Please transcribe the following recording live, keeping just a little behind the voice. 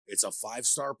It's a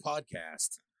 5-star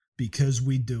podcast. Because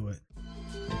we do it.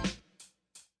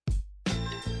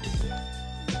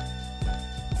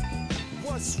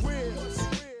 What's real?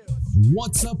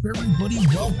 What's up, everybody?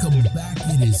 Welcome back.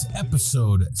 It is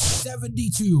episode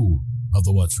 72 of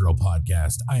the What's Real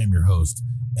podcast. I am your host,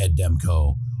 Ed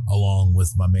Demko, along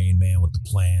with my main man with the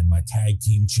plan, my tag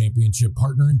team championship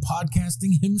partner in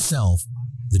podcasting himself,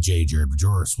 the J. Jared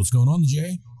Bajoris. What's going on, the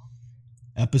J?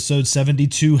 Episode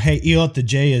 72. Hey, Eot, the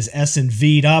J is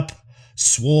S&V'd up,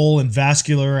 swole and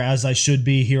vascular as I should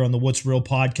be here on the What's Real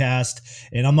podcast.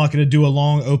 And I'm not going to do a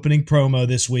long opening promo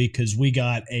this week because we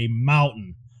got a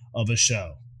mountain of a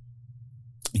show.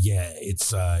 Yeah,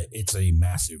 it's a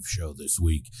massive show this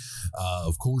week.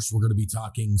 Of course, we're going to be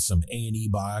talking some A&E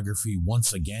biography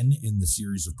once again in the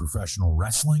series of professional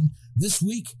wrestling. This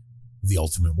week, The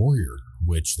Ultimate Warrior,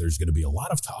 which there's going to be a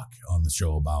lot of talk on the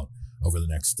show about over the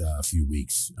next few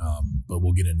weeks, but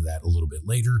we'll get into that a little bit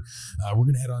later. We're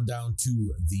going to head on down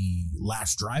to the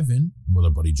Last Drive-In with our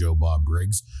buddy Joe Bob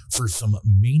Briggs for some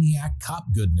Maniac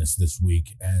Cop goodness this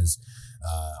week, as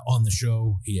on the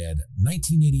show he had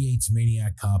 1988's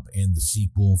Maniac Cop and the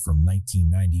sequel from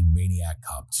 1990, Maniac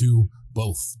Cop 2,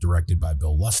 both directed by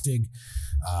Bill Lustig.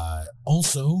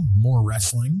 Also, more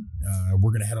wrestling.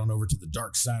 We're going to head on over to the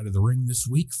dark side of the ring this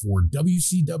week for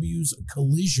WCW's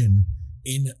Collision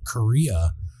in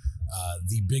Korea,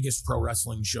 the biggest pro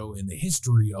wrestling show in the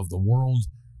history of the world,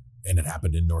 and it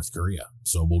happened in North Korea.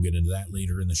 So we'll get into that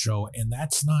later in the show. And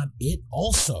that's not it.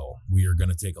 Also, we are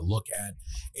going to take a look at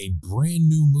a brand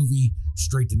new movie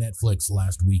straight to Netflix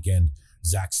last weekend,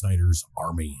 Zack Snyder's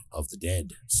Army of the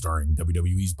Dead, starring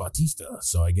WWE's Batista.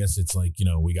 So I guess it's like,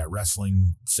 we got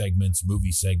wrestling segments,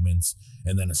 movie segments,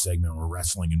 and then a segment where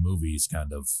wrestling and movies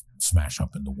kind of smash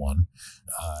up into one.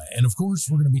 And of course,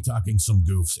 we're going to be talking some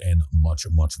goofs and much,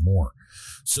 much more.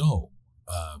 So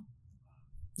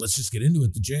let's just get into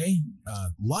it, the Jay. A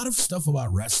lot of stuff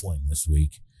about wrestling this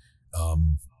week.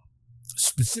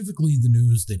 Specifically the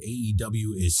news that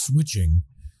AEW is switching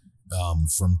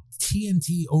from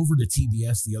TNT over to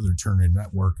TBS, the other Turner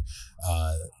network.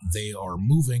 They are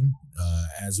moving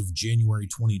as of January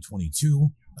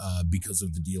 2022 because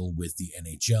of the deal with the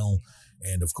NHL.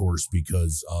 And of course,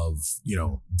 because of,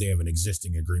 they have an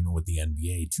existing agreement with the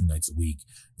NBA 2 nights a week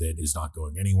that is not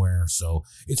going anywhere. So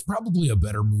it's probably a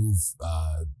better move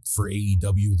for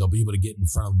AEW. They'll be able to get in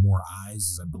front of more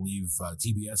eyes. I believe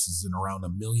TBS is in around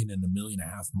 1 million and 1.5 million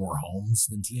more homes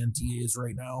than TNT is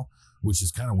right now, which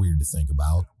is kind of weird to think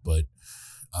about. But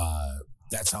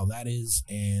that's how that is.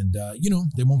 And,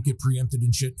 they won't get preempted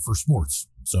and shit for sports.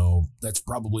 So that's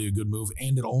probably a good move.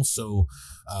 And it also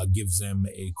gives them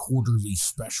a quarterly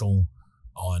special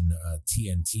on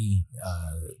TNT.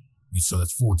 So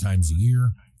that's 4 times a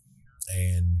year.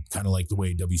 And kind of like the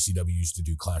way WCW used to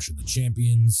do Clash of the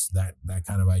Champions, that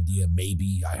kind of idea,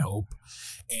 maybe, I hope.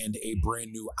 And a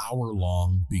brand new hour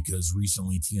long, because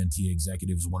recently TNT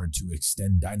executives wanted to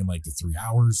extend Dynamite to 3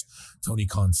 hours. Tony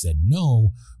Khan said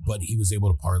no, but he was able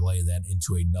to parlay that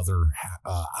into another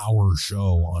hour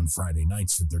show on Friday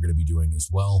nights that they're going to be doing as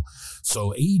well.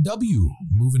 So AEW,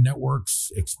 moving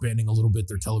networks, expanding a little bit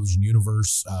their television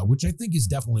universe, which I think is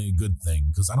definitely a good thing,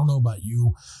 because I don't know about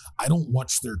you, I don't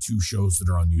watch their 2 shows that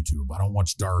are on YouTube. I don't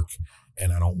watch Dark,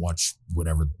 and I don't watch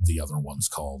whatever the other one's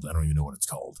called. I don't even know what it's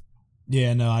called.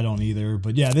 Yeah, no, I don't either.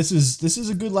 But yeah, this is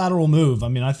a good lateral move. I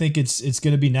mean, I think it's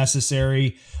going to be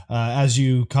necessary, as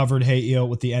you covered,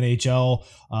 with the NHL.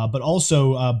 But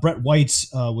also, Brett White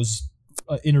was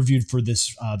interviewed for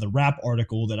this the Rap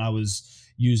article that I was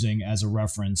using as a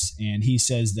reference, and he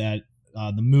says that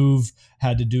the move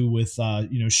had to do with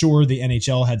sure, the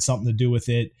NHL had something to do with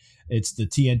it. It's the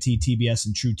TNT, TBS,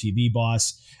 and True TV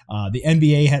boss. The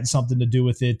NBA had something to do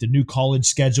with it. The new college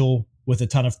schedule with a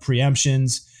ton of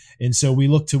preemptions. And so we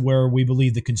look to where we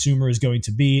believe the consumer is going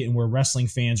to be and where wrestling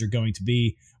fans are going to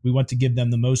be. We want to give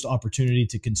them the most opportunity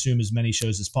to consume as many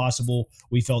shows as possible.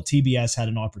 We felt TBS had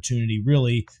an opportunity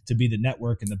really to be the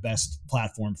network and the best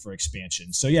platform for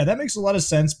expansion. So yeah, that makes a lot of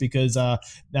sense because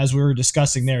as we were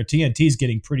discussing there, TNT is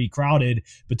getting pretty crowded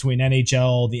between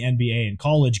NHL, the NBA, and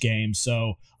college games.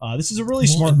 So this is a really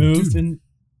smart move. Dude, and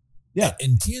yeah,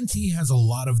 and TNT has a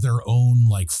lot of their own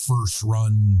first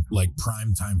run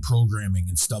primetime programming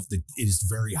and stuff that is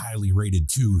very highly rated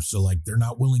too. So they're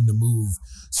not willing to move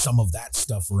some of that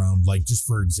stuff around. Just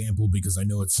for example, because I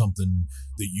know it's something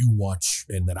that you watch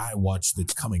and that I watch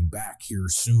that's coming back here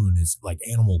soon is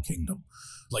Animal Kingdom.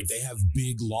 They have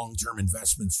big long-term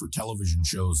investments for television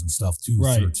shows and stuff too,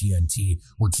 right, through TNT,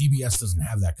 where TBS doesn't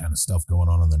have that kind of stuff going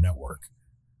on their network.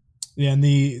 Yeah, and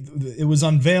it was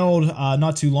unveiled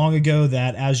not too long ago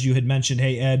that, as you had mentioned,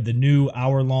 hey Ed, the new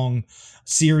hour-long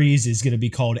series is going to be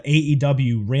called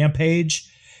AEW Rampage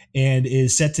and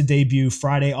is set to debut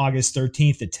Friday, August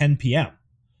 13th at 10 p.m.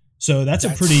 So that's a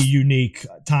pretty unique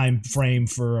time frame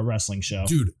for a wrestling show.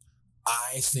 Dude,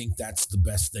 I think that's the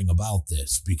best thing about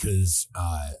this because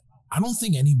I don't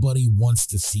think anybody wants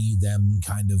to see them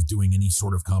kind of doing any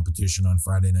sort of competition on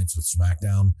Friday nights with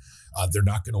SmackDown. They're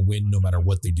not going to win no matter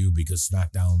what they do because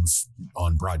SmackDown's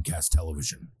on broadcast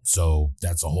television. So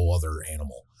that's a whole other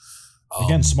animal.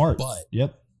 Again, smart. But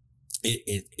yep.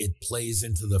 It plays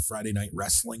into the Friday night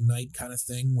wrestling night kind of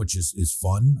thing, which is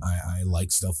fun. I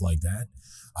like stuff like that.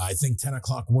 I think 10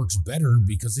 o'clock works better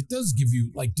because it does give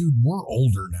you, like, dude, we're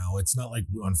older now. It's not like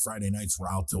on Friday nights we're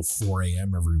out till 4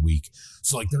 a.m. every week.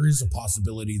 So, like, there is a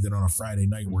possibility that on a Friday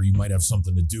night where you might have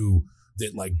something to do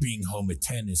that, like, being home at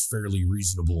 10 is fairly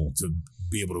reasonable to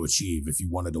be able to achieve if you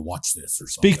wanted to watch this or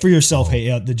something. Speak for yourself.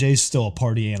 Hey, the Jay's still a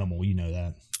party animal. You know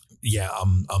that. Yeah,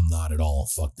 I'm not at all.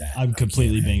 Fuck that. I'm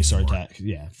completely being sarcastic.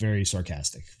 Yeah, very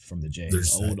sarcastic from the Jay.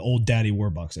 Old daddy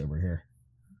Warbucks over here.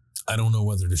 I don't know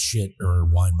whether to shit or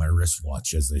wind my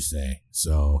wristwatch, as they say.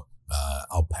 So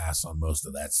I'll pass on most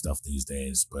of that stuff these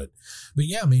days. But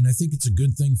yeah, I mean, I think it's a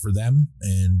good thing for them.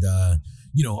 And,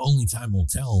 only time will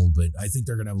tell. But I think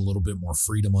they're going to have a little bit more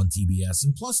freedom on TBS.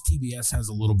 And plus, TBS has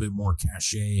a little bit more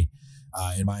cachet,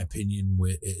 in my opinion,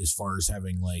 as far as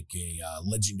having like a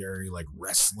legendary like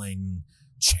wrestling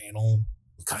channel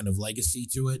kind of legacy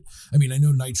to it. I mean, I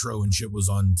know Nitro and shit was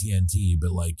on TNT,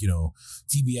 but like,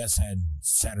 TBS had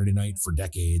Saturday Night for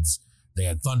decades. They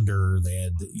had Thunder. They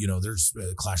had, there's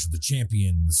Clash of the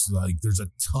Champions. Like, there's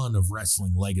a ton of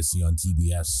wrestling legacy on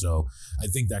TBS. So I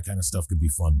think that kind of stuff could be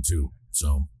fun too.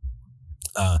 So,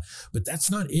 but that's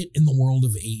not it in the world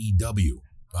of AEW.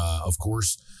 Of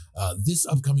course, this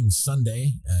upcoming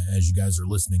Sunday, as you guys are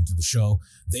listening to the show,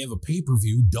 they have a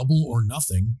pay-per-view, Double or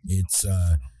Nothing.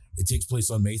 It takes place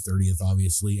on May 30th,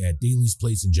 obviously, at Daly's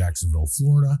Place in Jacksonville,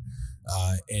 Florida.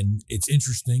 And it's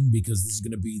interesting because this is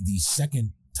going to be the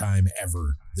second time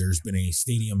ever there's been a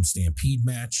Stadium Stampede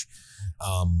match.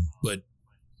 But,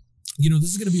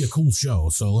 this is going to be a cool show.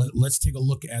 So let's take a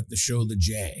look at the show, The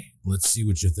J. Let's see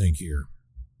what you think here.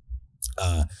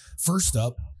 First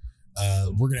up,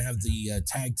 we're going to have the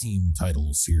tag team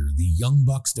titles here. The Young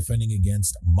Bucks defending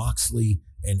against Moxley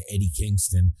and Eddie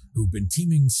Kingston, who've been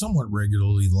teaming somewhat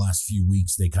regularly the last few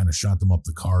weeks. They kind of shot them up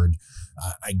the card.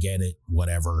 I get it,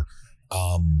 whatever.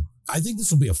 I think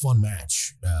this will be a fun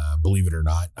match, believe it or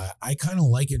not. I kind of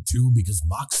like it too because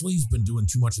Moxley's been doing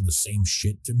too much of the same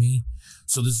shit to me.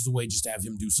 So this is a way just to have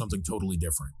him do something totally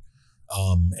different.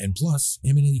 And plus,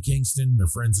 him and Eddie Kingston, they're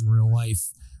friends in real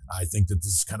life. I think that this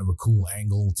is kind of a cool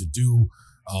angle to do.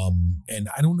 And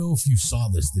I don't know if you saw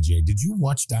this, the Jay. Did you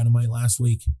watch Dynamite last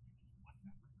week?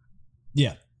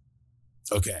 Yeah.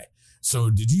 Okay. So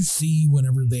did you see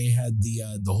whenever they had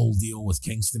the whole deal with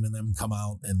Kingston and them come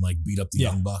out and like beat up the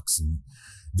Young Bucks? And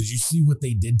did you see what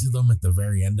they did to them at the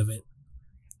very end of it?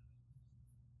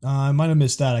 I might have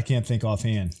missed that. I can't think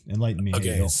offhand. Enlighten me.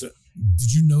 Okay. So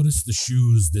did you notice the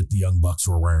shoes that the Young Bucks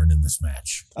were wearing in this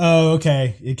match? Oh,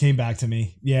 okay. It came back to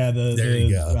me. Yeah. There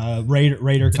you go.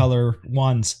 Raider color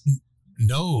ones.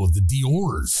 No, the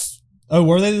Dior's. Oh,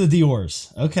 were they the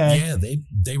Dior's? Okay. Yeah,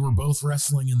 they were both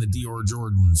wrestling in the Dior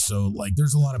Jordans. So, like,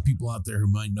 there's a lot of people out there who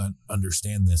might not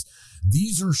understand this.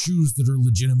 These are shoes that are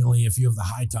legitimately, if you have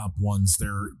the high top ones,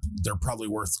 they're probably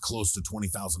worth close to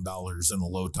 $20,000, and the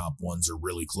low top ones are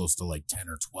really close to like 10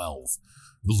 or 12.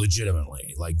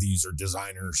 Legitimately, like these are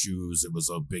designer shoes. It was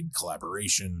a big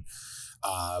collaboration,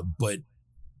 but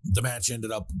the match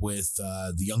ended up with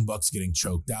the Young Bucks getting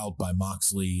choked out by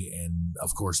Moxley and,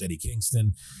 of course, Eddie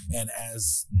Kingston. And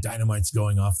as Dynamite's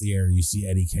going off the air, you see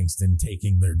Eddie Kingston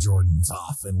taking their Jordans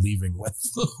off and leaving with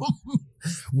them,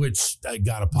 which I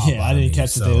got to pop out. Yeah, I didn't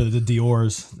catch the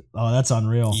Dior's. Oh, that's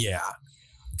unreal. Yeah,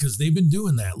 because they've been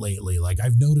doing that lately. Like,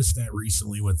 I've noticed that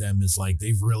recently with them is like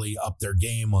they've really upped their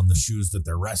game on the shoes that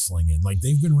they're wrestling in. Like,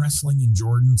 they've been wrestling in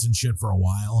Jordans and shit for a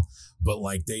while, but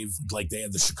like they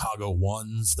had the Chicago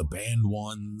ones, the band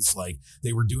ones, like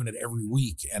they were doing it every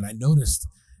week. And I noticed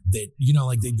that,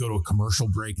 like they'd go to a commercial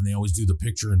break and they always do the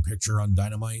picture in picture on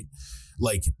Dynamite.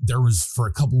 Like there was for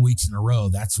a couple weeks in a row,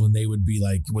 that's when they would be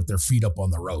like with their feet up on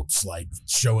the ropes, like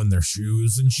showing their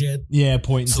shoes and shit. Yeah,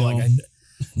 pointing to them.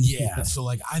 Yeah, so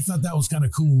like I thought that was kind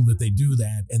of cool that they do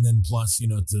that, and then plus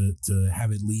to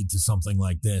have it lead to something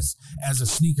like this. As a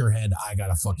sneakerhead, I got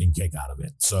a fucking kick out of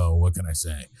it. So what can I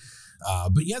say?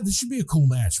 But yeah, this should be a cool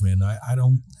match, man. I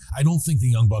don't think the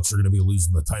Young Bucks are going to be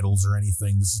losing the titles or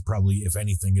anything. This is probably, if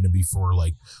anything, going to be for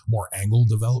like more angle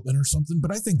development or something.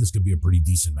 But I think this could be a pretty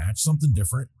decent match, something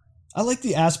different. I like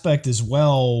the aspect as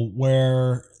well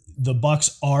where the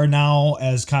Bucks are now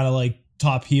as kind of like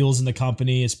top heels in the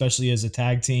company, especially as a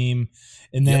tag team.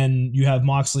 And then you have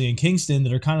Moxley and Kingston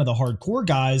that are kind of the hardcore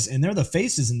guys, and they're the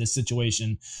faces in this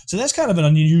situation. So that's kind of an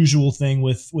unusual thing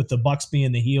with the Bucks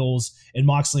being the heels and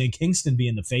Moxley and Kingston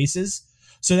being the faces.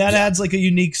 So that adds like a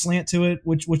unique slant to it,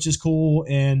 which is cool.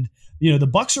 And you know, the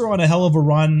Bucks are on a hell of a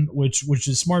run, which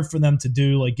is smart for them to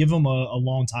do. Like, give them a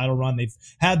long title run. They've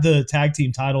had the tag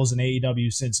team titles in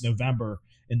AEW since November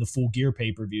in the Full Gear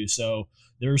pay-per-view. So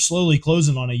they're slowly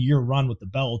closing on a year run with the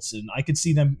belts, and I could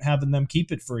see them having them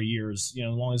keep it for a year, as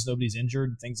long as nobody's injured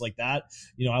and things like that.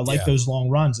 I like those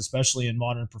long runs, especially in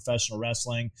modern professional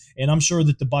wrestling. And I'm sure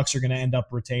that the Bucks are going to end up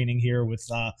retaining here with,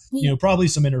 probably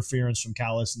some interference from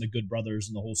Callis and the Good Brothers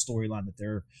and the whole storyline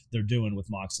that they're doing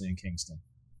with Moxley and Kingston.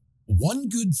 One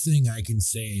good thing I can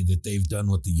say that they've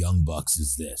done with the Young Bucks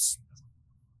is this.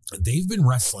 They've been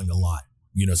wrestling a lot,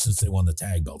 since they won the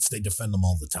tag belts. They defend them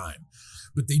all the time.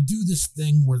 But they do this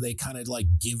thing where they kind of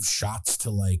like give shots to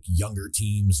like younger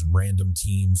teams and random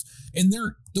teams. And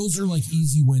those are like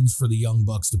easy wins for the Young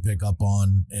Bucks to pick up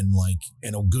on, and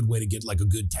a good way to get like a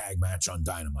good tag match on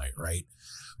Dynamite, right?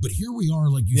 But here we are,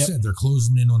 like you said, they're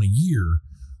closing in on a year.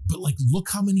 But like, look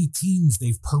how many teams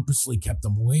they've purposely kept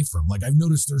them away from. Like, I've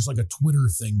noticed there's like a Twitter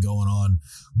thing going on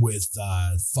with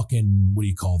what do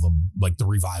you call them? Like the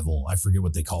Revival. I forget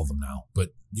what they call them now,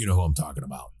 but you know who I'm talking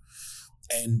about.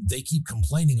 And they keep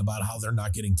complaining about how they're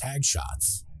not getting tag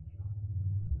shots.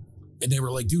 And they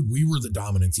were like, dude, we were the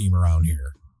dominant team around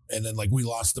here. And then like we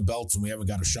lost the belts and we haven't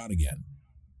got a shot again.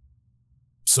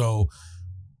 So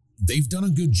they've done a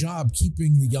good job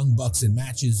keeping the Young Bucks in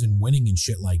matches and winning and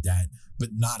shit like that, but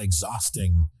not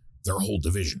exhausting their whole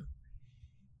division.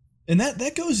 And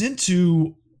that goes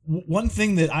into one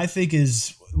thing that I think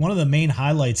is one of the main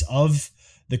highlights of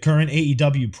the current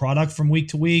AEW product from week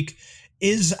to week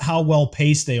is how well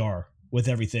paced they are with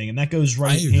everything. And that goes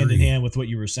right hand in hand with what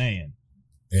you were saying.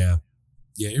 Yeah.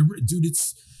 Yeah. Dude,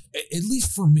 it's, at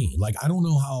least for me, like, I don't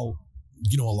know how,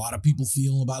 a lot of people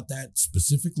feel about that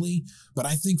specifically, but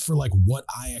I think for like what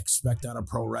I expect out of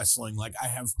pro wrestling, like I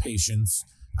have patience.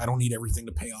 I don't need everything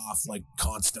to pay off like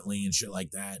constantly and shit like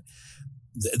that.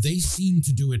 They seem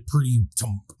to do it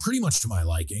pretty much to my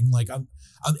liking. Like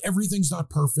everything's not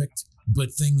perfect,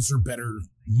 but things are better.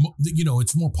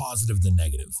 It's more positive than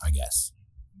negative, I guess.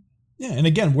 Yeah, and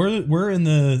again, we're in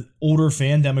the older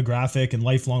fan demographic and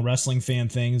lifelong wrestling fan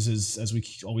things, as we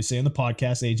always say in the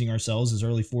podcast, aging ourselves as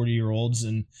early 40-year-olds,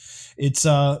 and it's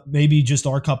maybe just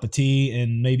our cup of tea,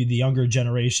 and maybe the younger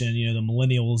generation, the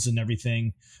millennials and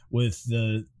everything, with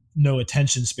the no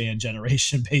attention span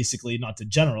generation, basically, not to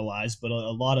generalize, but a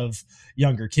lot of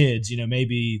younger kids,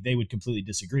 maybe they would completely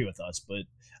disagree with us, but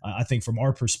I think from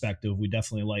our perspective, we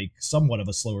definitely like somewhat of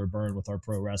a slower burn with our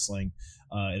pro wrestling.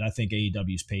 And I think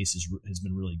AEW's pace has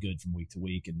been really good from week to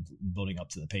week and building up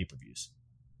to the pay-per-views.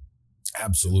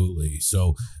 Absolutely.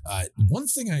 So one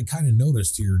thing I kind of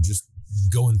noticed here, just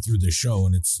going through the show,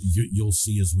 and you'll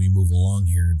see as we move along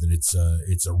here that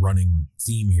it's a running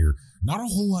theme here. Not a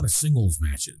whole lot of singles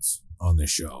matches on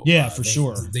this show. Yeah, for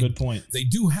sure. Good point. They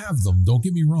do have them, don't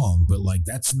get me wrong, but like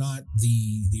that's not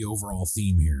the overall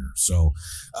theme here. So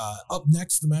up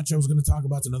next, the match I was going to talk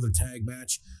about is another tag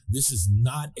match. This is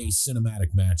not a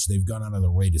cinematic match. They've gone out of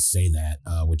their way to say that,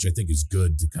 which I think is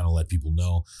good to kind of let people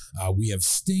know. We have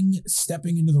Sting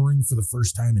stepping into the ring for the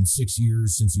first time in 6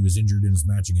 years since he was injured in his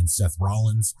match against Seth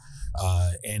Rollins.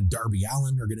 And Darby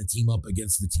Allin are going to team up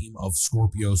against the team of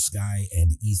Scorpio Sky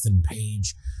and Ethan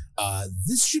Page.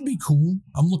 This should be cool.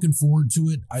 I'm looking forward to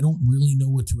it. I don't really know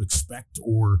what to expect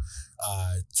or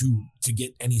to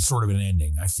get any sort of an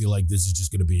ending. I feel like this is just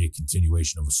going to be a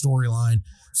continuation of a storyline.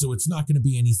 So it's not going to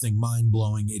be anything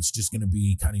mind-blowing. It's just going to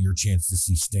be kind of your chance to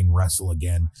see Sting wrestle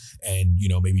again and,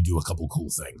 maybe do a couple cool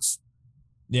things.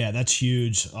 Yeah, that's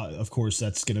huge. Of course,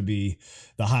 that's going to be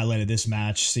the highlight of this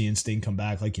match, seeing Sting come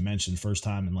back, like you mentioned, first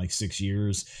time in like 6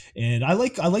 years. And I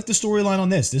like the storyline on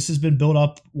this. This has been built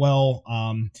up well.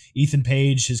 Ethan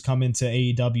Page has come into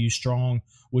AEW strong,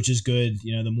 which is good.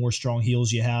 The more strong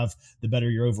heels you have, the better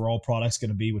your overall product's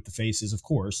going to be with the faces, of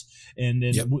course. And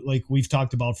then, like we've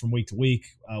talked about from week to week,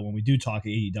 when we do talk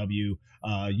AEW,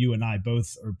 you and I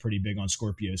both are pretty big on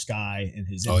Scorpio Sky and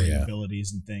his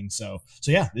abilities and things. So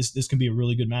yeah, this can be a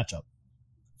really good matchup.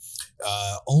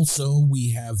 Also,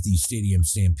 we have the Stadium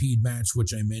Stampede match,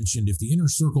 which I mentioned. If the Inner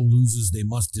Circle loses, they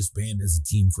must disband as a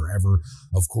team forever.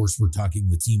 Of course, we're talking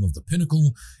the team of the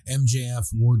Pinnacle,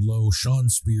 MJF, Wardlow, Shawn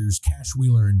Spears, Cash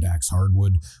Wheeler, and Dax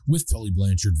Hardwood, with Tully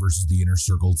Blanchard versus the Inner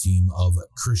Circle team of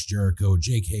Chris Jericho,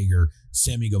 Jake Hager,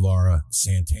 Sammy Guevara,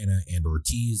 Santana, and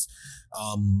Ortiz.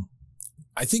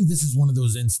 I think this is one of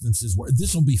those instances where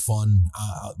this will be fun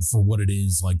for what it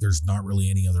is. Like, there's not really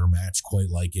any other match quite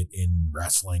like it in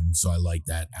wrestling, so I like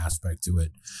that aspect to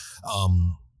it.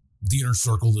 The Inner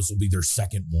Circle, this will be their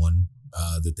second one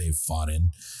that they've fought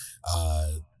in.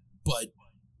 But,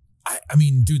 I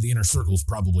mean, dude, the Inner Circle is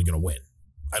probably going to win.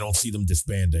 I don't see them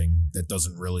disbanding. That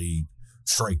doesn't really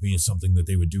strike me as something that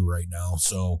they would do right now.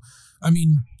 So, I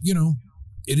mean, you know,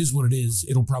 it is what it is.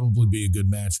 It'll probably be a good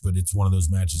match, but it's one of those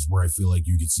matches where I feel like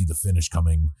you could see the finish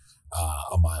coming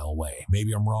a mile away.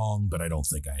 Maybe I'm wrong, but I don't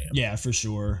think I am. Yeah, for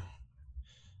sure.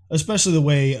 Especially the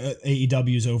way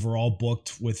AEW is overall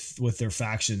booked with their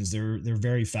factions. They're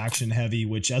very faction heavy,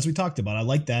 which, as we talked about, I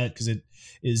like that because it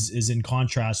is in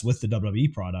contrast with the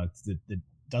WWE product that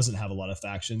doesn't have a lot of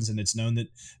factions, and it's known that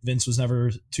Vince was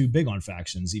never too big on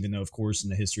factions, even though, of course, in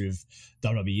the history of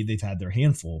WWE, they've had their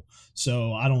handful.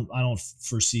 So I don't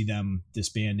foresee them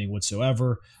disbanding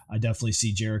whatsoever. I definitely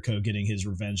see Jericho getting his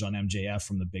revenge on MJF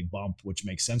from the big bump, which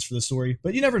makes sense for the story.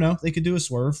 But you never know; they could do a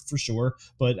swerve for sure.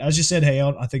 But as you said, hey,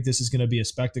 I think this is going to be a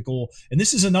spectacle, and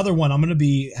this is another one I'm going to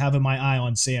be having my eye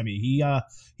on. Sammy,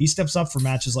 he steps up for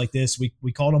matches like this.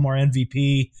 We called him our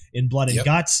MVP in Blood and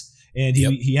Guts. And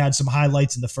he had some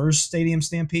highlights in the first Stadium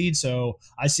Stampede, so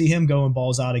I see him going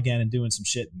balls out again and doing some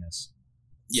shit in this.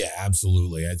 Yeah,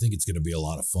 absolutely. I think it's going to be a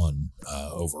lot of fun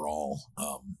overall.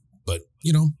 But,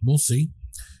 you know, we'll see.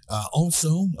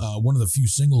 Also, one of the few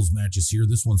singles matches here,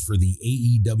 this one's for the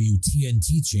AEW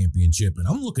TNT Championship, and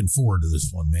I'm looking forward to this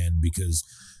one, man, because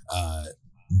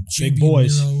Big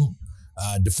boys. Miro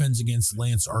defends against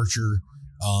Lance Archer.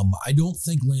 I don't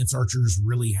think Lance Archer's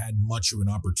really had much of an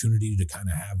opportunity to kind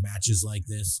of have matches like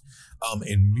this.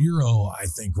 And Miro, I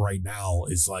think right now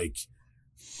is like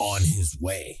on his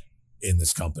way in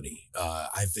this company.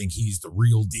 I think he's the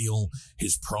real deal.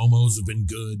 His promos have been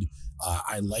good.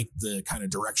 I like the kind of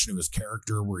direction of his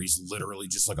character where he's literally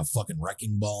just like a fucking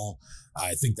wrecking ball.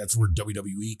 I think that's where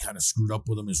WWE kind of screwed up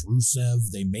with him as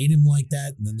Rusev. They made him like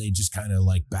that, and then they just kind of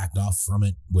like backed off from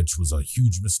it, which was a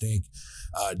huge mistake.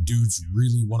 Dude's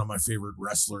really one of my favorite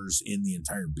wrestlers in the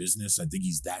entire business. I think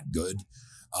he's that good.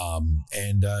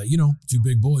 You know, two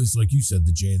big boys, like you said,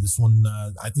 the Jay, this one,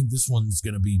 I think this one's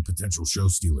going to be potential show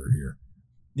stealer here.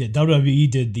 Yeah,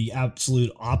 WWE did the absolute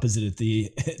opposite at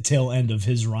the tail end of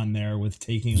his run there with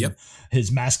taking his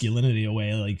masculinity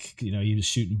away. Like, you know, he was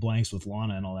shooting blanks with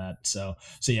Lana and all that. So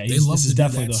yeah, this is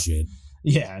definitely shit.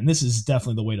 Yeah, and this is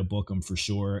definitely the way to book him for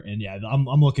sure. And yeah, I'm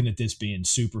looking at this being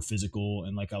super physical.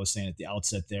 And like I was saying at the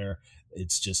outset there,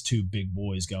 it's just two big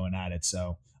boys going at it.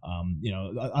 So, you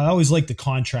know, I always like the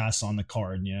contrast on the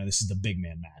card. You know, this is the big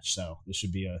man match. So this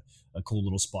should be a cool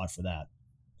little spot for that.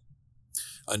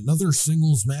 Another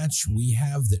singles match we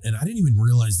have that, and I didn't even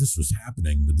realize this was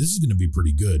happening, but this is going to be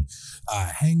pretty good.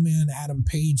 Hangman Adam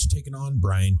Page taking on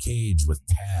Brian Cage with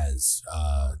Taz.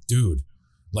 Dude,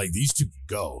 like these two could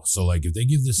go. So like if they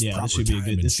give this proper this should time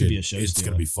be this could be a show it's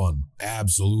going to be fun.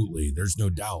 Absolutely. There's no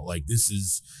doubt. Like this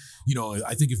is, you know,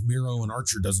 I think if Miro and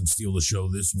Archer doesn't steal the show,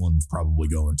 this one's probably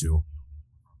going to.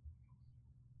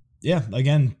 Yeah,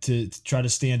 again, to try to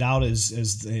stand out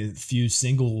as a few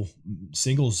singles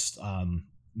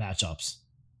matchups.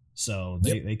 So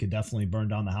they could definitely burn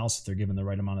down the house if they're given the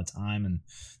right amount of time, and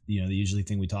you know the usually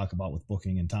thing we talk about with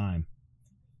booking and time.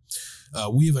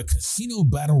 We have a casino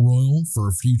battle royal for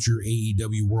a future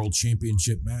AEW World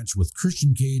Championship match with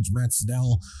Christian Cage, Matt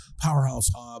Sydal, Powerhouse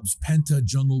Hobbs, Penta,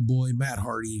 Jungle Boy, Matt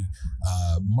Hardy,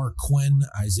 Mark Quinn,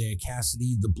 Isaiah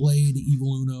Cassidy, The Blade,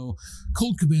 Evil Uno,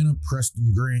 Colt Cabana,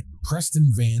 Preston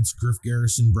Vance, Griff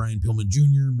Garrison, Brian Pillman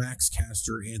Jr., Max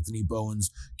Caster, Anthony Bowens,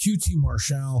 QT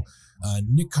Marshall,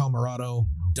 Nick Camarado,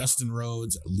 Dustin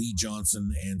Rhodes, Lee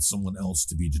Johnson, and someone else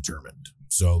to be determined.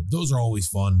 So those are always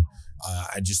fun.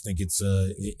 I just think it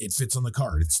fits on the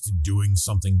card. It's doing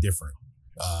something different,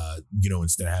 you know,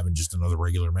 instead of having just another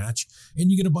regular match. And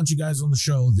you get a bunch of guys on the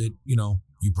show that, you know,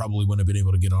 you probably wouldn't have been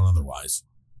able to get on otherwise.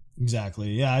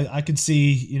 Exactly. Yeah, I could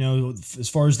see, you know, as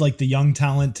far as like the young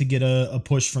talent to get a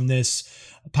push from this,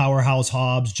 Powerhouse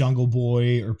Hobbs, Jungle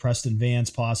Boy, or Preston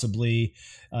Vance possibly.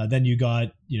 Then you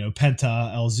got, you know,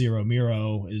 Penta, El Zero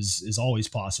Miro is always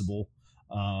possible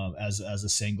as a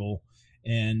single.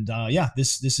 And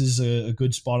this is a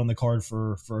good spot on the card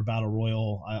for a battle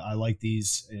royal. I like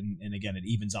these, and again, it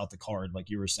evens out the card,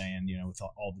 like you were saying, you know, with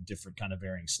all the different kind of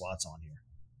varying slots on here.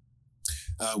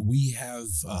 We have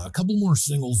a couple more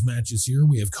singles matches here.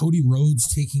 We have Cody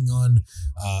Rhodes taking on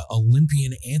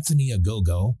Olympian Anthony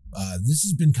Ogogo. This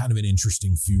has been kind of an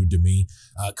interesting feud to me.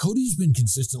 Cody's been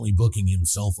consistently booking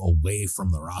himself away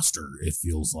from the roster, it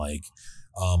feels like.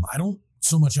 I don't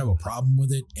so much have a problem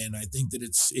with it, and I think that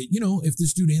if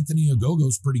this dude Anthony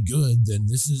Ogogo's pretty good, then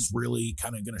this is really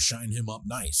kind of going to shine him up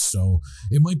nice. So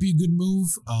it might be a good move.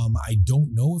 I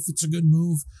don't know if it's a good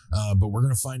move, but we're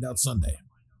going to find out Sunday.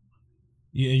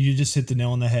 Yeah, you just hit the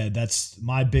nail on the head. That's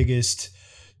my biggest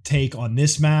take on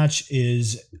this match,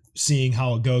 is seeing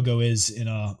how Ogogo is in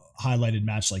a highlighted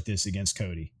match like this against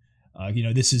Cody.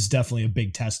 This is definitely a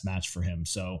big test match for him.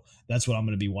 So that's what I'm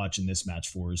going to be watching this match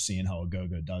for, is seeing how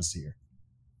Ogogo does here.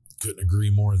 Couldn't agree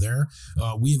more there.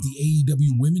 We have the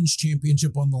AEW Women's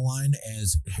Championship on the line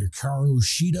as Hikaru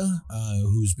Shida,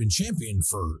 who's been champion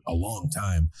for a long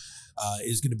time,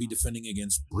 is going to be defending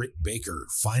against Britt Baker.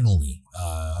 Finally,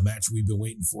 a match we've been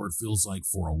waiting for, it feels like,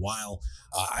 for a while.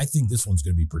 I think this one's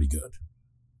going to be pretty good.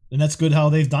 And that's good how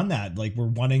they've done that. Like, we're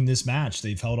wanting this match.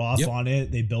 They've held off on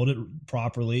it. They built it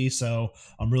properly. So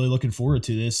I'm really looking forward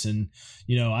to this. And,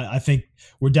 I think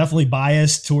we're definitely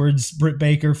biased towards Britt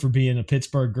Baker for being a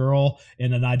Pittsburgh girl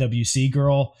and an IWC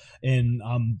girl. And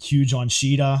I'm huge on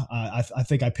Shida. I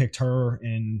think I picked her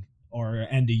in our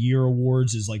end of year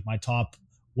awards as like my top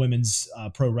women's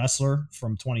pro wrestler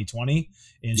from 2020.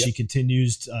 And she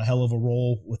continues a hell of a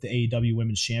role with the AEW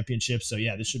Women's Championship. So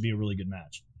yeah, this should be a really good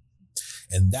match.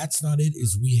 And that's not it,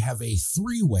 is we have a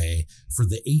three-way for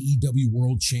the AEW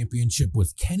World Championship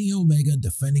with Kenny Omega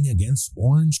defending against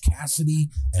Orange Cassidy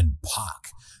and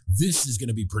Pac. This is going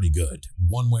to be pretty good.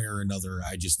 One way or another,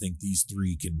 I just think these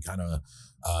three can kind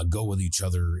of go with each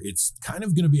other. It's kind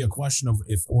of going to be a question of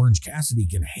if Orange Cassidy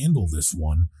can handle this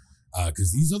one,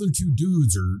 because these other two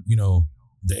dudes are,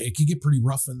 it can get pretty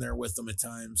rough in there with them at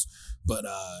times. But,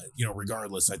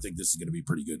 regardless, I think this is going to be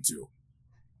pretty good too.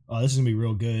 This is going to be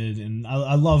real good. And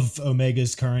I love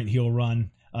Omega's current heel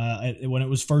run. When it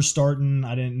was first starting,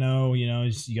 I didn't know, you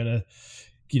got to,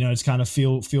 it's kind of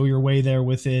feel your way there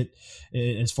with it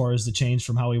as far as the change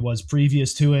from how he was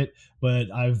previous to it. But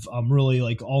I'm really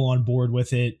like all on board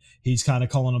with it. He's kind of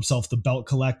calling himself the belt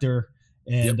collector.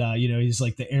 And, he's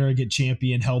like the arrogant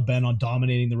champion, hell bent on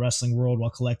dominating the wrestling world while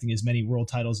collecting as many world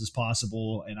titles as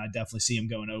possible. And I definitely see him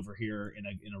going over here in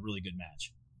a really good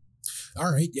match.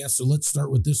 All right, yeah, so let's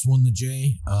start with this one, the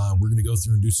Jay. We're going to go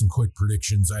through and do some quick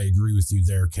predictions. I agree with you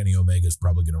there. Kenny Omega is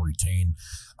probably going to retain.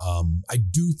 I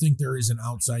do think there is an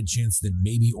outside chance that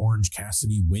maybe Orange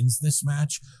Cassidy wins this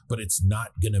match, but it's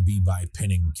not going to be by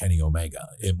pinning Kenny Omega.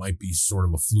 It might be sort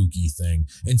of a fluky thing.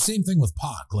 And same thing with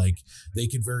Pac. Like, they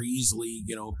could very easily,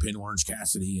 pin Orange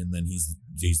Cassidy, and then he's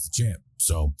the champ.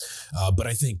 So, but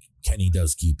I think Kenny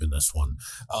does keep in this one.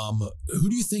 Who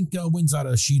do you think wins out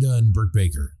of Shida and Britt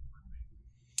Baker?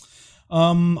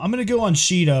 I'm going to go on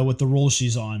Shida with the role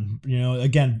she's on.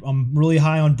 Again, I'm really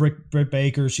high on Britt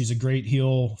Baker. She's a great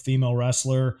heel female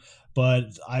wrestler, but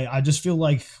I just feel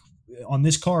like on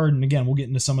this card, and again, we'll get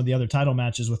into some of the other title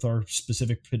matches with our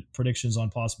specific predictions on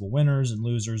possible winners and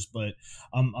losers, but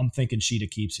I'm thinking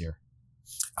Shida keeps here.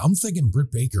 I'm thinking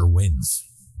Britt Baker wins.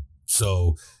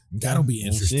 So that'll be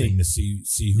interesting to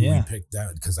see who we picked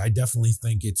out, because I definitely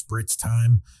think it's Britt's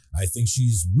time. I think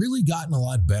she's really gotten a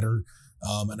lot better.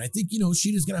 And I think,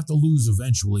 Shida's going to have to lose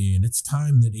eventually, and it's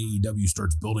time that AEW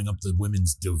starts building up the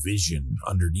women's division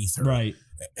underneath her. Right.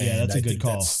 Yeah, that's a good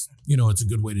call. It's a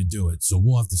good way to do it. So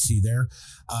we'll have to see there.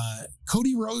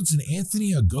 Cody Rhodes and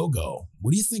Anthony Ogogo.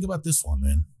 What do you think about this one,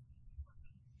 man?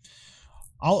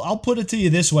 I'll put it to you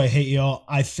this way, hey, y'all.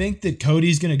 I think that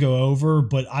Cody's going to go over,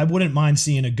 but I wouldn't mind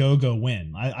seeing Ogogo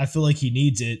win. I feel like he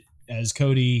needs it, as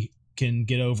Cody can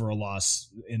get over a loss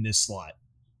in this slot.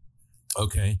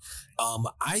 Okay.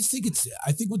 I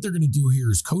think what they're going to do here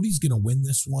is Cody's going to win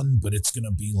this one, but it's going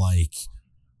to be like,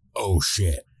 oh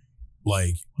shit.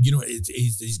 Like,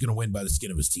 he's going to win by the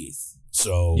skin of his teeth.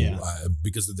 So,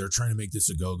 because they're trying to make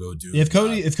this Ogogo dude. If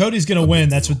Cody's going to win,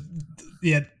 that's what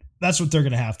they're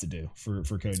going to have to do for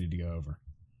Cody to go over.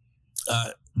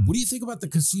 What do you think about the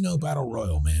Casino Battle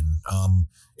Royal, man?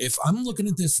 If I'm looking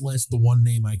at this list, the one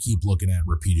name I keep looking at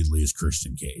repeatedly is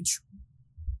Christian Cage.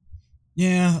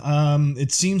 Yeah,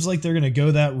 it seems like they're going to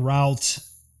go that route,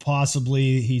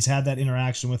 possibly. He's had that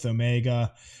interaction with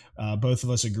Omega. Both of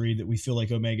us agreed that we feel like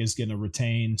Omega is going to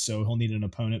retain, so he'll need an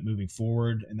opponent moving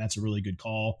forward, and that's a really good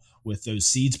call with those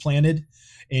seeds planted.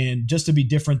 And just to be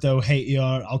different, though, hey,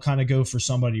 I'll kind of go for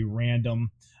somebody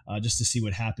random just to see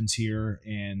what happens here.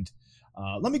 And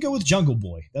let me go with Jungle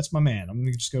Boy. That's my man. I'm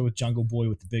going to just go with Jungle Boy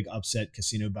with the big upset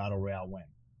Casino Battle Royale win.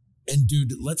 And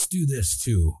dude, let's do this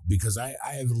too, because I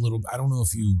have a little, I don't know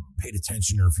if you paid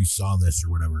attention or if you saw this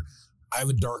or whatever. I have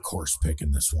a dark horse pick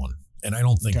in this one, and I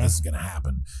don't think this is going to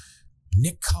happen.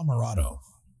 Nick Camarado.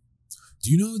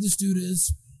 Do you know who this dude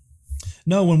is?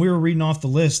 No, when we were reading off the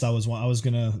list, I was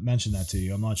going to mention that to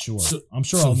you. I'm not sure. I'm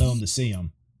sure I'll know him to see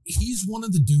him. He's one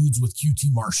of the dudes with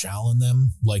QT Marshall in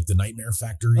them, like the Nightmare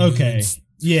Factory. Okay. Dudes.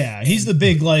 Yeah, he's the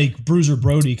big, like, Bruiser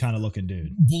Brody kind of looking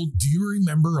dude. Well, do you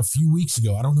remember a few weeks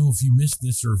ago? I don't know if you missed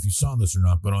this or if you saw this or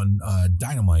not, but on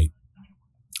Dynamite,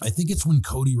 I think it's when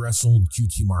Cody wrestled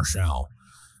QT Marshall,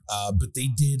 but they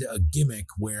did a gimmick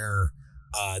where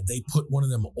they put one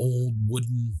of them old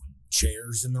wooden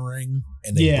chairs in the ring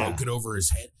and they broke it over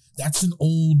his head. That's an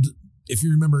old, if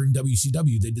you remember in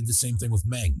WCW, they did the same thing with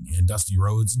Meng and Dusty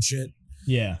Rhodes and shit.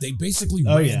 Yeah. They basically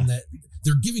ran that.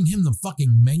 They're giving him the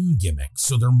fucking Meng gimmick.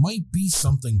 So there might be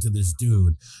something to this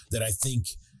dude that I think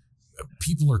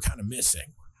people are kind of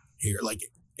missing here. Like,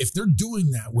 if they're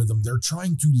doing that with him, they're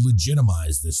trying to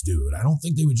legitimize this dude. I don't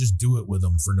think they would just do it with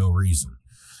him for no reason.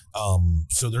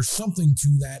 So there's something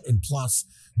to that. And plus,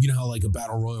 you know how like a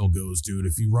battle royal goes, dude.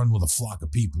 If you run with a flock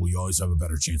of people, you always have a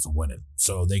better chance of winning.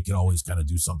 So they can always kind of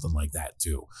do something like that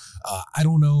too. I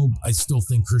don't know. I still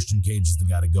think Christian Cage is the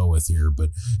guy to go with here. But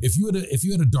if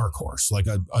you had a dark horse, like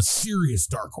a serious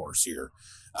dark horse here,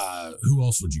 who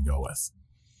else would you go with?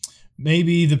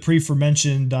 Maybe the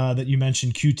pre-mentioned that you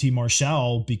mentioned, QT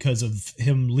Marshall, because of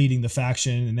him leading the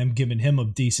faction and them giving him a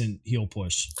decent heel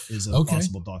push, is a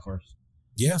possible dark horse.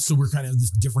 Yeah, so we're kind of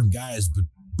just different guys, but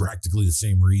practically the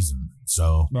same reason.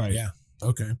 So, yeah,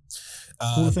 okay.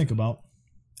 Cool to think about.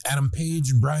 Adam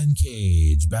Page and Brian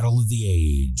Cage, Battle of the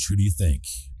Age. Who do you think?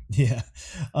 Yeah.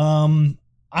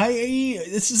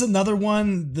 This is another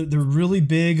one. They're really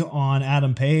big on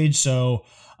Adam Page, so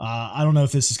I don't know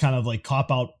if this is kind of like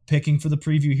cop-out picking for the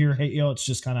preview here. Hey, it's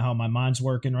just kind of how my mind's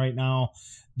working right now,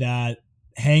 that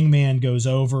Hangman goes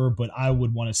over, but I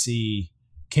would want to see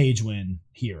Cage win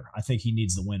here. I think he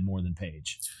needs the win more than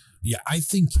Page. Yeah, I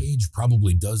think Cage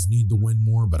probably does need the win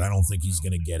more, but I don't think he's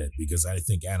going to get it because I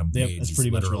think Adam Page is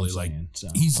literally like,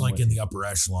 he's like in the upper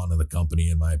echelon of the company,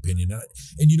 in my opinion.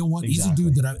 And you know what? Exactly. He's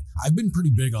a dude that I've been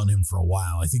pretty big on him for a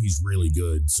while. I think he's really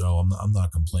good, so I'm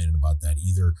not complaining about that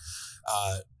either.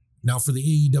 Now for the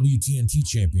AEW TNT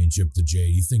Championship, Jay,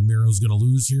 you think Miro's going to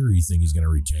lose here, or you think he's going to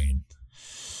retain?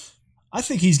 I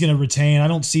think he's going to retain. I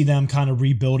don't see them kind of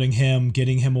rebuilding him,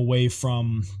 getting him away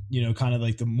from, kind of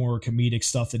like the more comedic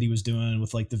stuff that he was doing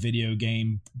with like the video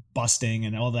game busting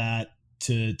and all that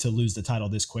to lose the title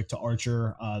this quick to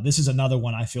Archer. This is another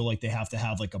one I feel like they have to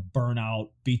have like a burnout,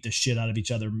 beat the shit out of each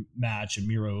other match, and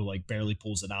Miro like barely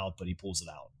pulls it out, but he pulls it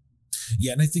out.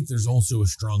 Yeah, and I think there's also a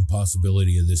strong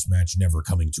possibility of this match never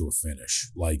coming to a finish.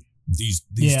 Like, these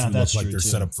two look like they're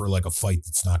set up for like a fight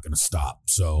that's not going to stop.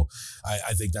 So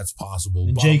I think that's possible.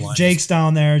 And Jake's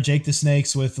down there, Jake the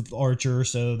Snakes with Archer,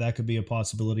 so that could be a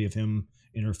possibility of him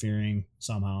interfering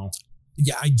somehow.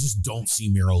 Yeah, I just don't see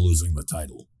Miro losing the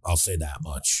title. I'll say that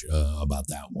much about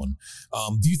that one.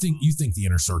 Do you think the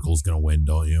Inner Circle is going to win,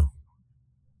 don't you?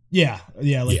 Yeah,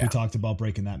 we talked about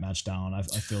breaking that match down. I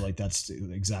feel like that's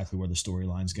exactly where the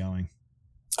storyline's going.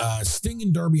 Sting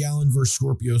and Darby Allin versus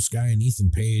Scorpio Sky and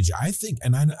Ethan Page. I think,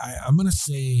 and I'm going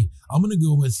to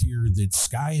go with here that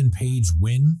Sky and Page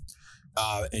win,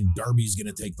 and Darby's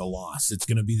going to take the loss. It's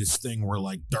going to be this thing where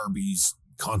like Darby's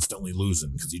constantly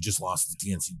losing because he just lost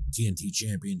the TNT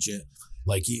Championship.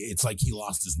 Like it's like he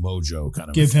lost his mojo, kind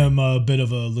of. Give him a bit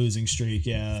of a losing streak,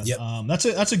 yeah. Yep.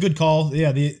 That's a good call.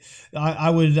 Yeah, I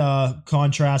would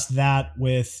contrast that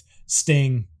with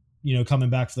Sting,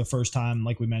 coming back for the first time,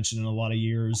 like we mentioned, in a lot of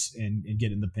years, and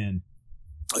getting the pin.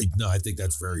 No, I think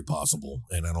that's very possible,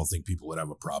 and I don't think people would have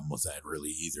a problem with that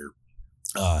really either.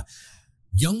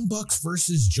 Young Bucks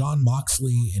versus Jon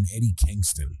Moxley and Eddie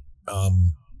Kingston.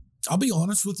 I'll be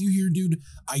honest with you here, dude.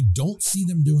 I don't see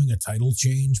them doing a title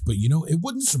change, but it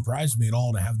wouldn't surprise me at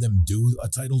all to have them do a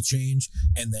title change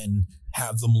and then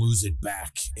have them lose it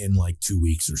back in like 2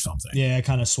 weeks or something. Yeah,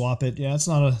 kind of swap it. Yeah, it's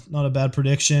not a bad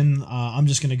prediction. I'm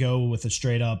just gonna go with a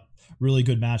straight up really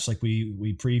good match like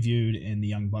we previewed, in the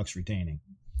Young Bucks retaining.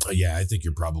 Yeah, I think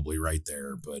you're probably right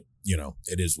there, but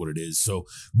it is what it is. So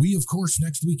we, of course,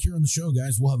 next week here on the show,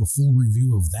 guys, we'll have a full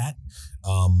review of that.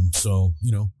 So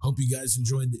hope you guys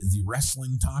enjoyed the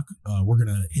wrestling talk. We're going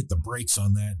to hit the brakes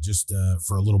on that just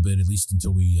for a little bit, at least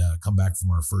until we come back from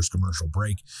our first commercial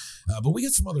break. But we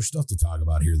got some other stuff to talk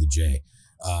about here, Jay,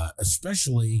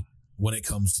 especially when it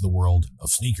comes to the world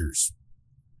of sneakers.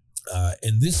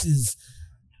 And this is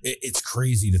it's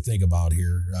crazy to think about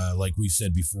here. Like we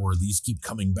said before, these keep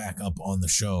coming back up on the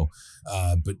show.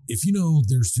 But if you know,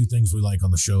 there's two things we like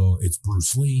on the show. It's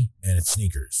Bruce Lee and it's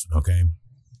sneakers. Okay.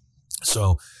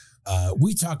 So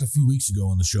we talked a few weeks ago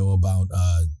on the show about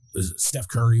Steph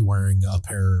Curry wearing a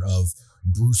pair of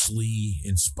Bruce Lee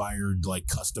inspired, like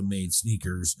custom made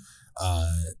sneakers.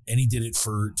 And he did it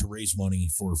to raise money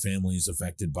for families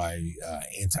affected by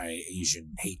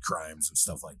anti-Asian hate crimes and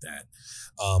stuff like that.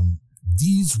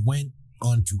 These went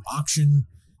onto auction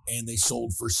and they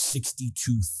sold for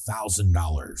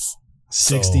 $62,000.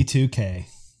 $62K.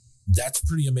 That's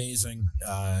pretty amazing.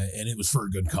 And it was for a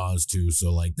good cause too.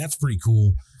 So like, that's pretty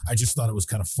cool. I just thought it was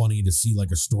kind of funny to see like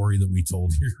a story that we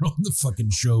told here on the fucking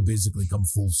show basically come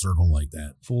full circle like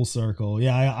that. Full circle.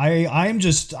 Yeah. I'm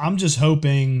just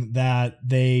hoping that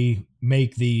they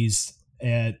make these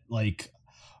at like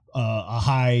a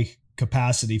high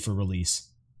capacity for release.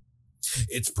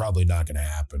 It's probably not going to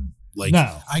happen. Like,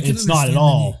 no, it's not at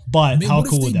all. But how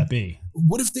cool would that be?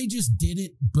 What if they just did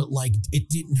it, but like it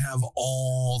didn't have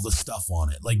all the stuff on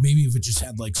it? Like maybe if it just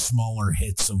had like smaller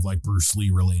hits of like Bruce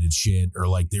Lee related shit, or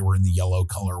like they were in the yellow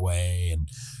colorway, and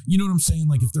you know what I'm saying?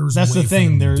 Like if there was, that's a way the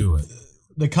thing. They're do it.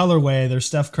 The colorway. There's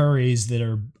Steph Curry's that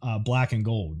are black and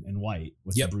gold and white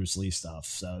with the Bruce Lee stuff.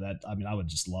 So that, I mean, I would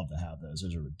just love to have those.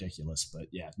 Those are ridiculous, but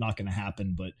yeah, not going to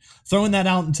happen. But throwing that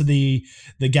out into the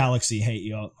galaxy,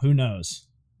 hey, who knows?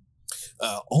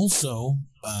 Also,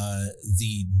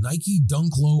 the Nike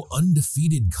Dunk Low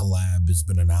Undefeated collab has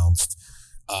been announced.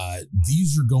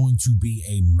 These are going to be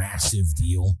a massive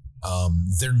deal.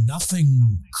 They're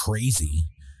nothing crazy.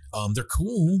 They're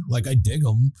cool. Like I dig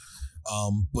them.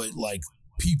 But like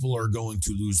people are going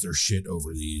to lose their shit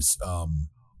over these.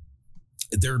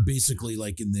 They're basically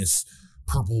like in this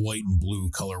purple, white, and blue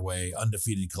colorway.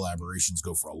 Undefeated collaborations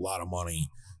go for a lot of money.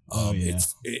 Yeah.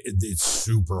 It's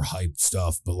super hyped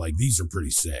stuff, but like these are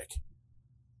pretty sick.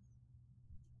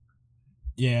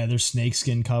 Yeah, they're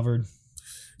snakeskin covered.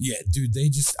 Yeah, dude, I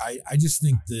just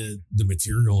think the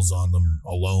materials on them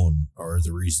alone are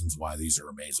the reasons why these are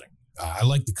amazing. I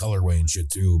like the colorway and shit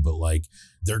too, but like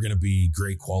they're gonna be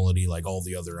great quality, like all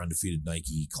the other Undefeated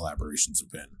Nike collaborations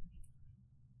have been.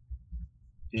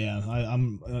 Yeah,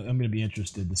 I'm gonna be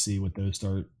interested to see what those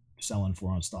start selling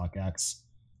for on StockX.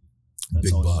 That's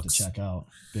Big always bucks. To check out.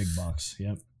 Big bucks.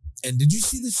 Yep. And did you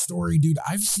see this story, dude?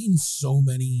 I've seen so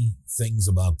many things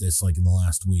about this, like in the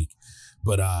last week,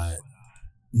 but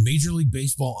Major League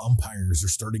Baseball umpires are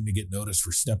starting to get noticed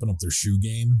for stepping up their shoe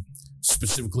game,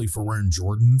 specifically for wearing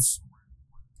Jordans.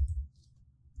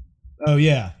 Oh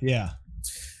yeah, yeah,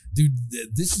 dude.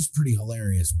 This is pretty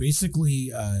hilarious.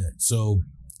 Basically,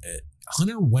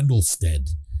 Hunter Wendelstedt,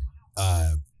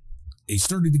 he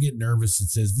started to get nervous. It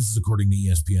says, this is according to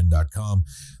ESPN.com.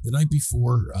 The night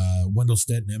before,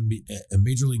 Wendelstedt, a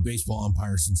Major League Baseball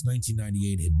umpire since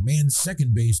 1998, had manned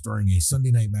second base during a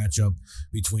Sunday night matchup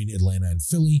between Atlanta and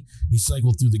Philly. He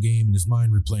cycled through the game in his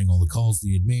mind, replaying all the calls that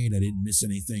he had made. I didn't miss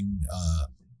anything.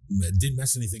 Didn't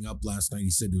mess anything up last night, he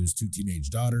said to his two teenage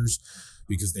daughters,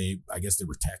 because I guess they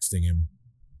were texting him.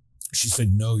 She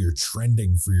said, no, you're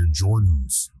trending for your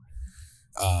Jordans.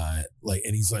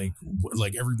 And he's like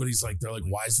everybody's like, they're like,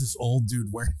 why is this old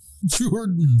dude wearing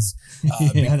Jordans?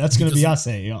 Yeah, that's gonna be us,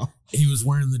 hey, He was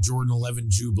wearing the Jordan 11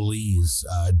 Jubilees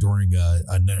during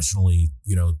a nationally,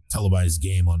 televised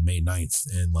game on May 9th,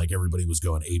 and like everybody was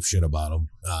going ape shit about him.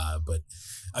 But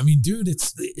I mean, dude,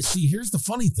 here's the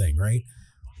funny thing, right?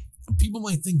 People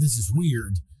might think this is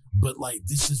weird, but like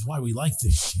this is why we like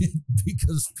this shit,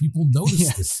 because people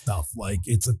notice this stuff. Like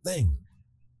it's a thing.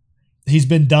 He's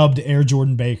been dubbed Air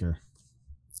Jordan Baker.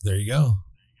 There you go.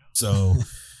 So,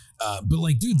 but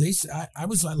like, dude, I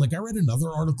was like, I read another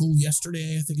article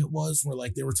yesterday, I think it was, where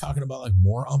like they were talking about like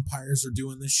more umpires are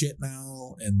doing this shit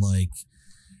now. And like,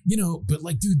 but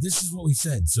like, dude, this is what we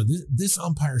said. So this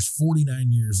umpire's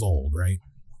 49 years old, right?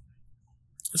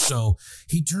 So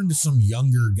he turned to some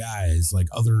younger guys, like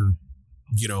other,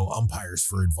 umpires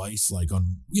for advice, like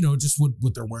on, just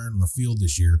what they're wearing on the field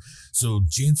this year. So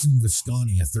Jansen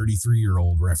Visconti, a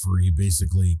 33-year-old referee,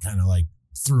 basically kind of like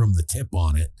threw him the tip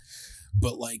on it.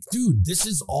 But like, dude, this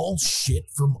is all shit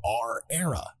from our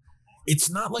era. It's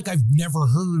not like I've never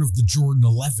heard of the Jordan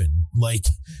 11. Like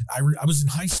I was in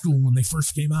high school when they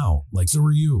first came out. Like, so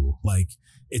were you. Like,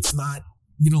 it's not,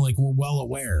 like we're well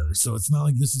aware. So it's not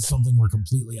like this is something we're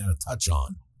completely out of touch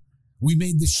on. We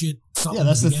made this shit something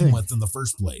to begin with in the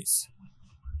first place.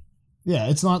 Yeah,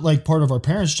 it's not like part of our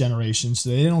parents' generation,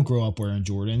 so they don't grow up wearing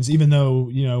Jordans, even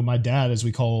though, my dad, as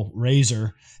we call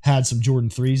Razor, had some Jordan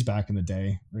 3s back in the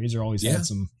day. Razor always had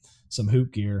some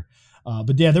hoop gear.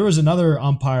 But yeah, there was another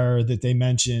umpire that they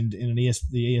mentioned in the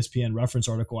ESPN reference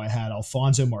article I had,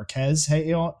 Alfonso Marquez,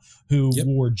 who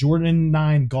wore Jordan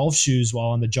 9 golf shoes while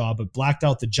on the job, but blacked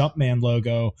out the Jumpman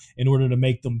logo in order to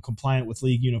make them compliant with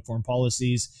league uniform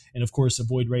policies, and of course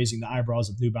avoid raising the eyebrows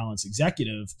of New Balance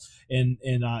executive. And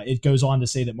it goes on to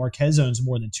say that Marquez owns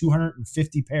more than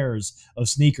 250 pairs of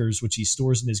sneakers, which he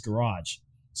stores in his garage.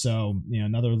 So,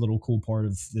 another little cool part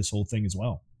of this whole thing as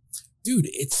well. Dude,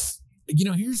 it's,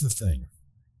 here's the thing.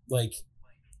 Like,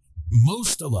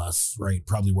 most of us, right,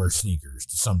 probably wear sneakers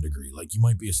to some degree. Like, you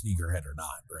might be a sneakerhead or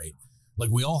not, right? Like,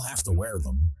 we all have to wear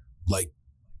them. Like,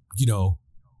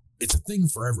 it's a thing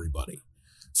for everybody.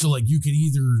 So, like, you can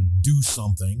either do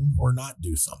something or not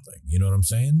do something. You know what I'm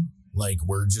saying? Like,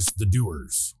 we're just the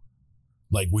doers.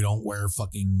 Like, we don't wear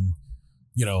fucking,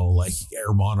 like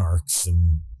Air Monarchs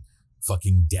and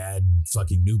fucking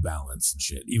New Balance and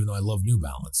shit, even though I love New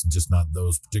Balance, just not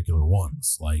those particular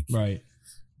ones. Like, right.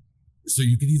 So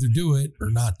you can either do it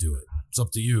or not do it. It's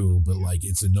up to you, but like,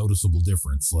 it's a noticeable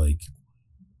difference. Like,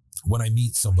 when I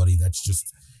meet somebody,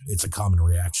 it's a common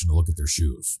reaction to look at their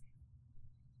shoes.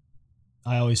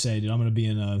 I always say, dude, I'm going to be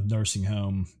in a nursing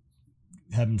home,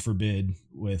 heaven forbid,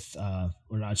 with,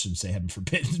 or I shouldn't say heaven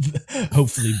forbid,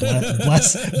 hopefully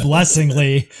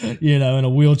blessingly, in a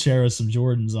wheelchair with some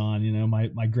Jordans on.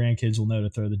 My grandkids will know to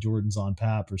throw the Jordans on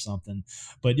Pap or something.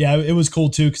 But yeah, it was cool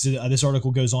too, because this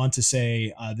article goes on to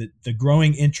say that the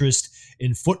growing interest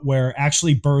in footwear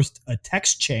actually birthed a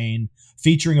text chain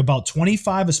featuring about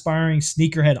 25 aspiring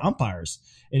sneakerhead umpires.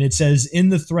 And it says, in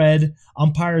the thread,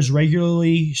 umpires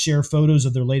regularly share photos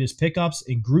of their latest pickups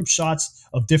and group shots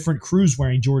of different crews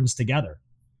wearing Jordans together.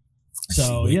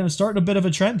 So, starting a bit of a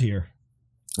trend here.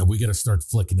 We got to start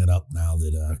flicking it up now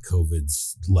that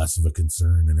COVID's less of a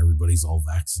concern and everybody's all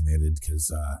vaccinated,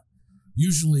 because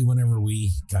usually whenever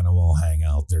we kind of all hang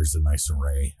out, there's a nice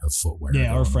array of footwear.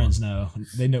 Yeah, our friends know.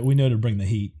 We know to bring the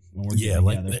heat when we're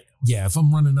together. If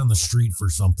I'm running down the street for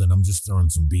something, I'm just throwing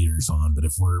some beaters on. But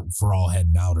if we're all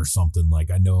heading out or something, like,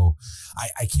 I know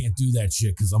I can't do that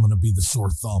shit because I'm going to be the sore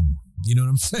thumb. You know what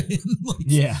I'm saying? Like,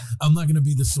 yeah. I'm not going to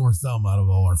be the sore thumb out of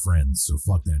all our friends. So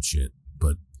fuck that shit.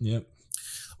 But yep.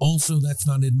 Also, that's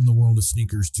not in the world of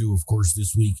sneakers too. Of course,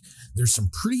 this week, there's some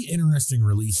pretty interesting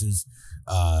releases.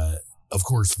 Of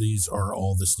course, these are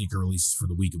all the sneaker releases for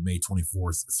the week of May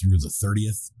 24th through the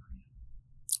 30th.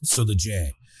 So the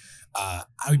J,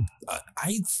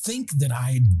 I think that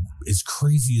as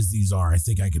crazy as these are, I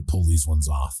think I could pull these ones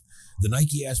off. The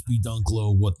Nike SB Dunk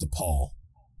Low What the Paul.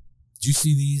 Do you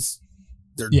see these?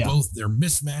 They're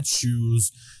mismatched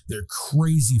shoes. They're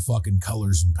crazy fucking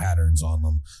colors and patterns on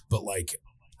them. But like,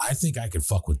 I think I could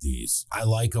fuck with these. I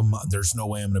like them. There's no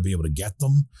way I'm going to be able to get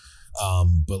them.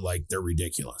 But like, they're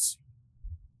ridiculous.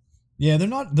 Yeah, they're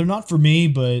not for me,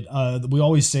 but we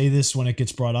always say this when it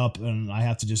gets brought up, and I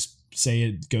have to just say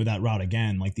it, go that route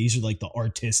again. Like, these are like the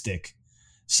artistic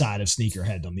side of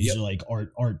sneakerheaddom. These are like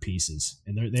art pieces,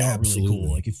 and they are really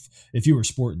cool. Like, if you were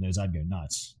sporting those, I'd go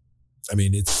nuts. I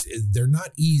mean, they're not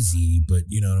easy, but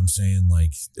you know what I'm saying?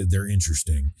 Like, they're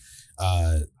interesting.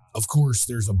 Of course,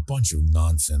 there's a bunch of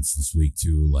nonsense this week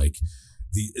too. Like,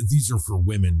 these are for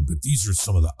women, but these are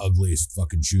some of the ugliest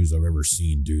fucking shoes I've ever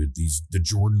seen, dude. The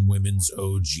Jordan women's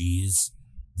OGs.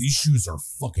 These shoes are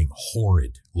fucking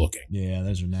horrid looking. Yeah,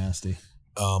 those are nasty.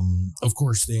 Of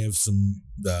course, they have some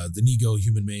the Nego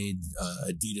Human Made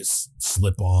Adidas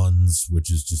slip-ons, which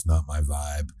is just not my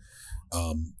vibe.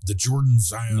 The Jordan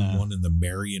Zion one in the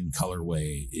Marion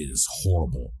colorway is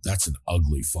horrible. That's an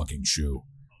ugly fucking shoe.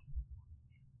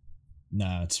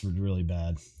 No, it's really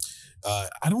bad.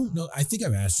 I don't know. I think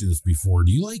I've asked you this before.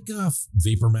 Do you like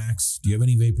Vapor Max? Do you have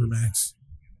any Vapor Max?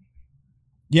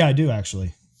 Yeah, I do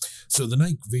actually. So the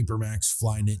Nike Vapor Max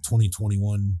Flyknit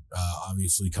 2021,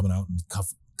 obviously coming out in a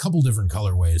couple different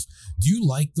colorways. Do you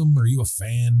like them? Are you a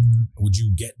fan? Would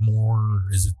you get more?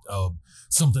 Is it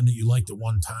something that you liked at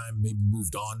one time, maybe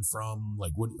moved on from?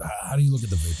 Like, how do you look at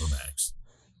the Vapor Max?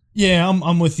 Yeah,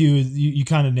 I'm with you. You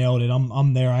kind of nailed it.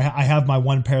 I'm there. I have my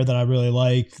one pair that I really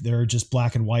like. They're just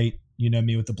black and white. You know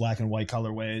me with the black and white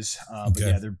colorways. But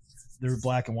yeah, they're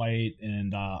black and white,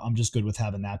 and I'm just good with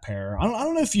having that pair. I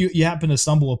don't know if you happen to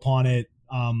stumble upon it.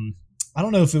 I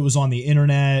don't know if it was on the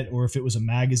internet or if it was a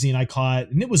magazine I caught,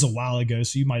 and it was a while ago,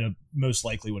 so you might have most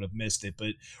likely would have missed it.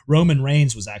 But Roman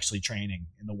Reigns was actually training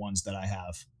in the ones that I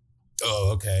have.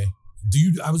 Oh, okay.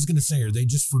 I was going to say, are they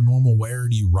just for normal wear?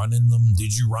 Do you run in them?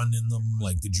 Did you run in them?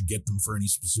 Like, did you get them for any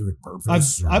specific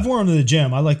purpose? I've worn them to the gym.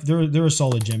 They're a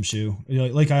solid gym shoe.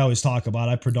 Like I always talk about,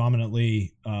 I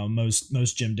predominantly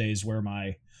most gym days wear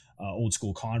my old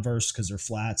school Converse because they're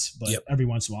flats, but every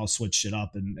once in a while I'll switch shit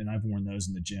up, and I've worn those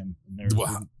in the gym. And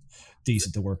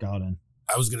decent to work out in.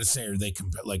 I was gonna say, are they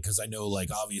like, because I know like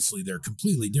obviously they're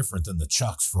completely different than the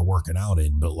Chucks for working out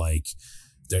in, but like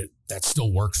that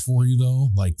still works for you though.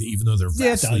 Like even though they're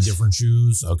vastly different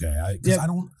shoes. Okay,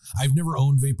 I've never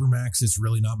owned Vapor Max. It's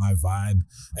really not my vibe,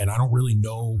 and I don't really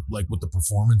know like what the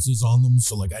performance is on them.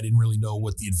 So like I didn't really know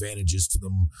what the advantage is to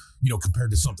them,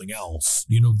 compared to something else.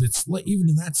 That's like even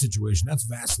in that situation, that's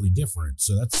vastly different.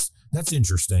 So that's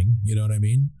interesting. You know what I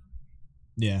mean?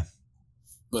 Yeah,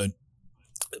 but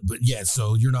yeah,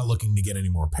 so you're not looking to get any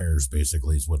more pairs,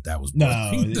 basically, is what that was.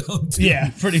 No,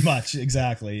 yeah, pretty much,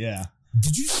 exactly, yeah.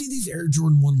 Did you see these Air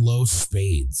Jordan 1 Low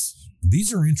Spades?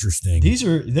 These are interesting.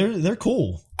 They're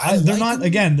cool. They're not them.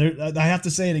 Again. I have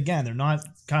to say it again. They're not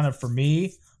kind of for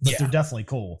me, but they're definitely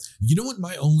cool. You know what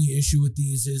my only issue with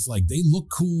these is? Like they look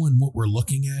cool in what we're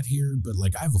looking at here, but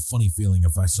like I have a funny feeling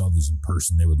if I saw these in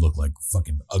person, they would look like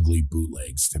fucking ugly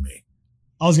bootlegs to me.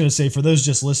 I was gonna say, for those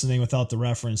just listening without the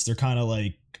reference, they're kind of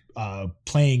like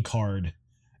playing card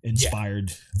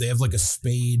inspired. Yeah. They have like a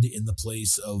spade in the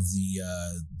place of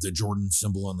the Jordan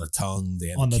symbol on the tongue. They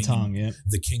have on the tongue,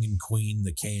 the king and queen,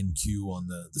 the K and Q on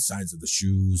the sides of the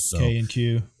shoes. So K and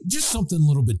Q, just something a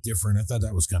little bit different. I thought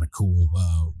that was kind of cool,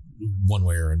 one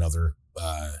way or another.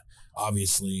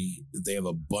 Obviously, they have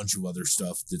a bunch of other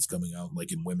stuff that's coming out,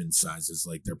 like in women's sizes.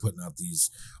 Like they're putting out these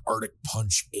Arctic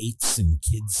Punch 8s in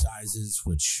kids sizes,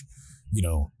 which,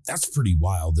 that's pretty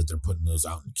wild that they're putting those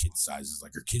out in kids sizes.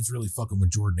 Like, are kids really fucking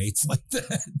with Jordan 8s like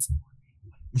that?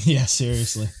 Yeah,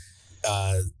 seriously.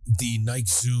 The Nike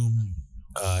Zoom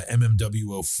MMW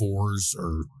 04s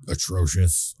are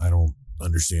atrocious. I don't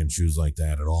understand shoes like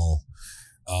that at all.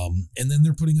 And then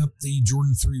they're putting up the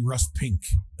Jordan 3 Rust Pink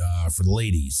for the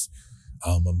ladies.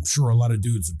 I'm sure a lot of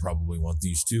dudes would probably want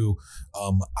these too.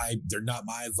 They're not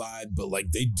my vibe, but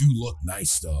like they do look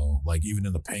nice though. Like even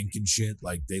in the pink and shit,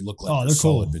 like they look like they're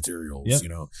solid cool materials. Yep.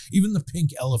 Even the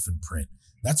pink elephant print.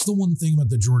 That's the one thing about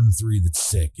the Jordan 3 that's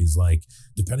sick is like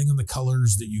depending on the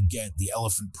colors that you get, the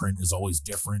elephant print is always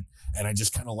different. And I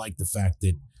just kind of like the fact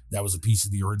that was a piece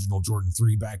of the original Jordan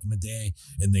 3 back in the day,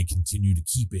 and they continue to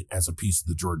keep it as a piece of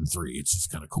the Jordan 3. It's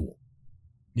just kind of cool.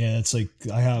 Yeah, it's like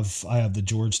I have the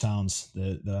Georgetowns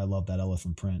that I love that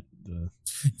elephant print.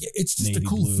 It's just a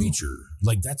cool feature.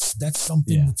 Like that's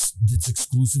something that's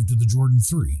exclusive to the Jordan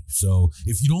 3. So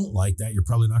if you don't like that, you're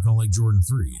probably not going to like Jordan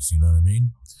 3s. You know what I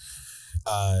mean?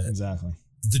 Exactly.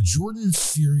 The Jordan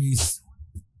Series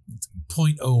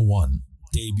 0.01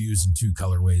 debuts in 2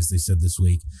 colorways. They said this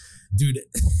week, dude.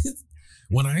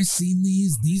 When I seen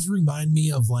these remind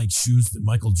me of like shoes that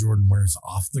Michael Jordan wears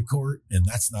off the court, and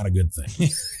that's not a good thing.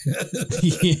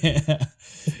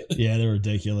 Yeah, they're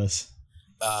ridiculous.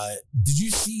 Did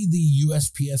you see the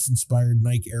USPS inspired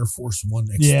Nike Air Force One?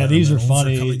 Yeah, these are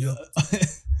funny.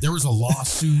 There was a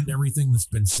lawsuit and everything that's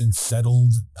been since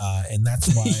settled, and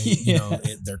that's why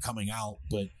they're coming out.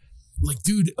 But like,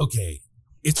 dude, okay.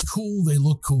 It's cool. They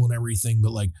look cool and everything,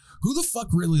 but like, who the fuck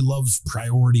really loves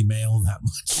Priority Mail that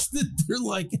much that they're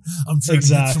like, I'm trying to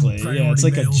get some Priority it's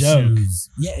like Mail a joke. Shoes.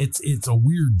 Yeah, it's a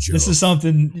weird joke. This is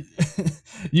something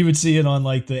you would see it on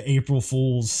like the April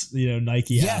Fool's,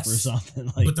 Nike app or something.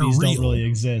 Like but these real. Don't really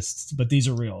exist, but these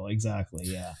are real. Exactly.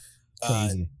 Yeah.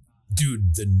 Crazy.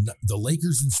 Dude, the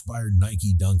Lakers inspired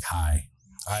Nike Dunk High.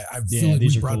 I feel like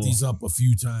we brought these up a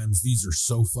few times. These are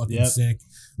so fucking sick.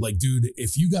 Like, dude,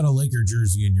 if you got a Laker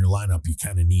jersey in your lineup, you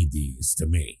kind of need these to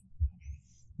me.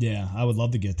 Yeah, I would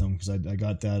love to get them because I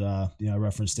got that, I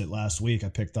referenced it last week. I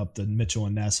picked up the Mitchell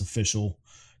and Ness official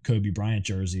Kobe Bryant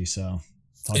jersey. So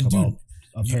talk about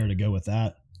a pair to go with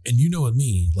that. And you know what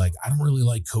me, like, I don't really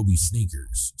like Kobe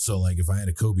sneakers. So, like, if I had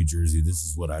a Kobe jersey, this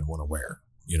is what I'd want to wear,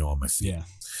 on my feet. Yeah.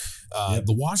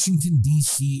 The Washington,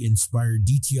 D.C. inspired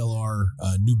DTLR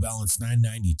New Balance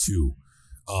 992.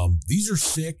 These are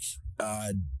sick.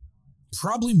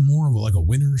 Probably more of like a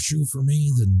winter shoe for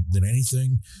me than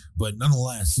anything. But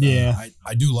nonetheless,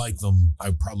 I do like them.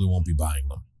 I probably won't be buying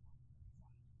them.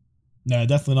 No,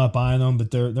 definitely not buying them,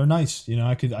 but they're nice.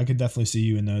 I could definitely see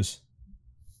you in those.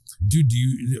 Dude,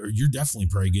 you're definitely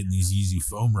probably getting these Easy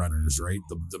Foam Runners, right?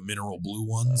 The mineral blue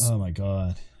ones. Oh my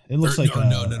God. It looks like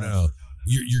no.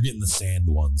 You're getting the sand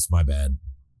ones. My bad.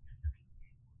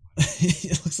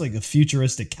 It looks like a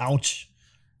futuristic couch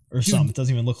or something. It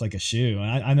doesn't even look like a shoe.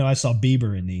 I know I saw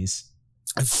Bieber in these.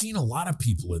 I've seen a lot of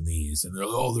people in these, and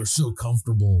they're so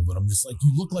comfortable, but I'm just like,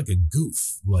 you look like a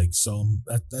goof. Like, so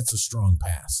that's a strong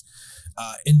pass.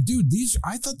 And dude,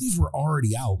 I thought these were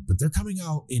already out, but they're coming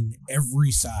out in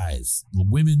every size. The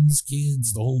women's,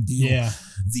 kids, the whole deal. Yeah.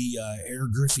 The Air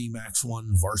Griffey Max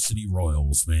 1 Varsity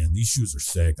Royals, man. These shoes are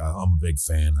sick. I'm a big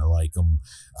fan. I like them.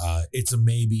 It's a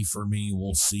maybe for me.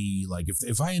 We'll see. Like,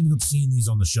 if I ended up seeing these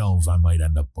on the shelves, I might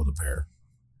end up with a pair.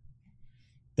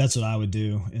 That's what I would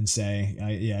do and say.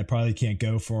 I probably can't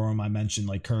go for them. I mentioned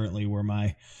like currently where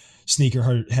my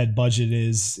sneaker head budget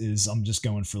is I'm just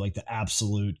going for like the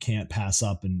absolute can't pass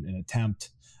up and attempt.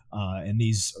 And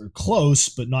these are close,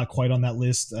 but not quite on that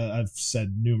list. I've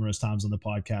said numerous times on the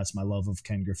podcast, my love of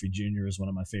Ken Griffey Jr. is one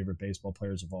of my favorite baseball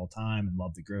players of all time and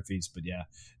love the Griffeys, but yeah,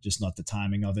 just not the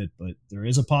timing of it. But there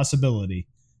is a possibility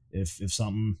if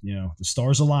something, the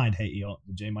stars aligned, hey,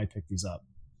 Jay might pick these up.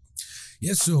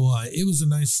 Yeah, so it was a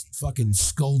nice fucking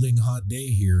scalding hot day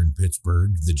here in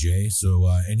Pittsburgh, the Jay. So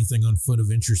anything on foot of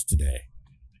interest today?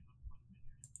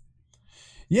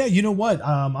 Yeah, you know what?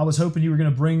 I was hoping you were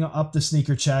going to bring up the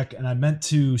sneaker check, and I meant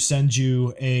to send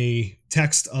you a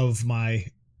text of my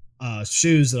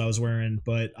shoes that I was wearing,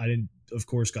 but I didn't, of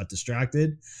course, got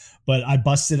distracted. But I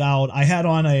busted out. I had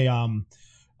on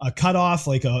a cutoff,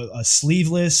 like a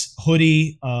sleeveless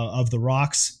hoodie of the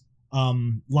Rocks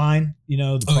line,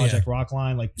 the Project Rock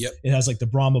line, like yep. It has like the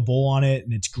Brahma Bull on it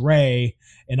and it's gray.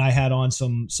 And I had on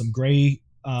some gray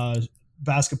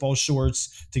basketball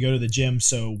shorts to go to the gym.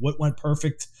 So what went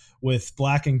perfect with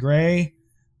black and gray?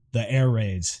 The Air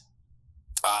Raids.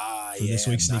 This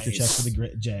week's sneaker check for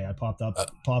the Jay. I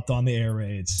popped on the Air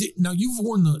Raids. Now have you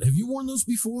worn those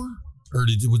before? Or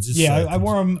was this? Yeah, I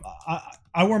wore them.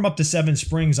 I wore them up to Seven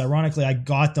Springs. Ironically, I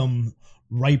got them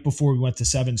right before we went to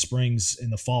Seven Springs in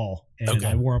the fall. And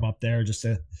I wore them up there just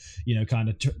to, kind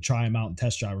of try them out and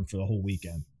test drive them for the whole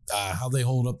weekend. How they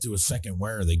hold up to a second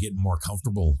wear? Are they getting more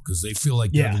comfortable? Because they feel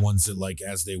like they're the ones that, like,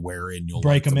 as they wear in, you'll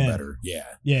break them in better.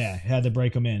 Yeah, had to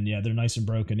break them in. Yeah, they're nice and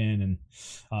broken in. And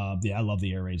I love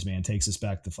the Air Raids, man. Takes us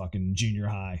back to fucking junior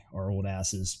high, our old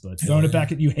asses. But throwing it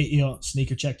back at you,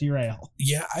 sneaker check to your ale.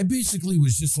 Yeah, I basically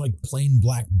was just like plain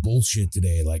black bullshit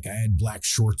today. Like, I had black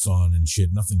shorts on and shit,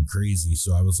 nothing crazy.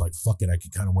 So I was like, fuck it, I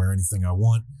could kind of wear anything I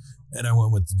want. And I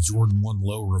went with the Jordan 1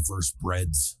 Low Reverse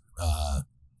Breads.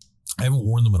 I haven't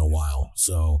worn them in a while,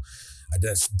 so I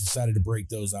just decided to break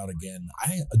those out again.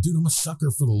 I'm a sucker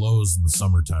for the lows in the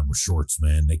summertime with shorts,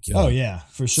 man. They kill. Oh yeah,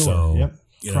 for sure. So,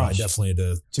 yep. I definitely had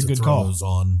to throw call. Those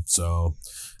on. So,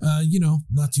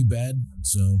 not too bad.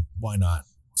 So why not?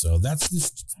 So that's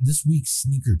this week's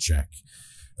sneaker check.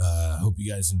 Hope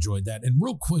you guys enjoyed that. And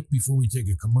real quick before we take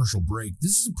a commercial break,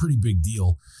 this is a pretty big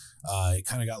deal. It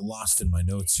kind of got lost in my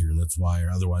notes here. That's why, or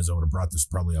otherwise I would have brought this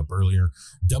probably up earlier.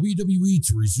 WWE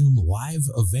to resume live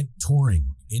event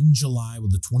touring in July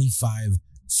with a 25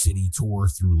 city tour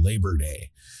through Labor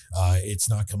Day. It's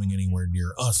not coming anywhere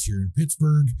near us here in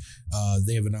Pittsburgh.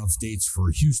 They have announced dates for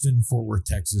Houston, Fort Worth,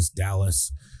 Texas,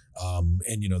 Dallas. And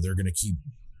they're going to keep,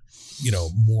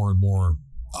 more and more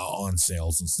on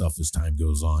sales and stuff as time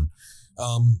goes on.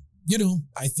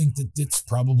 I think that it's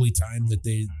probably time that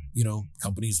they,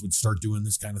 companies would start doing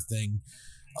this kind of thing.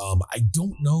 I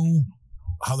don't know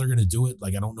how they're going to do it.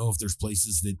 Like, I don't know if there's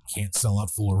places that can't sell out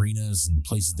full arenas and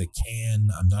places that can.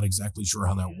 I'm not exactly sure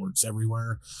how that works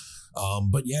everywhere.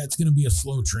 But yeah, it's going to be a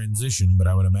slow transition, but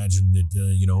I would imagine that,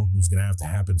 it was going to have to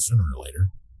happen sooner or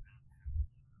later.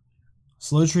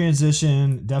 Slow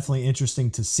transition, definitely interesting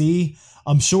to see.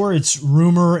 I'm sure it's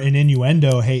rumor and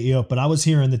innuendo, but I was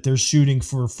hearing that they're shooting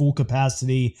for full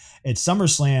capacity at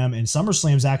SummerSlam, and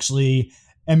SummerSlam's actually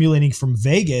emulating from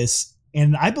Vegas.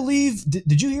 And I believe,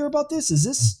 did you hear about this? Is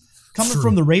this coming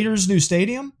from the Raiders' new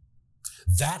stadium?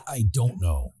 That I don't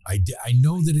know. I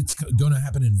know that it's going to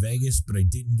happen in Vegas, but I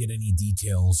didn't get any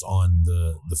details on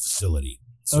the facility.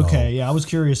 So, okay, yeah, I was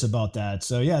curious about that.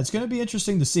 So yeah, it's going to be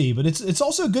interesting to see, but it's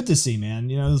also good to see,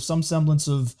 man. Some semblance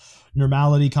of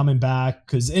normality coming back,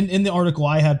 because in the article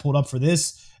I had pulled up for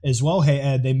this as well, hey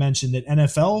Ed, they mentioned that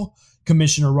NFL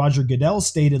Commissioner Roger Goodell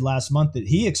stated last month that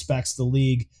he expects the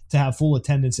league to have full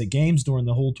attendance at games during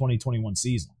the whole 2021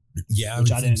 season. Yeah,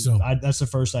 I think so. That's the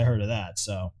first I heard of that.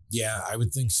 So yeah, I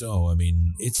would think so. I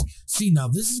mean, now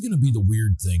this is going to be the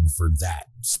weird thing for that.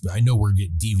 I know we're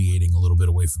deviating a little bit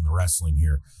away from the wrestling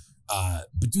here,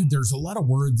 but dude, there's a lot of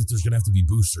word that there's going to have to be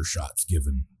booster shots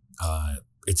given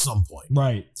at some point,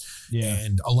 right? Yeah,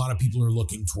 and a lot of people are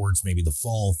looking towards maybe the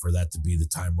fall for that to be the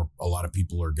time where a lot of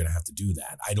people are going to have to do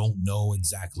that. I don't know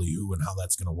exactly who and how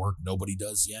that's going to work. Nobody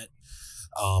does yet.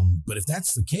 But if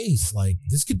that's the case, like,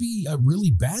 this could be a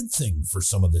really bad thing for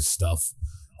some of this stuff.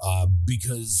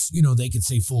 because, they could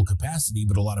say full capacity,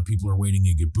 but a lot of people are waiting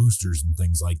to get boosters and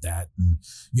things like that. And,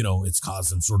 it's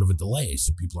caused them sort of a delay.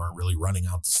 So people aren't really running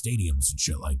out to stadiums and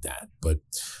shit like that. But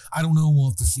I don't know. We'll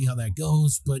have to see how that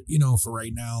goes. But, for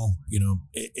right now,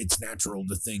 it's natural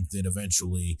to think that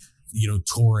eventually,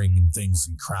 touring and things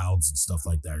and crowds and stuff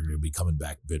like that are going to be coming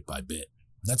back bit by bit.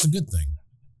 That's a good thing.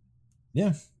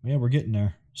 Yeah, we're getting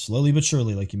there slowly but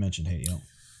surely, like you mentioned. Hey,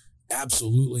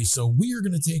 Absolutely. So we are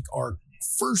going to take our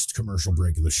first commercial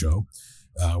break of the show.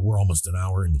 We're almost an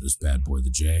hour into this bad boy, the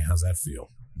J. How's that feel?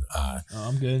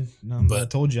 I'm good. I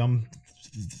told you I'm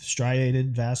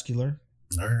striated vascular.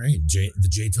 All right. The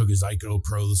J took his ICO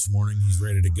Pro this morning. He's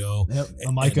ready to go. Yep,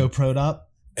 I'm ICO Pro'd up.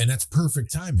 And that's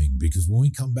perfect timing, because when we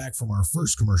come back from our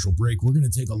first commercial break, we're going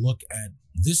to take a look at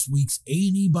this week's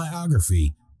A&E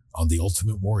biography on the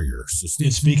Ultimate Warrior. So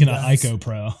speaking of ICO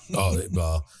Pro.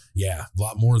 Yeah, a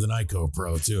lot more than ICO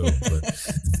Pro too. But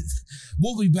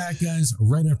we'll be back, guys,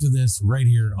 right after this, right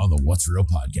here on the What's Real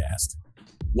podcast.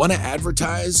 Want to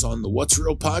advertise on the What's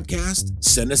Real podcast?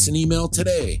 Send us an email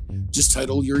today. Just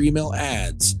title your email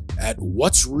ads at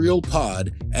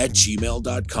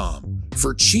whatsrealpod@gmail.com.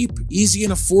 For cheap, easy,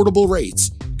 and affordable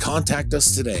rates, contact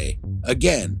us today.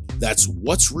 Again, that's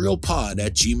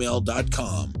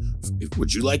whatsrealpod@gmail.com.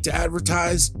 Would you like to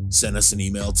advertise? Send us an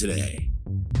email today.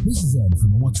 This is Ed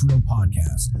from the What's Real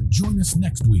podcast. Join us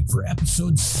next week for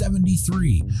episode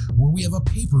 73, where we have a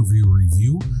pay-per-view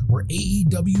review for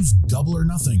AEW's Double or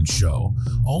Nothing show.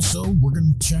 Also, we're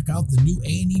going to check out the new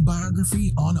A&E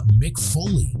biography on Mick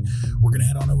Foley. We're going to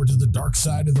head on over to the dark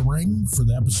side of the ring for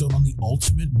the episode on the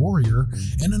Ultimate Warrior,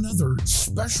 and another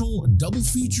special double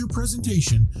feature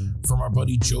presentation from our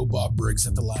buddy Joe Bob Briggs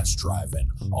at the Last Drive-In.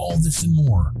 All this and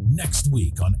more next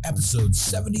week on episode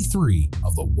 73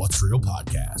 of the What's Real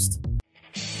podcast.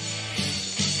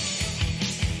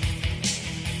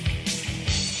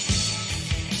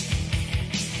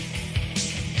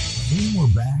 And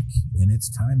we're back, and it's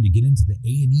time to get into the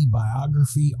A&E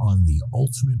biography on the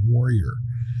Ultimate Warrior.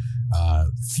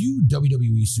 Few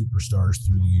WWE superstars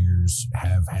through the years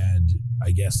have had,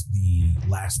 I guess, the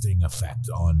lasting effect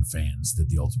on fans that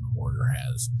the Ultimate Warrior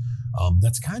has.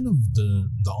 That's kind of the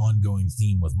ongoing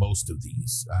theme with most of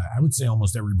these. I would say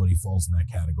almost everybody falls in that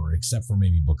category, except for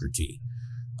maybe Booker T.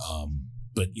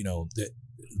 But the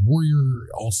Warrior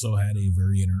also had a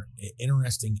very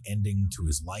interesting ending to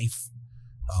his life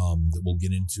that we'll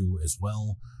get into as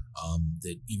well.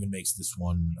 That even makes this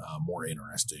one more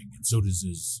interesting. And so does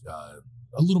his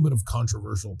a little bit of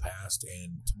controversial past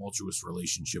and tumultuous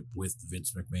relationship with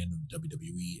Vince McMahon and the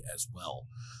WWE as well.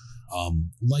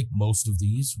 Like most of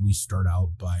these, we start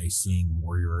out by seeing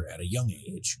Warrior at a young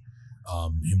age.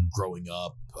 Him growing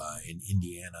up in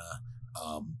Indiana.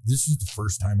 This is the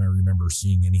first time I remember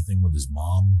seeing anything with his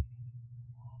mom.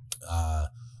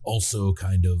 Also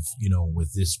kind of,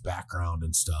 with this background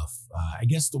and stuff, I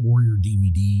guess the Warrior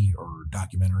DVD or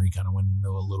documentary kind of went into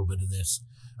a little bit of this,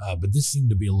 but this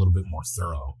seemed to be a little bit more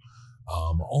thorough,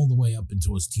 all the way up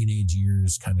until his teenage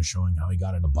years, kind of showing how he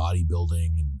got into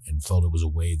bodybuilding and felt it was a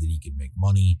way that he could make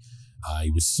money. He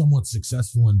was somewhat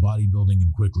successful in bodybuilding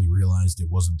and quickly realized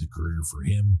it wasn't a career for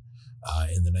him.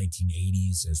 In the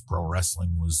 1980s, as pro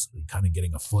wrestling was kind of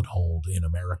getting a foothold in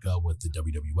America with the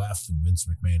WWF and Vince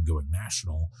McMahon going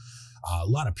national, a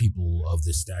lot of people of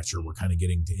this stature were kind of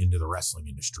getting into the wrestling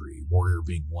industry, Warrior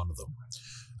being one of them.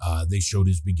 They showed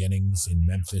his beginnings in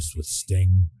Memphis with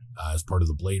Sting as part of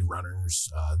the Blade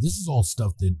Runners. This is all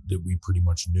stuff that we pretty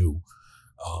much knew.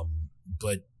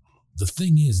 But the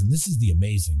thing is, and this is the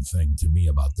amazing thing to me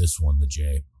about this one, the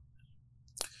J,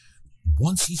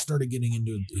 once he started getting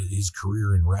into his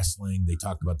career in wrestling, they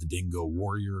talked about the Dingo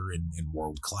Warrior in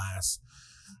World Class,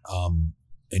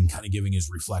 and kind of giving his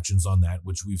reflections on that,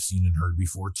 which we've seen and heard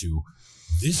before too.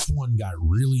 This one got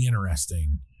really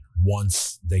interesting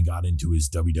once they got into his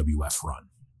WWF run.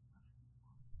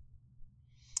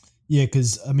 Yeah,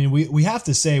 because we have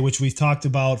to say, which we've talked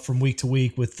about from week to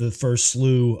week with the first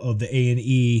slew of the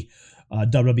A&E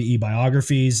WWE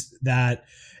biographies, that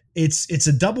it's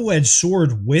a double-edged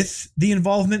sword with the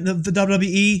involvement of the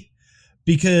WWE,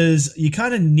 because you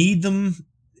kind of need them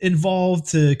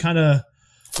involved to kind of,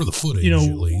 for the footage, at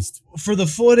least for the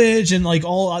footage and like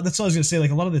all. That's what I was gonna say.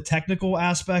 Like a lot of the technical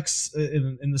aspects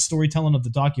in the storytelling of the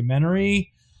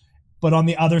documentary. But on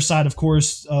the other side, of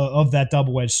course, of that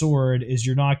double-edged sword is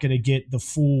you're not going to get the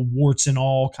full warts and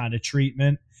all kind of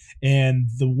treatment. And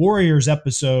the Warriors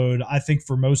episode, I think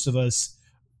for most of us,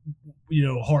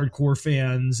 hardcore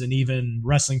fans and even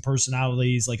wrestling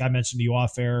personalities, like I mentioned to you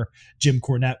off air, Jim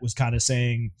Cornette was kind of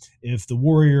saying if the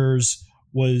Warriors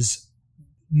was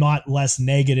not less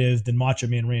negative than Macho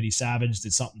Man Randy Savage,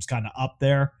 that something's kind of up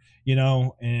there,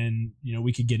 and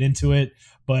we could get into it,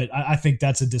 but I think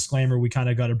that's a disclaimer we kind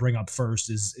of got to bring up first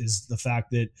is the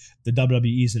fact that the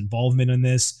WWE's involvement in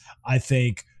this, I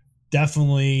think,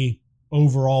 definitely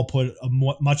overall put a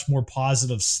much more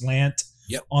positive slant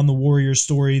on the Warrior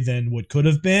story than what could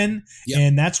have been.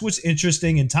 And that's what's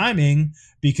interesting in timing,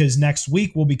 because next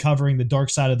week we'll be covering the Dark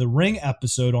Side of the Ring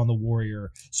episode on the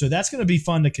Warrior. So that's going to be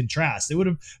fun to contrast. It would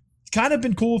have kind of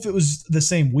been cool if it was the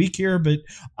same week here, but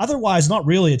otherwise not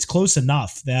really. It's close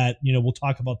enough that, we'll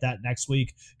talk about that next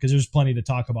week because there's plenty to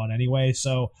talk about anyway.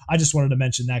 So I just wanted to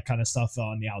mention that kind of stuff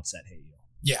on the outset. Hey,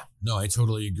 yeah, no, I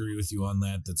totally agree with you on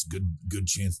that. That's a good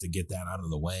chance to get that out of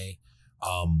the way.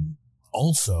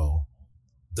 Also,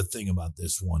 the thing about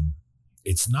this one,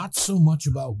 it's not so much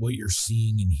about what you're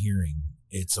seeing and hearing.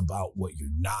 It's about what you're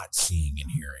not seeing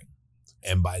and hearing.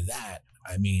 And by that,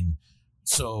 I mean,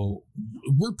 so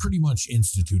we're pretty much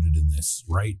instituted in this,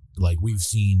 right? Like we've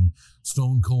seen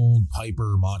Stone Cold,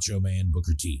 Piper, Macho Man,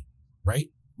 Booker T, right?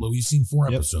 Well, we've seen 4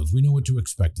 episodes. We know what to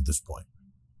expect at this point.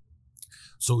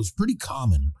 So it's pretty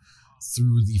common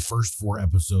through the first 4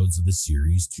 episodes of the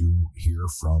series to hear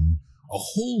from a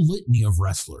whole litany of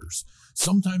wrestlers.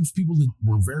 Sometimes people that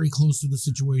were very close to the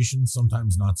situation,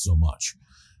 sometimes not so much.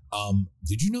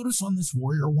 Did you notice on this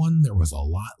Warrior one, there was a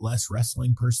lot less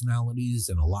wrestling personalities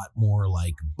and a lot more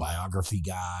like biography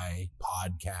guy,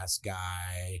 podcast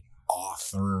guy,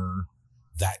 author,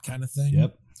 that kind of thing?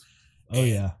 Yep. Oh,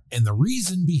 yeah. And the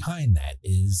reason behind that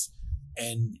is,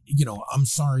 and, I'm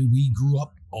sorry, we grew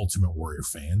up Ultimate Warrior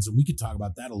fans, and we could talk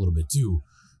about that a little bit too.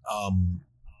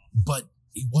 But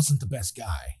he wasn't the best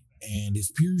guy, and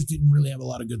his peers didn't really have a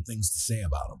lot of good things to say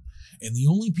about him. And the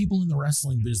only people in the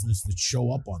wrestling business that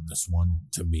show up on this one,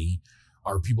 to me,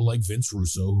 are people like Vince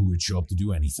Russo, who would show up to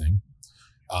do anything.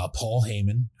 Paul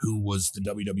Heyman, who was the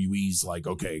WWE's like,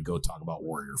 okay, go talk about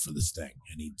Warrior for this thing.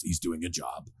 And he's doing a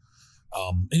job.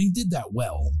 And he did that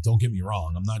well. Don't get me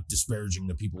wrong. I'm not disparaging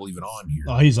the people even on here.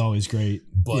 Oh, he's always great.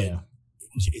 But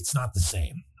it's not the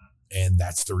same. And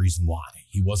that's the reason why.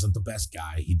 He wasn't the best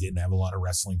guy. He didn't have a lot of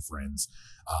wrestling friends.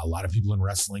 A lot of people in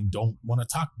wrestling don't want to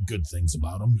talk good things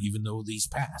about him, even though these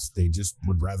passed. They just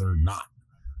would rather not.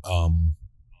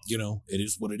 It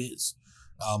is what it is.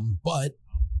 But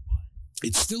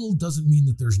it still doesn't mean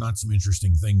that there's not some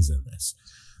interesting things in this.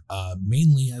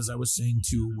 Mainly, as I was saying,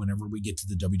 too, whenever we get to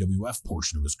the WWF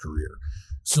portion of his career.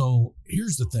 So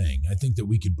here's the thing. I think that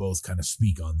we could both kind of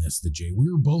speak on this, that Jay, we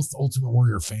were both Ultimate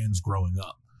Warrior fans growing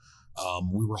up.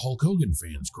 We were Hulk Hogan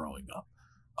fans growing up.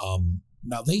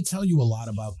 Now, they tell you a lot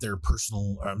about their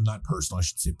professional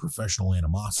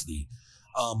animosity.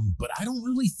 But I don't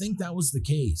really think that was the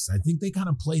case. I think they kind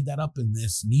of played that up in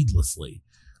this needlessly.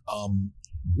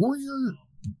 Warrior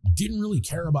didn't really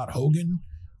care about Hogan,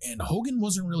 and Hogan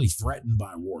wasn't really threatened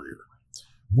by Warrior.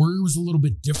 Warrior was a little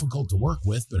bit difficult to work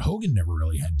with, but Hogan never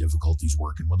really had difficulties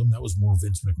working with him. That was more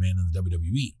Vince McMahon in the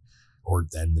WWE or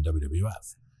than the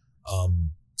WWF.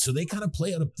 So they kind of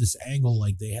play up this angle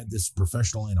like they had this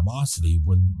professional animosity,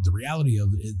 when the reality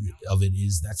of it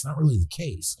is that's not really the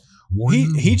case. Warrior,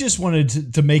 he just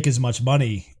wanted to make as much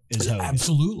money as Hogan.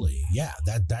 Absolutely. Yeah,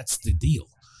 that's the deal.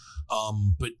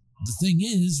 But the thing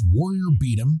is, Warrior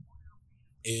beat him.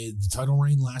 The title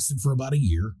reign lasted for about a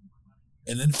year,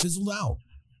 and then it fizzled out.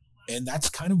 And that's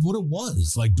kind of what it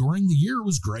was. Like, during the year, it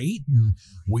was great, and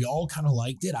we all kind of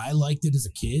liked it. I liked it as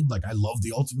a kid. Like, I loved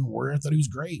the Ultimate Warrior. I thought he was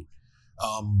great.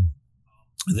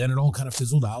 Then it all kind of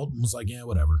fizzled out and was like, yeah,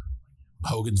 whatever.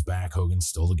 Hogan's back. Hogan's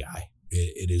still the guy.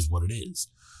 It is what it is.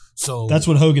 So that's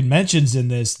what Hogan mentions in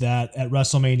this, that at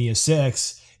WrestleMania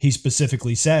 6, he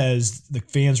specifically says the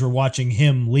fans were watching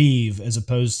him leave as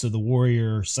opposed to the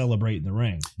Warrior celebrate in the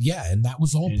ring. Yeah, and that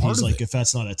was all and part he's of like, it. if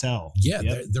that's not a tell. Yeah,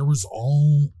 Yep. there was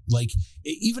all, like,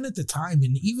 even at the time,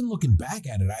 and even looking back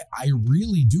at it, I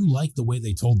really do like the way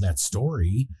they told that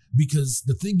story, because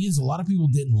the thing is, a lot of people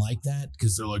didn't like that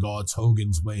because they're like, oh, it's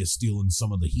Hogan's way of stealing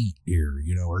some of the heat here,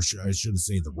 or I should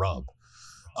say the rub.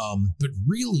 But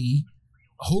really,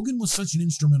 Hogan was such an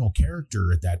instrumental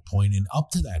character at that point and up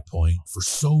to that point for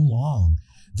so long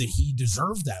that he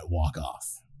deserved that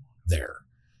walk-off there.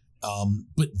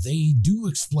 But they do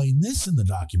explain this in the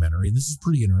documentary, and this is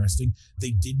pretty interesting. They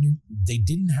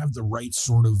didn't have the right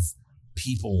sort of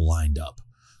people lined up.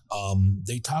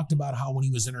 They talked about how when he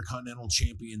was Intercontinental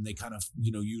Champion, they kind of,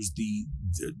 used the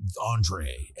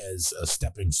Andre as a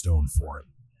stepping stone for him.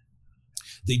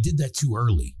 They did that too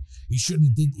early. He should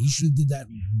have did that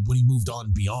when he moved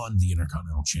on beyond the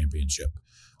Intercontinental Championship.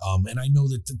 And I know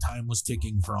that the time was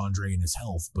ticking for Andre and his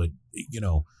health, but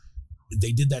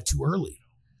they did that too early.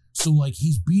 So like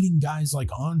he's beating guys like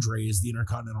Andre as the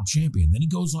Intercontinental Champion. Then he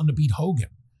goes on to beat Hogan.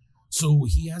 So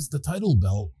he has the title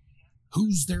belt.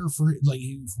 Who's there for, like,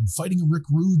 fighting Rick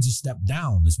Rude's a step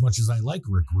down. As much as I like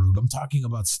Rick Rude, I'm talking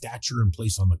about stature and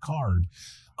place on the card,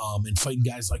 and fighting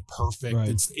guys like Perfect.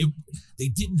 Right. They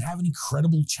didn't have any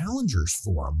credible challengers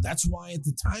for him. That's why at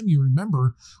the time, you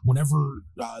remember, whenever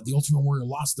the Ultimate Warrior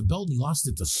lost the belt and he lost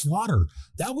it to Slaughter,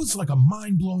 that was like a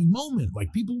mind-blowing moment.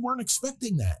 Like, people weren't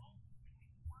expecting that.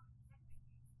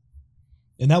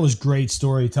 And that was great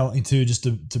storytelling too, just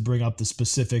to bring up the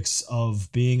specifics of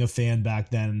being a fan back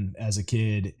then as a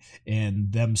kid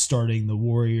and them starting the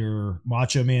Warrior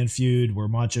Macho Man feud where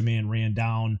Macho Man ran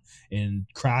down and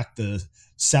cracked the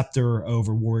scepter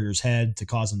over Warrior's head to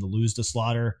cause him to lose to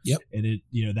Slaughter. Yep. And it,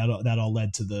 that all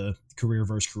led to the career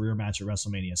versus career match at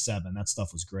WrestleMania 7. That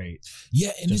stuff was great.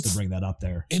 Yeah. And just to bring that up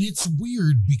there. And it's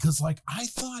weird because, like, I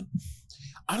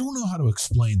don't know how to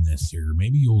explain this here.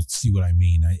 Maybe you'll see what I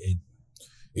mean.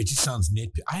 It just sounds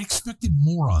nitpicky. I expected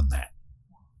more on that.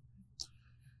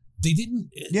 They didn't.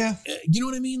 Yeah. You know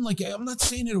what I mean? Like, I'm not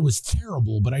saying that it was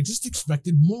terrible, but I just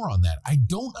expected more on that. I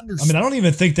don't understand. I mean, I don't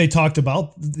even think they talked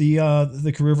about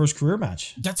the career versus career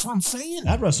match. That's what I'm saying.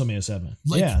 At WrestleMania 7.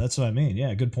 Like, yeah, that's what I mean.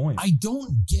 Yeah, good point. I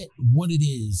don't get what it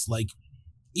is. Like,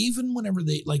 even whenever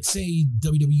they, like, say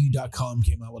WWE.com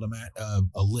came out with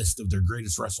a list of their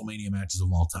greatest WrestleMania matches of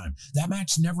all time, that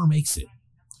match never makes it.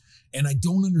 And I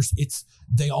don't understand.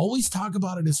 They always talk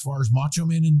about it as far as Macho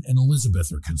Man and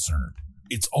Elizabeth are concerned.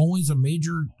 It's always a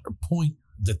major point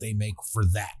that they make for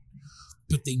that.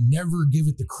 But they never give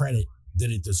it the credit that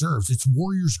it deserves. It's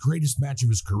Warrior's greatest match of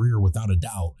his career, without a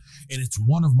doubt. And it's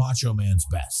one of Macho Man's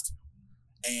best.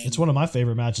 And it's one of my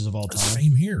favorite matches of all time.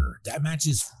 Same here. That match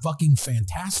is fucking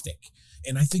fantastic.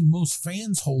 And I think most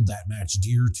fans hold that match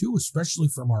dear too, especially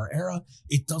from our era.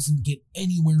 It doesn't get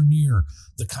anywhere near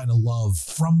the kind of love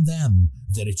from them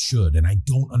that it should. And I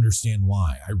don't understand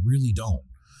why. I really don't.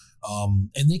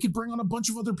 And they could bring on a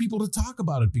bunch of other people to talk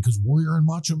about it because Warrior and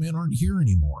Macho Man aren't here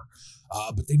anymore.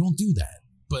 But they don't do that.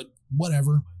 But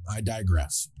whatever. I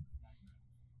digress.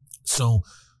 So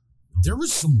there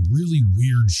was some really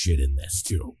weird shit in this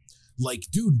too. Like,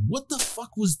 dude, what the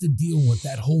fuck was the deal with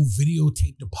that whole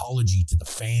videotaped apology to the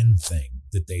fan thing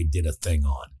that they did a thing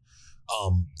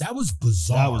on? That was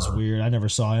bizarre. That was weird. I never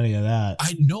saw any of that.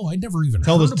 I know. I never even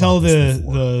tell heard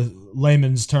the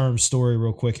layman's term story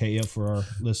real quick, hey, for our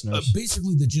listeners.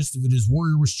 Basically, the gist of it is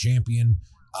Warrior was champion.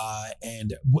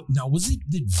 And now, was it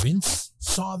that Vince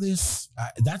saw this?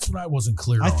 That's what I wasn't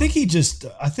clear on. I think he just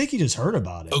heard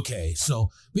about it. Okay,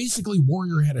 so basically,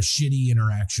 Warrior had a shitty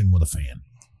interaction with a fan.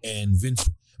 And Vince,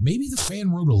 maybe the fan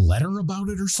wrote a letter about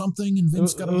it or something, and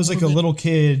Vince got. It was like a little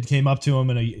kid came up to him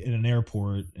in an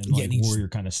airport, and Warrior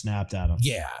kind of snapped at him.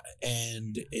 Yeah,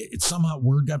 and it somehow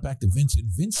word got back to Vince, and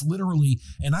Vince literally,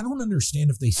 and I don't understand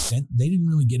if they didn't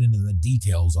really get into the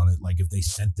details on it, like if they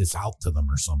sent this out to them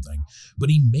or something,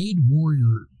 but he made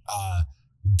Warrior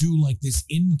do like this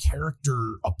in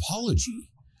character apology.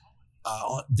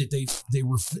 That they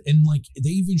were, and like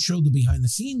they even showed the behind the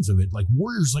scenes of it. Like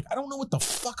Warrior's like, I don't know what the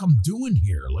fuck I'm doing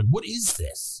here. Like, what is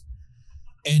this?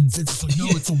 And Vince was like,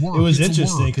 no, it's a work. It was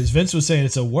interesting because Vince was saying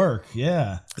it's a work.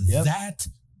 Yeah, that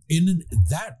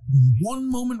one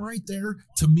moment right there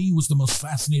to me was the most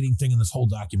fascinating thing in this whole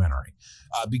documentary,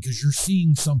 because you're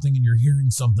seeing something and you're hearing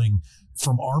something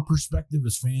from our perspective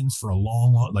as fans for a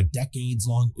long, like decades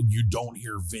long. You don't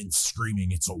hear Vince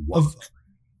screaming, "It's a work."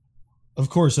 Of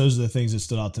course, those are the things that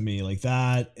stood out to me, like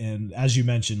that. And as you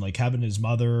mentioned, like having his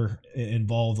mother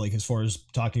involved, like as far as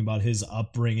talking about his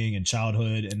upbringing and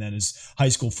childhood, and then his high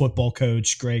school football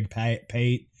coach, Greg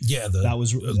Pate. Yeah, that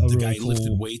was the really guy he cool.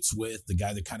 lifted weights with, the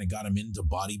guy that kind of got him into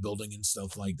bodybuilding and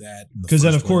stuff like that. Because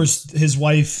then, of course, his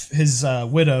wife, his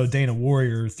widow, Dana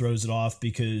Warrior, throws it off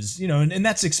because, and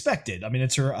that's expected. I mean,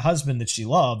 it's her husband that she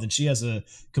loved, and she has a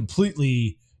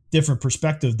completely different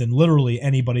perspective than literally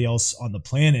anybody else on the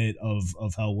planet of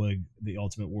Hellwig, the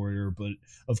Ultimate Warrior. But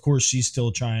of course, she's still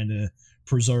trying to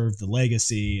preserve the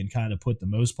legacy and kind of put the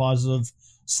most positive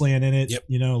slant in it, yep.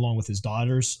 Along with his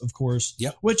daughters, of course.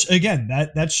 Yep. Which again,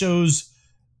 that shows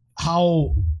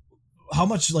how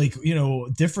much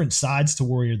different sides to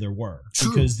Warrior there were.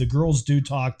 True. Because the girls do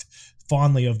talk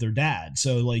fondly of their dad.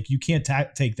 So like you can't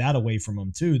take that away from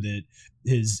him too, that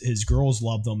his girls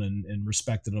loved him and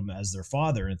respected him as their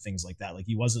father and things like that. Like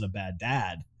he wasn't a bad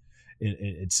dad,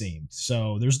 it seemed.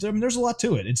 So there's a lot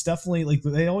to it. It's definitely, like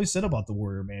they always said about the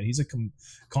Warrior, man, he's a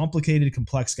complicated,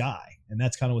 complex guy. And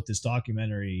that's kind of what this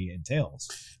documentary entails.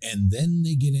 And then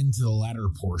they get into the latter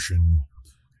portion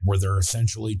where they're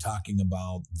essentially talking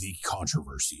about the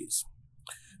controversies.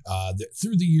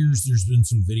 Through the years, there's been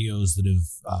some videos that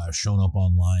have shown up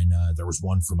online. There was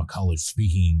one from a college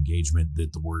speaking engagement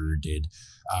that the Warrior did,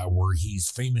 where he's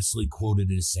famously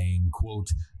quoted as saying, quote,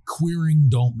 "Queering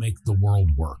don't make the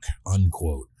world work,"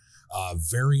 unquote.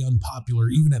 Very unpopular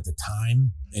even at the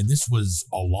time, and this was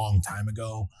a long time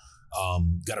ago.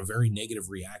 Got a very negative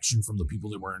reaction from the people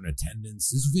that were in attendance.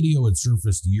 This video had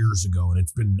surfaced years ago, and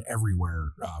it's been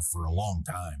everywhere for a long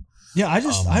time. Yeah, I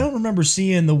don't remember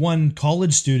seeing the one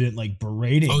college student like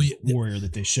berating Warrior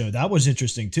that they showed. That was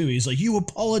interesting too. He's like, "You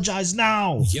apologize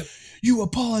now." Yep. You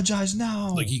apologize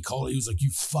now. Like he was like,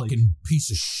 "You fucking piece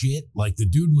of shit." Like the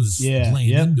dude was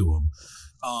laying into him.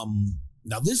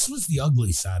 Now this was the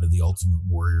ugly side of the Ultimate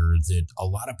Warrior that a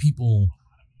lot of people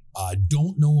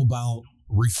don't know about,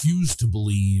 refuse to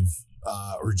believe,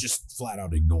 or just flat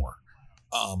out ignore.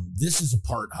 This is a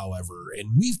part, however,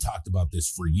 and we've talked about this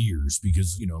for years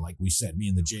because, you know, like we said, me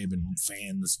and the Jay have been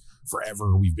fans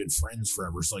forever. We've been friends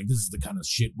forever. So like, this is the kind of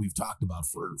shit we've talked about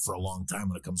for a long time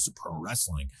when it comes to pro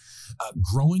wrestling.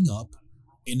 Growing up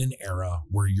in an era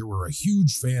where you were a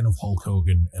huge fan of Hulk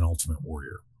Hogan and Ultimate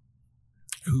Warrior,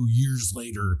 who years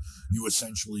later you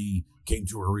essentially came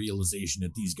to a realization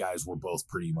that these guys were both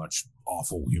pretty much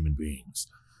awful human beings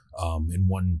in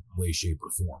one way, shape,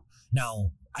 or form.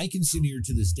 Now, I can sit here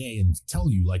to this day and tell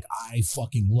you, like, I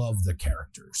fucking love the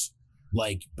characters.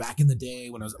 Like, back in the day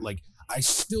when I was, like, I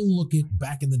still look at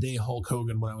back in the day Hulk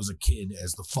Hogan when I was a kid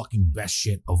as the fucking best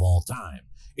shit of all time.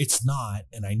 It's not,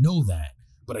 and I know that,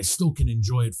 but I still can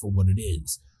enjoy it for what it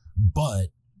is. But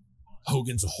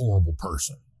Hogan's a horrible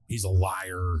person. He's a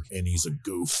liar, and he's a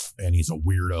goof, and he's a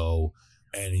weirdo,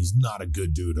 and he's not a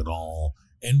good dude at all.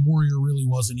 And Warrior really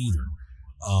wasn't either.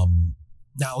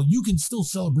 Now, you can still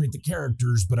celebrate the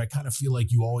characters, but I kind of feel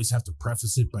like you always have to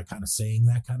preface it by kind of saying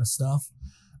that kind of stuff.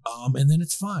 And then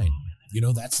it's fine. You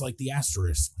know, that's like the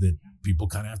asterisk that people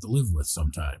kind of have to live with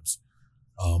sometimes.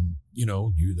 You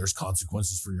know, there's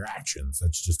consequences for your actions.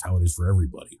 That's just how it is for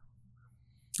everybody.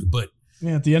 But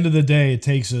yeah, at the end of the day, it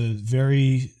takes a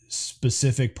very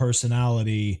specific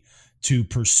personality to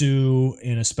pursue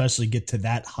and especially get to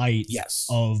that height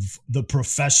of the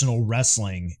professional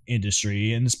wrestling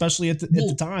industry, and especially at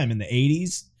the time in the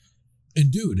 80s.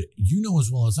 And dude, you know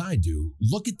as well as I do,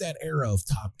 look at that era of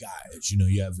top guys. You know,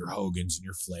 you have your Hogans and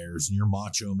your Flairs and your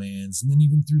Macho Mans, and then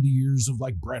even through the years of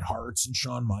like Bret Harts and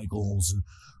Shawn Michaels and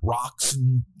Rocks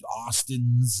and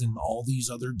Austins and all these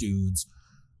other dudes.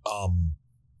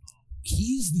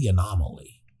 He's the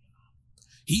anomaly.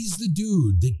 He's the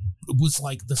dude that was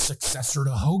like the successor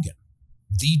to Hogan.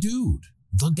 The dude,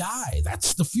 the guy,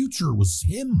 that's the future, was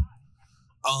him.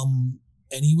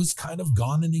 And he was kind of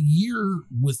gone in a year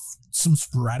with some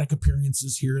sporadic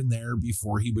appearances here and there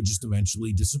before he would just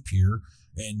eventually disappear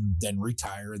and then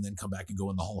retire and then come back and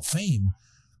go in the Hall of Fame.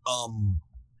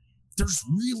 There's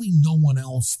really no one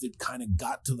else that kind of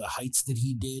got to the heights that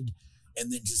he did and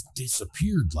then just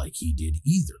disappeared like he did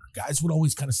either. Guys would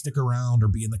always kind of stick around or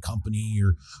be in the company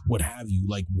or what have you.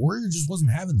 Like Warrior just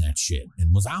wasn't having that shit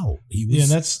and was out. He was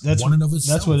that's one of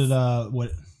himself. That's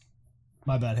what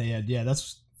my bad. Hey, yeah,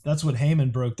 that's what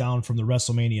Heyman broke down from the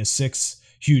WrestleMania 6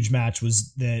 huge match,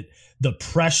 was that the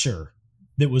pressure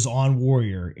that was on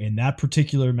Warrior in that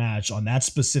particular match on that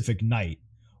specific night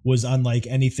was unlike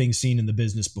anything seen in the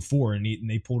business before, and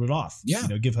they pulled it off. Yeah, you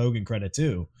know, give Hogan credit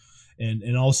too.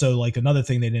 And also, like, another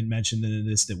thing they didn't mention in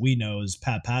this that we know is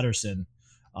Pat Patterson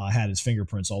had his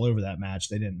fingerprints all over that match.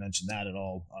 They didn't mention that at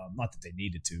all. Not that they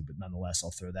needed to, but nonetheless, I'll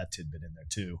throw that tidbit in there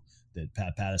too, that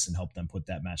Pat Patterson helped them put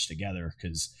that match together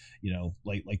because, you know,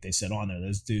 like they said on there,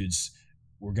 those dudes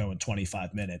were going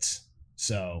 25 minutes.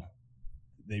 So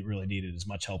they really needed as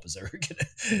much help as they were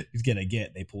gonna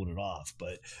get. They pulled it off.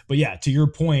 But yeah, to your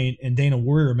point, and Dana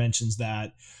Warrior mentions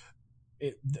that,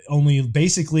 only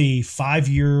basically 5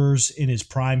 years in his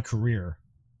prime career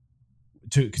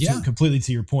to completely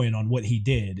to your point on what he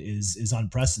did is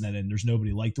unprecedented. And there's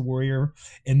nobody like the Warrior.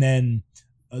 And then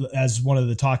as one of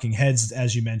the talking heads,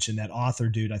 as you mentioned, that author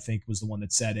dude, I think was the one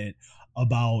that said it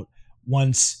about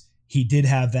once he did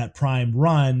have that prime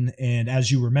run. And as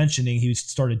you were mentioning, he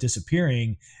started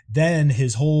disappearing. Then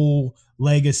his whole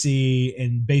legacy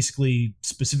and basically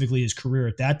specifically his career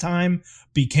at that time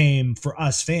became, for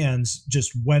us fans,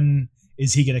 just when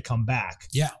is he going to come back?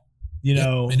 Yeah. You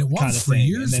know, and it was kind of for thing.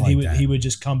 years. And then like he would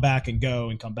just come back and go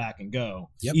and come back and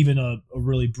go. Yep. Even a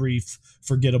really brief,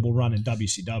 forgettable run in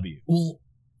WCW. Well,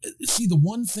 see, the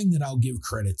one thing that I'll give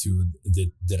credit to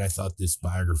that I thought this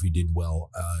biography did well,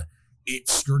 it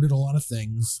skirted a lot of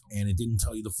things and it didn't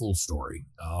tell you the full story.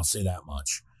 I'll say that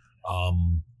much.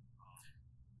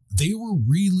 They were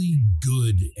really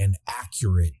good and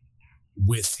accurate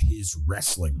with his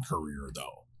wrestling career,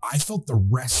 though. I felt the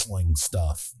wrestling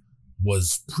stuff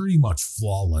was pretty much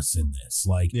flawless in this.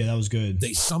 Like, yeah, that was good.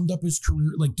 They summed up his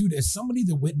career. Like, dude, as somebody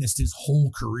that witnessed his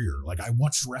whole career, like I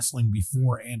watched wrestling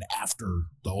before and after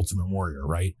the Ultimate Warrior,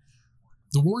 right?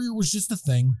 The Warrior was just a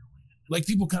thing. Like,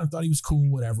 people kind of thought he was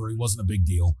cool, whatever. He wasn't a big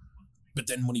deal. But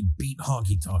then when he beat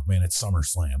Honky Tonk Man at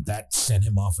SummerSlam, that sent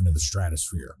him off into the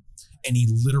stratosphere. And he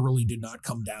literally did not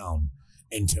come down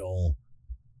until,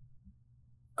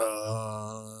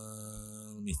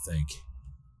 let me think,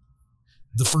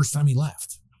 the first time he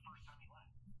left.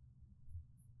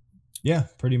 Yeah,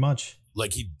 pretty much.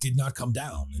 Like, he did not come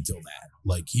down until that.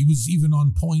 Like, he was even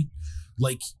on point.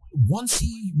 Like, once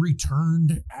he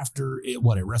returned after at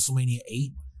WrestleMania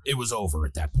 8, it was over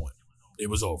at that point. It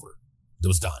was over. It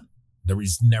was done. There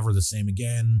was never the same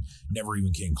again. Never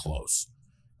even came close.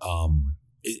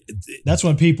 That's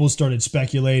when people started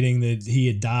speculating that he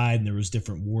had died and there was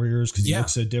different warriors because he looked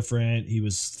so different. He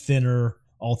was thinner,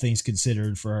 all things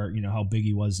considered, for how big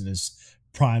he was in his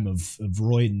prime of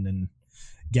roiding and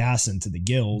gassing to the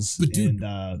gills. But dude,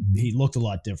 and he looked a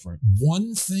lot different.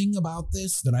 One thing about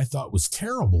this that I thought was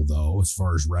terrible, though, as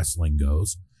far as wrestling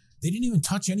goes, they didn't even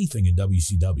touch anything in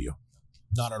WCW.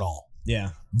 Not at all.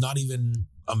 Yeah. Not even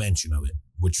a mention of it,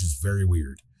 which is very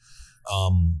weird.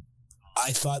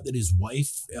 I thought that his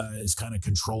wife is kind of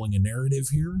controlling a narrative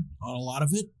here on a lot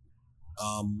of it.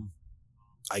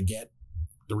 I get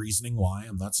the reasoning why.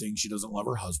 I'm not saying she doesn't love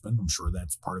her husband. I'm sure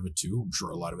that's part of it too. I'm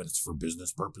sure a lot of it is for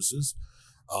business purposes.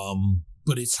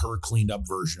 But it's her cleaned up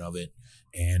version of it.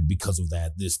 And because of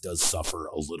that, this does suffer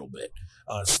a little bit.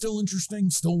 Still interesting,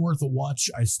 still worth a watch.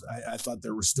 I thought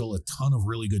there was still a ton of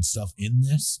really good stuff in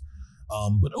this.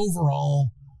 But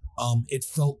overall, it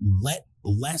felt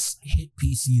less hit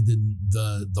piecey than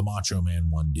the Macho Man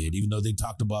one did, even though they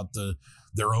talked about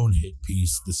their own hit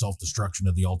piece, the self-destruction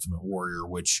of the Ultimate Warrior,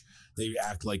 which they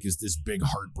act like is this big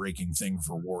heartbreaking thing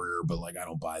for Warrior, but like I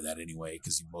don't buy that anyway,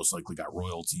 because he most likely got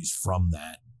royalties from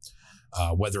that.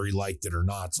 Whether he liked it or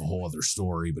not, it's a whole other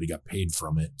story, but he got paid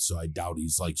from it, so I doubt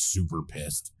he's like super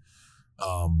pissed.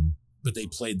 But they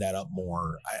played that up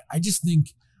more. I just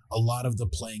think a lot of the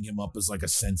playing him up as like a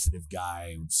sensitive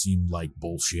guy seemed like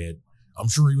bullshit. I'm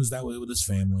sure he was that way with his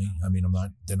family. I mean, I'm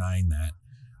not denying that.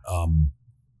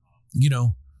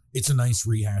 It's a nice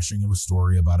rehashing of a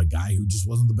story about a guy who just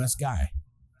wasn't the best guy.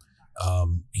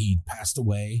 He passed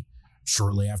away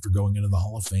shortly after going into the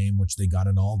Hall of Fame, which they got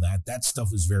and all that. That stuff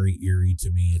is very eerie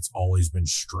to me. It's always been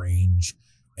strange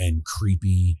and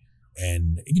creepy.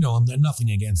 And, I'm nothing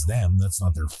against them. That's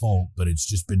not their fault, but it's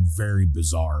just been very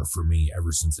bizarre for me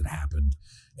ever since it happened.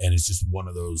 And it's just one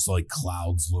of those like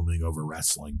clouds looming over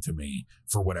wrestling to me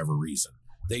for whatever reason.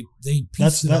 They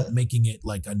pieced it up, making it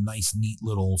like a nice, neat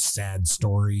little sad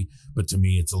story. But to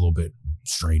me, it's a little bit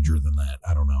stranger than that.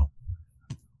 I don't know.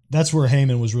 That's where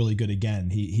Heyman was really good again.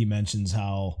 He mentions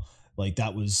how like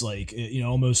that was like,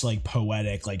 almost like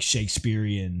poetic, like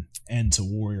Shakespearean end to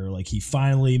Warrior. Like he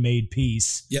finally made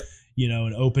peace. Yep.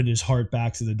 And opened his heart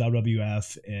back to the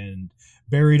WWF and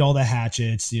buried all the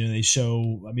hatchets. They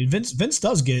show, I mean, Vince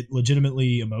does get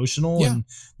legitimately emotional. Yeah. And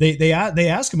they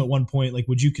ask him at one point, like,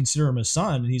 would you consider him a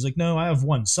son? And he's like, no, I have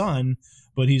one son,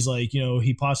 but he's like,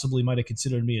 he possibly might've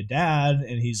considered me a dad.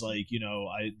 And he's like,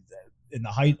 in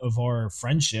the height of our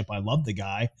friendship, I love the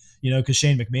guy, because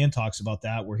Shane McMahon talks about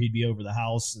that, where he'd be over the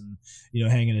house and,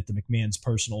 hanging at the McMahon's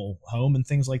personal home and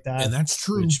things like that. And that's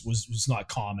true. Which was not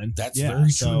common. That's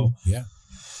very true. Yeah.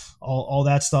 All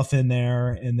that stuff in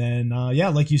there. And then,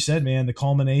 like you said, man, the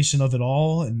culmination of it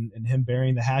all and him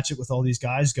burying the hatchet with all these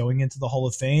guys going into the Hall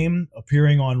of Fame,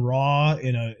 appearing on Raw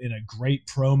in a great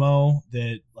promo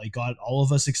that like got all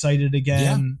of us excited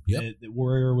again. Yeah. Yep. The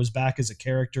Warrior was back as a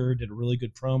character, did a really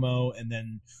good promo. And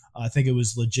then I think it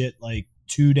was legit like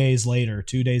 2 days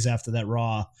after that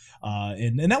Raw.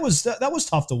 And that was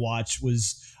tough to watch,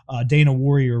 was Dana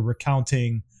Warrior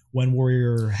recounting when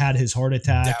Warrior had his heart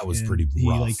attack. That was pretty rough. He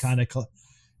like kind of,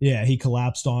 he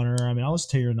collapsed on her. I mean, I was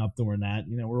tearing up during that.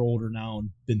 We're older now and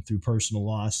been through personal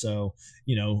loss. So,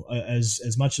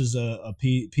 as much as a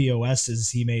POS as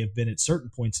he may have been at certain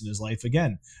points in his life,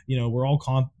 again, we're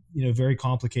all very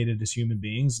complicated as human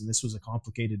beings, and this was a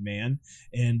complicated man.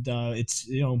 And it's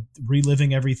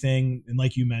reliving everything. And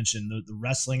like you mentioned, the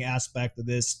wrestling aspect of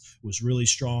this was really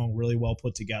strong, really well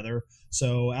put together.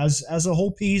 So as a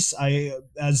whole piece,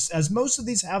 as most of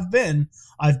these have been,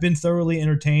 I've been thoroughly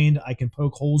entertained. I can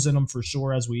poke holes in them for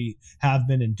sure, as we have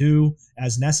been and do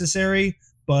as necessary.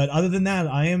 But other than that,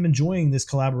 I am enjoying this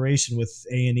collaboration with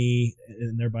A&E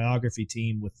and their biography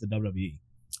team with the WWE.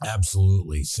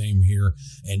 Absolutely. Same here.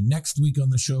 And next week on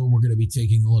the show, we're going to be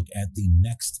taking a look at the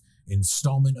next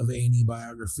installment of A&E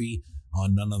Biography.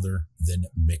 on none other than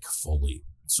Mick Foley.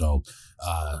 So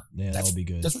that'll be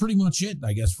good. That's pretty much it,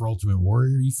 I guess, for Ultimate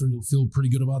Warrior. You feel pretty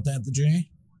good about that, the Jay?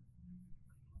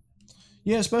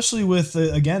 Yeah, especially with,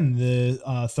 again,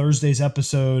 the Thursday's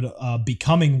episode,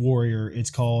 Becoming Warrior,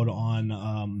 it's called,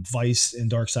 on Vice and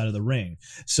Dark Side of the Ring.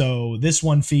 So this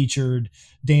one featured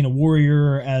Dana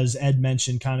Warrior, as Ed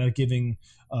mentioned, kind of giving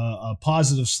a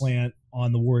positive slant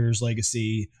on the Warrior's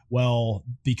legacy. Well,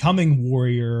 Becoming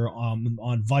Warrior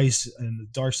on Vice and the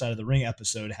Dark Side of the Ring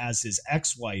episode has his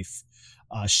ex-wife,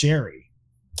 Sherry,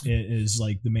 is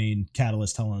like the main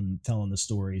catalyst telling the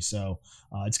story. So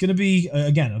it's going to be,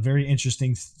 again, a very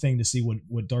interesting thing to see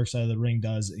what Dark Side of the Ring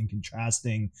does in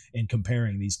contrasting and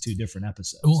comparing these two different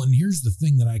episodes. Well, and here's the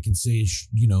thing that I can say is,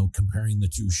 comparing the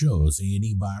two shows,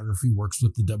 A&E Biography works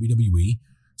with the WWE,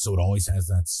 so it always has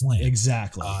that slant.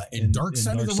 Exactly. And Dark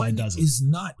Side of the Ring is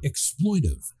not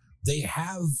exploitive. They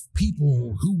have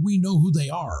people who we know who they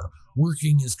are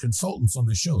working as consultants on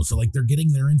the show. So they're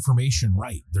getting their information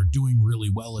right. They're doing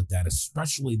really well at that,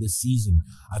 especially this season.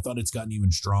 I thought it's gotten even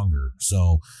stronger.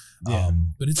 So,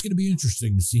 but it's going to be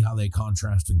interesting to see how they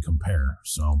contrast and compare.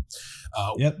 So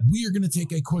we are going to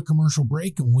take a quick commercial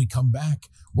break. And when we come back,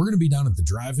 we're going to be down at the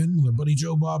drive-in with our buddy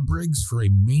Joe Bob Briggs for a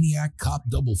Maniac Cop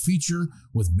double feature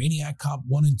with Maniac Cop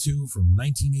 1 and 2 from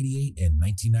 1988 and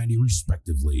 1990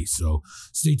 respectively. So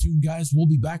stay tuned, guys. We'll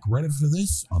be back right after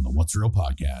this on the What's Real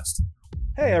podcast.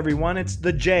 Hey everyone, it's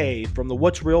the Jay from the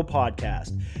What's Real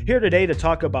podcast, here today to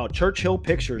talk about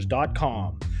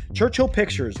ChurchillPictures.com. Churchill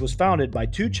Pictures was founded by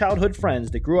two childhood friends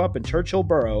that grew up in Churchill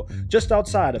Borough, just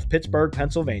outside of Pittsburgh,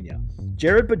 Pennsylvania.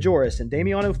 Jared Bajoris and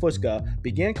Damiano Fusca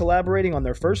began collaborating on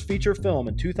their first feature film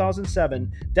in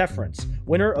 2007, Deference,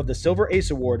 winner of the Silver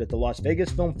Ace Award at the Las Vegas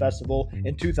Film Festival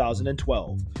in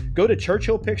 2012. Go to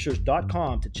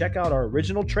ChurchillPictures.com to check out our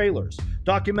original trailers,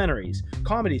 documentaries,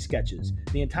 comedy sketches,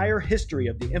 the entire history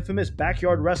of the infamous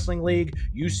Backyard Wrestling League,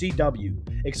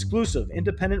 UCW, exclusive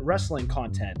independent wrestling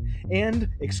content, and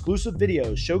exclusive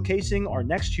videos showcasing our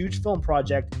next huge film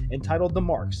project entitled The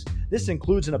Marks. This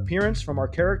includes an appearance from our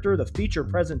character, the feature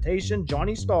presentation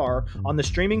Johnny Starr, on the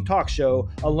streaming talk show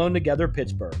Alone Together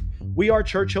Pittsburgh. We are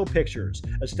Churchill Pictures.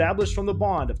 Established from the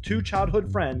bond of two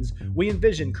childhood friends, we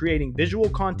envision creating visual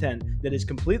content that is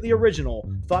completely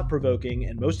original, thought-provoking,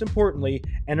 and most importantly,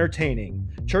 entertaining.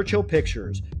 Churchill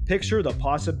Pictures. Picture the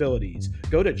possibilities.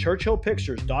 Go to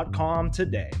ChurchillPictures.com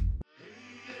today.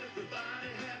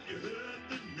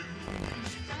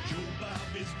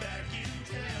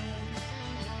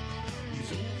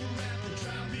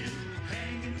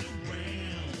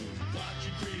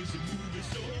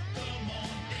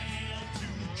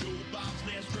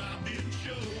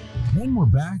 And we're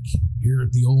back here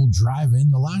at the old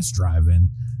drive-in, the last drive-in,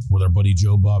 with our buddy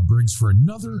Joe Bob Briggs for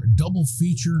another double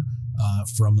feature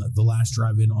from the last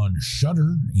drive-in on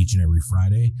Shudder each and every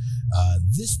Friday.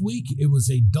 This week, it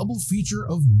was a double feature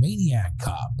of Maniac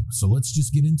Cop. So let's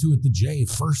just get into it. The J,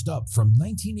 first up, from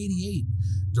 1988,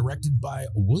 directed by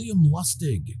William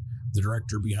Lustig, the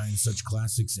director behind such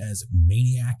classics as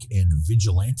Maniac and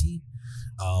Vigilante.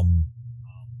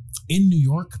 In New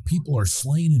York, people are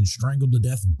slain and strangled to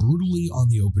death brutally on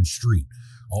the open street.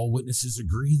 All witnesses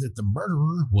agree that the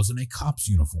murderer was in a cop's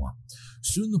uniform.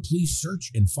 Soon the police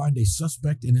search and find a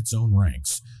suspect in its own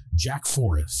ranks, Jack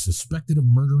Forrest, suspected of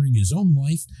murdering his own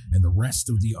wife and the rest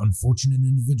of the unfortunate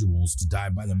individuals to die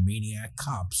by the maniac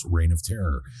cop's reign of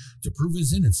terror. To prove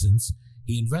his innocence,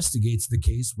 he investigates the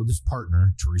case with his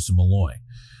partner, Teresa Malloy.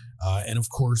 And of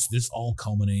course, this all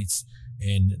culminates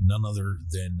in none other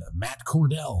than Matt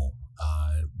Cordell.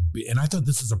 And I thought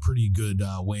this is a pretty good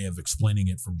way of explaining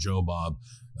it from Joe Bob.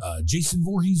 Jason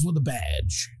Voorhees with a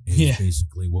badge is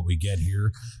basically what we get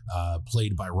here,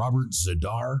 played by Robert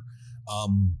Zadar.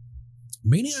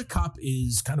 Maniac Cop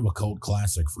is kind of a cult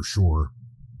classic for sure.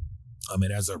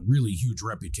 It has a really huge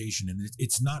reputation, and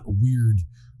it's not weird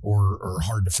or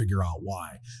hard to figure out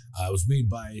why. It was made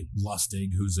by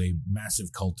Lustig, who's a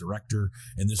massive cult director,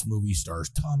 and this movie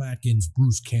stars Tom Atkins,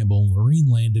 Bruce Campbell, Lorraine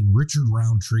Landon, Richard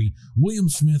Roundtree, William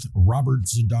Smith, Robert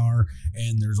Zadar,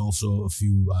 and there's also a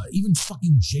few, even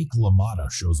fucking Jake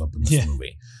LaMotta shows up in this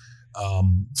movie.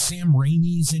 Sam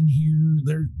Raimi's in here.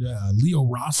 Leo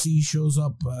Rossi shows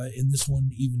up in this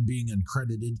one, even being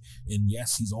uncredited. And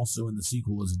yes, he's also in the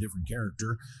sequel as a different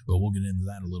character, but we'll get into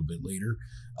that a little bit later.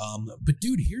 But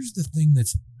dude, here's the thing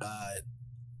that's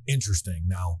interesting.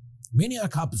 Now,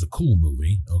 Maniac Cop is a cool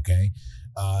movie, okay?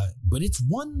 But it's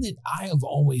one that I have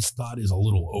always thought is a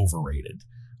little overrated.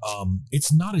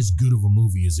 It's not as good of a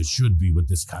movie as it should be with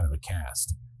this kind of a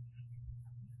cast.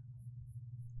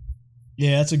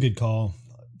 Yeah, that's a good call,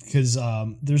 because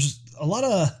there's a lot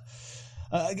of,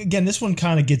 Again, this one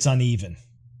kind of gets uneven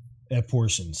at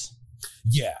portions.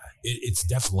 Yeah, it's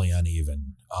definitely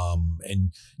uneven.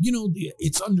 And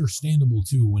it's understandable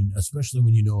too, especially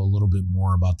when you know a little bit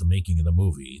more about the making of the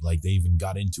movie. Like they even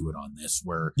got into it on this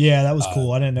where. Yeah, that was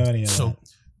cool. I didn't know any of that.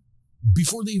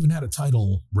 Before they even had a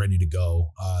title ready to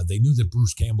go, they knew that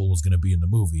Bruce Campbell was going to be in the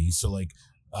movie. So like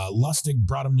Lustig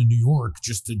brought him to New York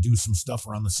just to do some stuff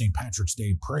around the St. Patrick's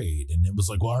Day parade. And it was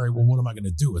like, well, all right, well, what am I going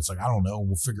to do? It's like, I don't know.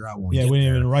 We'll figure out when we get there. We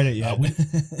didn't even write it yet.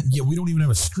 We don't even have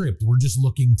a script. We're just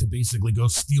looking to basically go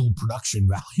steal production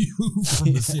value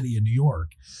from the city of New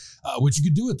York, which you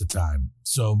could do at the time.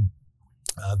 So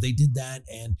they did that.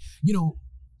 And,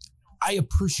 I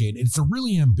appreciate it. It's a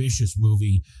really ambitious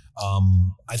movie.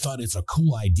 I thought it's a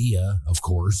cool idea, of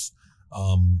course.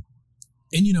 And,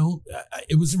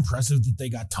 it was impressive that they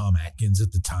got Tom Atkins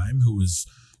at the time, who was,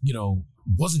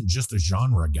 wasn't just a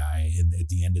genre guy at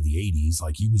the end of the 80s.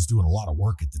 Like he was doing a lot of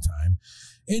work at the time.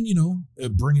 And,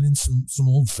 bringing in some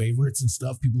old favorites and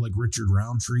stuff, people like Richard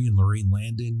Roundtree and Lorraine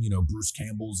Landon. Bruce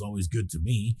Campbell is always good to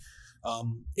me.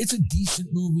 It's a decent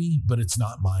movie, but it's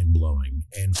not mind-blowing.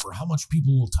 And for how much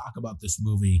people will talk about this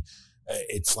movie,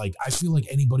 it's like, I feel like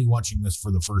anybody watching this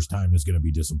for the first time is going to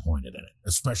be disappointed in it,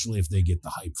 especially if they get the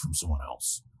hype from someone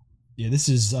else. Yeah, this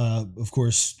is, of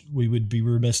course, we would be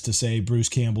remiss to say Bruce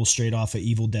Campbell straight off of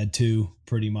Evil Dead 2,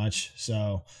 pretty much.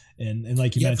 So, and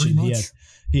like you mentioned,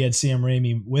 he had Sam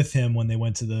Raimi with him when they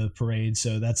went to the parade.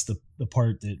 So that's the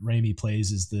part that Raimi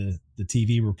plays is the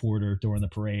TV reporter during the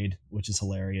parade, which is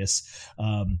hilarious.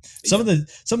 Some of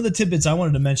the tidbits I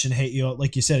wanted to mention, hey,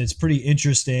 like you said, it's pretty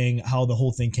interesting how the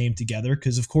whole thing came together.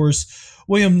 Cause of course,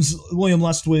 William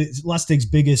Lustig's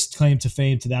biggest claim to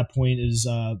fame to that point is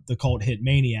the cult hit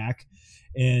Maniac.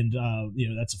 And,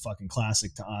 that's a fucking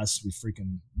classic to us. We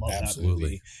freaking love that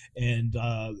movie. And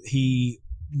he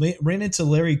ran into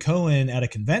Larry Cohen at a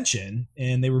convention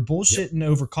and they were bullshitting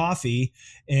over coffee.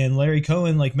 And Larry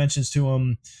Cohen mentions to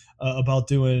him about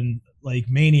doing like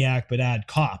Maniac, but add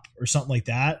cop or something like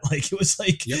that. Like it was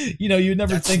like, you'd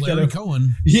never think Larry that.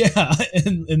 Cohen. Yeah.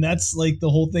 And that's like the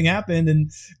whole thing happened.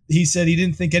 And he said he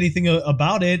didn't think anything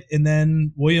about it. And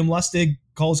then William Lustig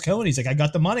calls Cohen. He's like, I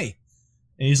got the money.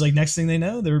 And he's like, next thing they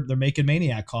know, they're making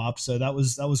Maniac Cop. So that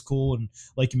was cool. And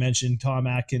like you mentioned, Tom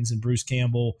Atkins and Bruce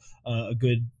Campbell, a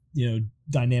good,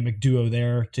 dynamic duo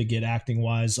there to get acting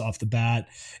wise off the bat,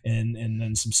 and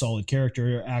then some solid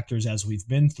character actors as we've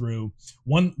been through.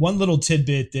 One little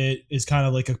tidbit that is kind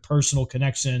of like a personal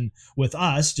connection with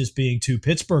us, just being two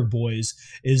Pittsburgh boys,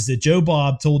 is that Joe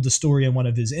Bob told the story in one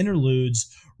of his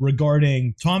interludes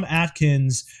regarding Tom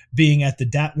Atkins being at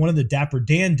one of the Dapper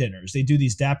Dan dinners. They do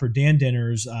these Dapper Dan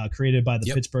dinners created by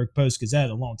the Pittsburgh Post-Gazette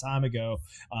a long time ago,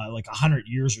 like 100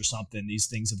 years or something. These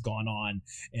things have gone on.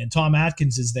 And Tom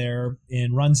Atkins is there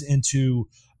and runs into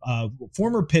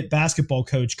former Pitt basketball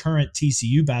coach, current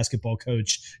TCU basketball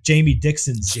coach, Jamie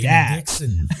Dixon's dad.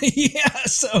 Yeah,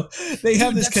 so they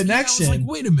have this connection. I was like,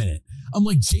 wait a minute. I'm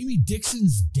like, Jamie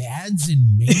Dixon's dad's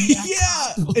in Maniac?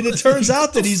 Yeah, and it turns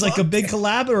out that he's like a big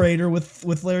collaborator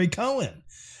with Larry Cohen,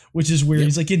 which is weird.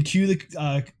 He's like in Q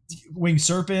the Winged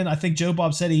Serpent. I think Joe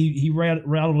Bob said he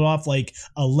rattled off like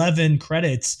 11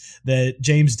 credits that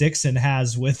James Dixon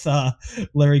has with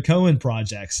Larry Cohen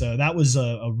projects. So that was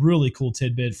a really cool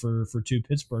tidbit for two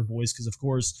Pittsburgh boys, because of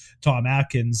course Tom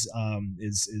Atkins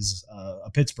is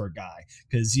a Pittsburgh guy,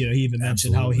 because he even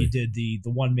mentioned how he did the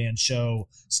one-man show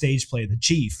stage play The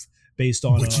Chief, based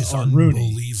on which is Rooney.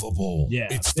 unbelievable. Yeah,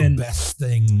 it's the best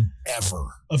thing ever.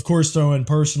 Of course, throwing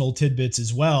personal tidbits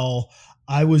as well.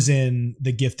 I was in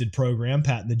the gifted program,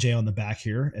 patting the J on the back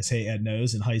here, as Hey Ed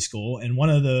knows, in high school. And one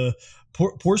of the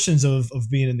portions of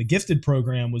being in the gifted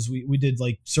program was we did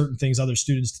like certain things other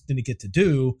students didn't get to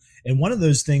do. And one of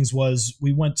those things was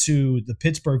we went to the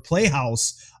Pittsburgh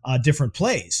Playhouse, different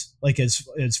plays, like as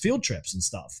field trips and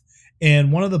stuff.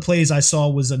 And one of the plays I saw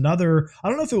was another, I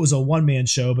don't know if it was a one-man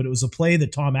show, but it was a play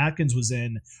that Tom Atkins was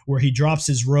in where he drops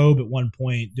his robe at one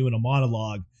point doing a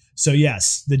monologue. So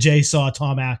yes, the J saw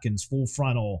Tom Atkins full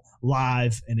frontal,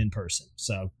 live and in person.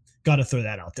 So got to throw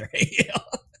that out there.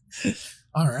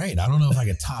 All right. I don't know if I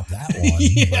could top that one.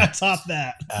 Yeah, top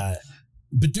that.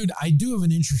 But dude, I do have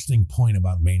an interesting point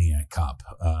about Maniac Cop.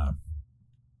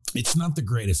 It's not the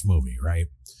greatest movie, right?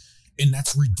 And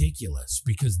that's ridiculous,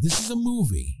 because this is a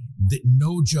movie that,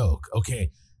 no joke,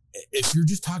 okay, if you're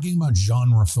just talking about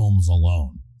genre films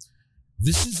alone,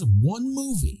 this is one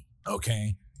movie,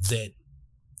 okay, that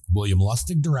William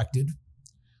Lustig directed,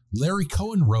 Larry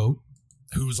Cohen wrote,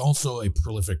 who is also a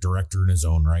prolific director in his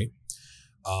own right,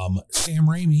 Sam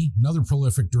Raimi, another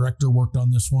prolific director, worked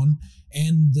on this one.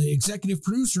 And the executive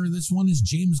producer of this one is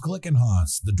James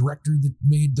Glickenhaus, the director that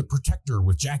made The Protector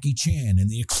with Jackie Chan and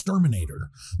The Exterminator.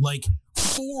 Like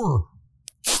 4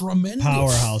 tremendous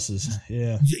powerhouses.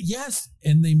 Yeah. Yes.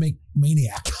 And they make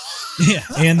Maniac. Yeah.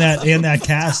 And that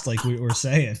cast, like we were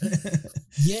saying.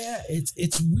 Yeah.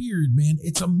 It's weird, man.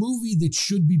 It's a movie that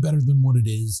should be better than what it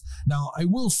is. Now, I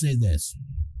will say this.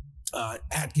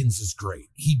 Atkins is great.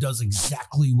 He does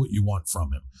exactly what you want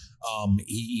from him.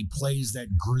 He plays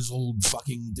that grizzled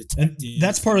fucking detective. And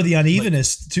that's part of the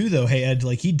unevenness too, though. Hey, Ed,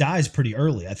 like he dies pretty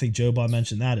early. I think Joe Bob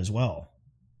mentioned that as well.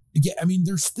 Yeah, I mean,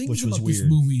 there's things about this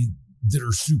movie that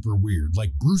are super weird.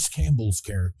 Like Bruce Campbell's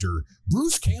character.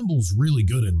 Bruce Campbell's really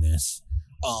good in this.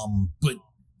 But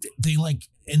they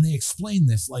they explain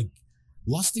this, like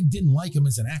Lustig didn't like him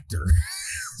as an actor.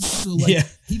 So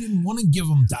he didn't want to give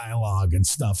him dialogue and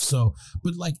stuff. So,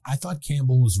 but like, I thought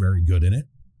Campbell was very good in it.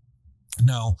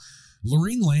 Now,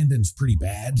 Lorene Landon's pretty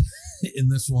bad in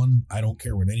this one. I don't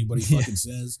care what anybody fucking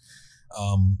says.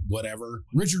 Whatever.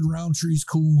 Richard Roundtree's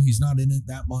cool. He's not in it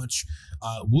that much.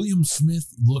 William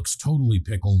Smith looks totally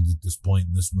pickled at this point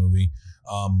in this movie.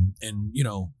 And you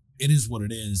know, it is what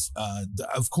it is.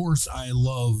 Of course, I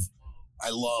love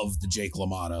the Jake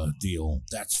LaMotta deal.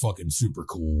 That's fucking super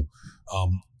cool.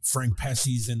 Frank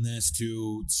Pesci's in this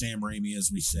too. Sam Raimi,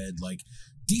 as we said, like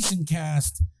decent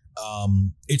cast.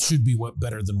 It should be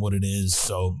better than what it is.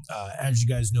 So, as you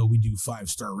guys know, we do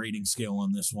 5-star rating scale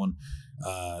on this one.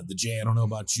 The Jay, I don't know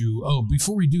about you. Oh,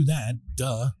 before we do that,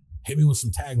 hit me with some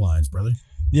taglines, brother.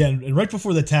 Yeah, and right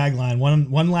before the tagline,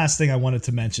 one last thing I wanted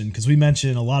to mention, because we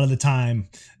mention a lot of the time,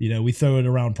 you know, we throw it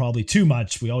around probably too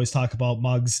much. We always talk about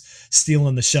Muggs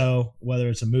stealing the show, whether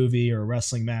it's a movie or a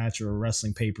wrestling match or a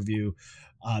wrestling pay-per-view.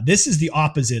 This is the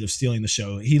opposite of stealing the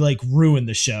show. He like ruined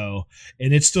the show,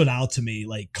 and it stood out to me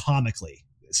like comically.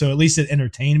 So at least it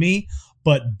entertained me.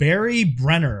 But Barry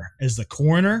Brenner as the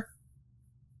coroner.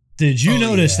 Did you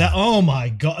notice that? Oh my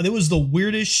God. It was the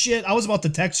weirdest shit. I was about to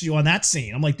text you on that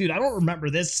scene. I'm like, dude, I don't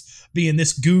remember this being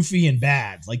this goofy and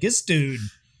bad. Like this dude.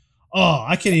 Oh,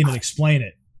 I can't even explain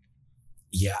it.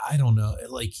 Yeah, I don't know.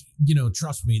 Like, you know,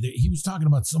 trust me, he was talking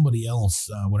about somebody else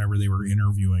whenever they were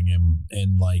interviewing him.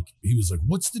 And like, he was like,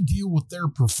 what's the deal with their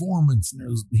performance?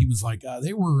 And he was like,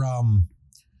 they were,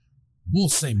 we'll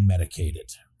say medicated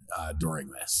during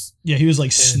this. Yeah, he was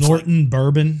like snorting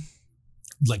bourbon.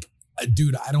 Like,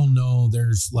 dude, I don't know.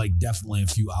 There's like definitely a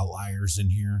few outliers in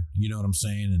here. You know what I'm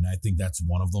saying? And I think that's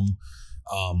one of them.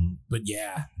 But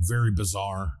yeah, very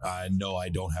bizarre. No, I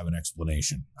don't have an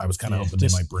explanation. I was kind of hoping they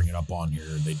might bring it up on here.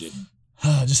 They didn't.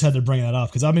 I just had to bring that up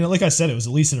because I mean, like I said, it was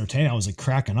at least entertaining. I was like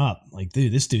cracking up, like,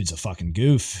 dude, this dude's a fucking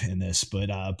goof in this. But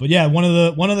yeah, one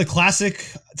of the classic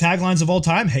taglines of all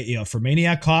time. Hey, you know, for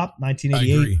Maniac Cop,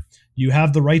 1988, you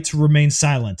have the right to remain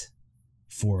silent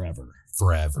forever.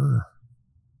 Forever.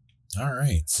 All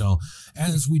right. So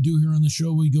as we do here on the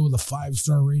show, we go with a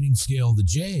 5-star rating scale. The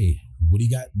J, what do you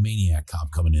got Maniac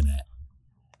Cop coming in at?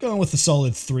 Going with a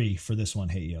solid 3 for this one.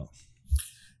 Hey, yo.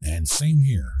 And same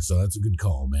here. So that's a good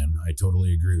call, man. I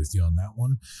totally agree with you on that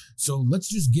one. So let's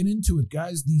just get into it,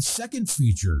 guys. The second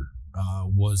feature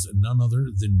was none other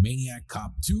than Maniac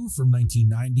Cop 2 from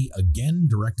 1990, again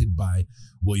directed by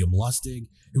William Lustig.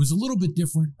 It was a little bit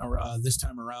different this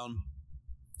time around.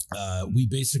 We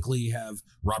basically have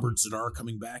Robert Z'Dar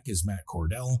coming back as Matt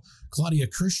Cordell. Claudia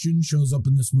Christian shows up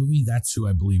in this movie. That's who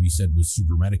I believe he said was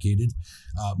super medicated.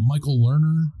 Michael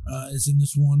Lerner is in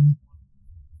this one.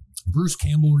 Bruce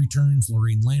Campbell returns.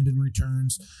 Lorene Landon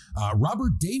returns.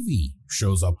 Robert Davey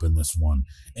shows up in this one.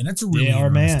 And that's a really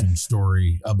interesting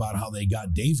story about how they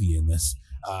got Davey in this.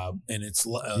 And it's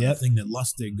a thing that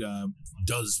Lustig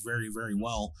does very, very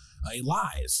well. He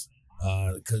lies.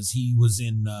 Because he was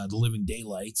in The Living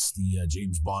Daylights, the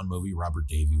James Bond movie, Robert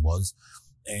Davey was,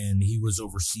 and he was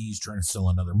overseas trying to sell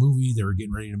another movie. They were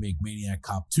getting ready to make Maniac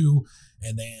Cop 2,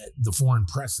 and the foreign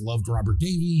press loved Robert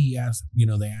Davey. They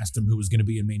asked him who was going to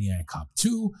be in Maniac Cop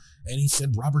 2, and he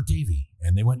said Robert Davey,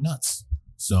 and they went nuts.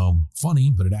 So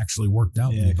funny, but it actually worked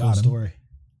out. Yeah, cool story.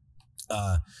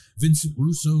 Vincent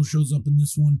Russo shows up in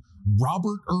this one.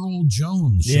 Robert Earl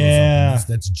Jones shows up in this.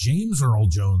 That's James Earl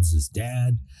Jones'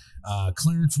 dad.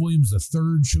 Clarence Williams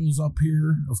III shows up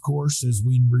here, of course, as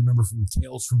we remember from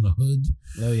Tales from the Hood.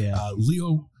 Oh, yeah.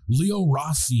 Leo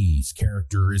Rossi's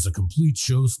character is a complete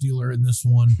show stealer in this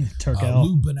one.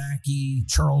 Lou Benacchi,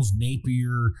 Charles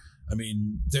Napier. I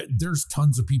mean, there's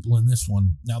tons of people in this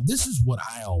one. Now, this is what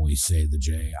I always say, the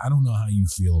Jay. I don't know how you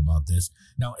feel about this.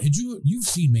 Now, you've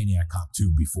seen Maniac Cop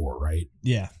 2 before, right?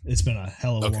 Yeah, it's been a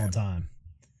hell of a long time.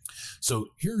 So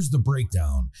here's the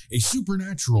breakdown. A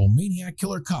supernatural maniac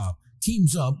killer cop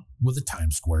teams up with a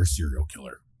Times Square serial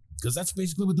killer, because that's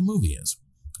basically what the movie is.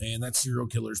 And that serial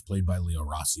killer is played by Leo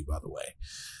Rossi, by the way.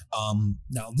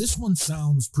 Now, this one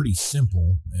sounds pretty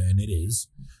simple, and it is.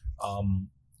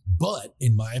 But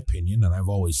in my opinion, and I've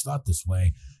always thought this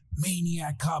way,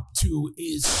 Maniac Cop 2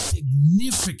 is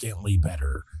significantly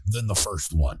better than the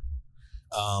first one.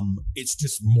 It's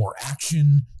just more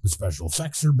action. The special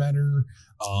effects are better.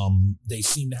 They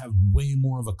seem to have way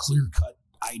more of a clear-cut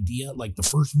idea. Like the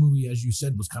first movie, as you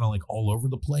said, was kind of like all over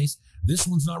the place. This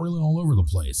one's not really all over the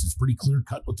place. It's pretty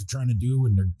clear-cut what they're trying to do,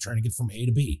 and they're trying to get from A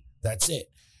to B. That's it.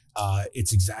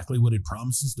 It's exactly what it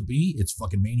promises to be. It's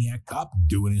fucking Maniac Cop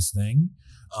doing his thing.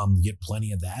 You get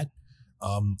plenty of that.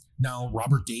 Now,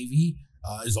 Robert Davi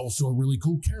is also a really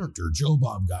cool character. Joe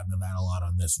Bob got into that a lot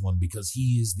on this one because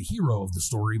he is the hero of the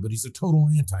story, but he's a total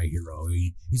anti-hero.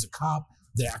 He's a cop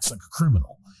that acts like a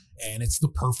criminal, and it's the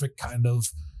perfect kind of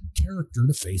character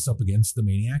to face up against the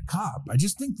Maniac Cop. I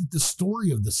just think that the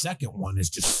story of the second one is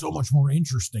just so much more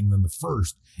interesting than the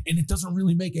first, and it doesn't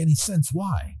really make any sense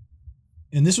why.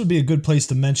 And this would be a good place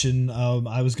to mention,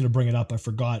 I was going to bring it up, I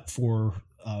forgot, for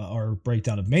our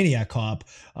breakdown of Maniac Cop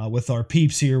with our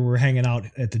peeps here. We're hanging out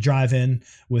at the drive-in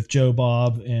with Joe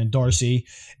Bob and Darcy,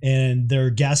 and their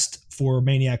guest for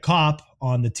Maniac Cop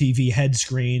on the TV head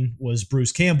screen was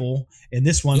Bruce Campbell, and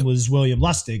this one was William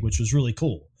Lustig, which was really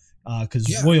cool because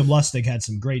William Lustig had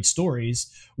some great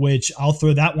stories, which I'll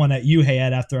throw that one at you,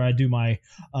 Hayat, after I do my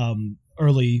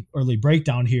early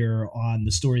breakdown here on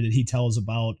the story that he tells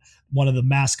about one of the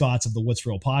mascots of the What's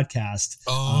Real podcast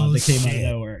that came out of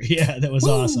nowhere. Yeah, that was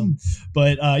awesome.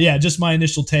 But just my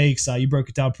initial takes. You broke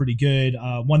it down pretty good.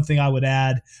 One thing I would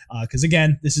add, because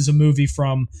again, this is a movie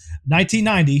from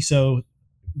 1990, so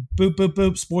boop, boop,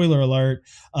 boop, spoiler alert,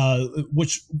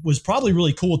 which was probably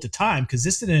really cool at the time because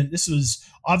this was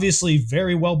obviously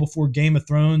very well before Game of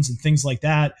Thrones and things like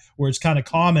that, where it's kind of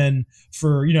common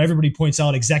for, everybody points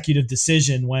out executive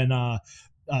decision when, why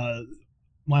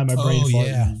am I brain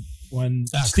farting? When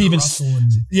Steven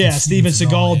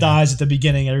Seagal dies at the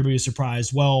beginning, everybody was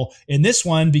surprised. Well, in this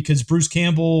one, because Bruce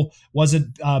Campbell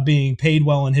wasn't being paid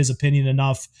well, in his opinion,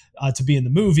 enough to be in the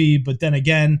movie. But then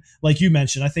again, like you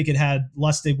mentioned, I think it had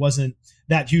Lustig wasn't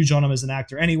that huge on him as an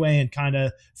actor anyway, and kind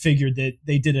of figured that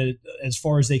they did it as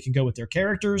far as they can go with their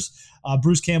characters.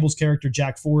 Bruce Campbell's character,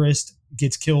 Jack Forrest,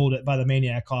 gets killed by the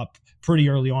Maniac Cop pretty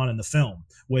early on in the film,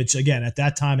 which again, at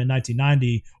that time in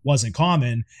 1990 wasn't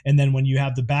common. And then when you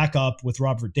have the backup with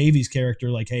Robert Davi's character,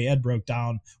 like Ed broke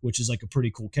down, which is like a pretty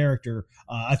cool character,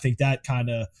 I think that kind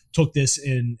of took this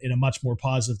in a much more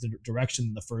positive direction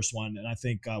than the first one. And I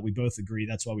think we both agree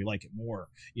that's why we like it more,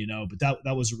 but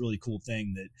that was a really cool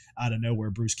thing that out of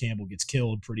nowhere, Bruce Campbell gets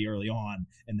killed pretty early on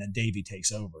and then Davy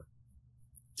takes over.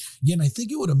 Yeah, and I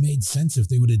think it would have made sense if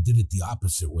they would have did it the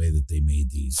opposite way that they made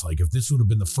these. Like if this would have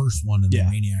been the first one and the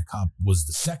Maniac Cop was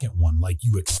the second one, like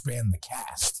you expand the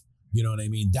cast. You know what I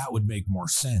mean? That would make more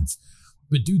sense.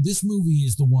 But dude, this movie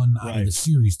is the one out of the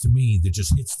series to me that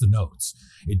just hits the notes.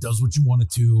 It does what you want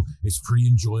it to. It's pretty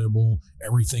enjoyable.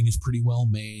 Everything is pretty well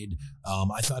made.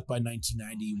 I thought by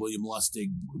 1990, William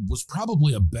Lustig was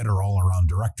probably a better all-around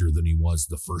director than he was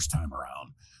the first time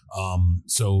around.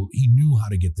 So he knew how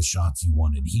to get the shots he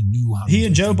wanted. He knew how. He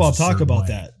and Joe Bob talk about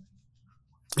that.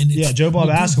 And Joe Bob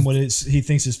asked him what he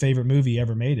thinks his favorite movie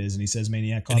ever made is, and he says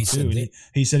Maniac Cop 2. And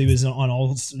he said he was on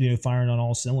all, firing on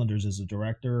all cylinders as a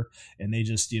director, and they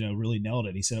just, really nailed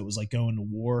it. He said it was like going to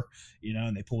war,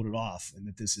 and they pulled it off, and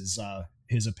that this is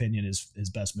his opinion is his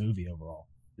best movie overall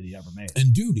that he ever made.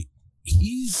 And dude,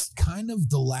 he's kind of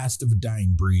the last of a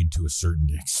dying breed to a certain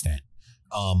extent.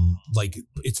 Like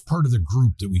it's part of the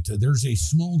group that there's a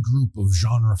small group of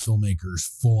genre filmmakers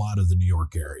full out of the New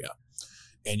York area.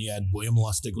 And you had William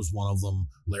Lustig was one of them.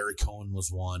 Larry Cohen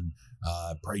was one.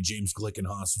 Probably James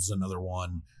Glickenhaus was another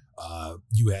one.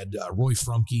 You had Roy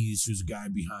Frumkes, who's a guy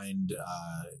behind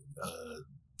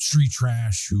Street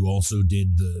Trash, who also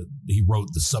he wrote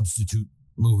the Substitute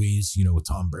movies, with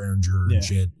Tom Berenger and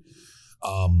shit.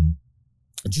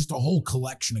 Just a whole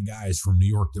collection of guys from New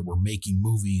York that were making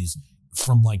movies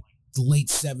from like the late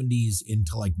 70s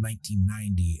into like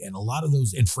 1990. And a lot of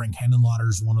those, and Frank Henenlotter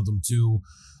is one of them too.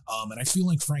 And I feel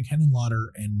like Frank Henenlotter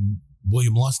and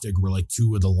William Lustig were like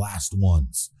two of the last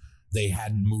ones. They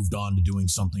hadn't moved on to doing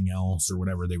something else or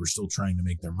whatever. They were still trying to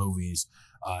make their movies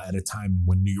at a time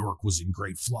when New York was in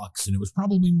great flux. And it was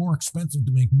probably more expensive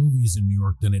to make movies in New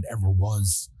York than it ever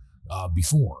was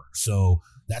before. So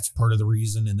that's part of the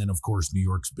reason. And then, of course, New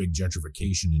York's big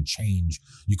gentrification and change.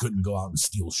 You couldn't go out and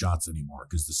steal shots anymore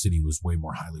because the city was way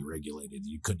more highly regulated.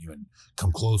 You couldn't even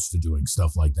come close to doing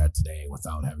stuff like that today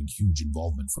without having huge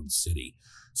involvement from the city.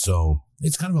 So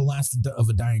it's kind of a last of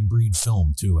a dying breed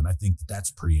film, too. And I think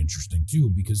that's pretty interesting, too,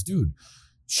 because, dude,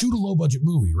 shoot a low budget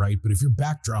movie, right? But if your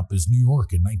backdrop is New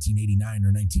York in 1989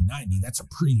 or 1990, that's a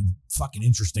pretty fucking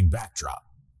interesting backdrop.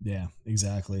 Yeah,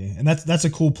 exactly. And that's a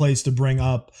cool place to bring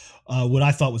up what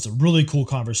I thought was a really cool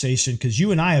conversation, because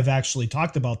you and I have actually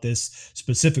talked about this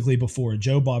specifically before.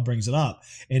 Joe Bob brings it up.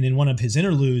 And in one of his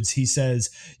interludes, he says,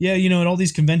 yeah, you know, at all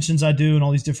these conventions I do and all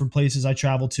these different places I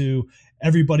travel to,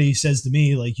 everybody says to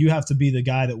me, like, you have to be the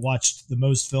guy that watched the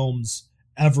most films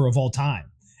ever of all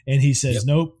time. And he says,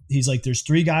 nope. He's like, there's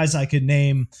 3 guys I could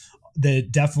name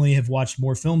that definitely have watched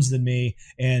more films than me,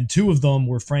 and 2 of them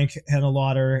were Frank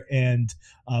Henenlotter and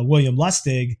William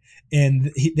Lustig, and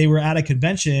they were at a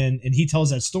convention, and he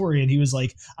tells that story, and he was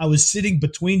like, I was sitting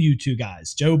between you 2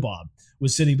 guys. Joe Bob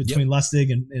was sitting between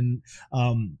Lustig and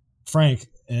Frank,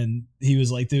 and he was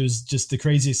like, it was just the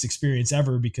craziest experience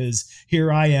ever, because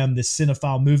here I am, this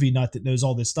cinephile movie nut that knows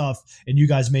all this stuff, and you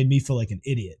guys made me feel like an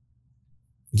idiot.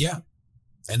 Yeah.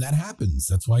 And that happens.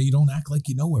 That's why you don't act like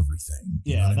you know everything.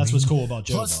 Yeah, that's what's cool about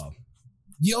Joe Bob.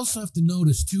 You also have to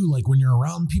notice, too, like when you're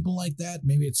around people like that,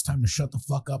 maybe it's time to shut the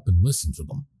fuck up and listen to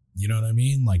them. You know what I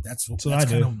mean? Like that's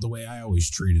kind of the way I always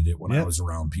treated it when I was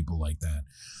around people like that.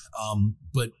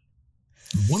 But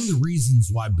one of the reasons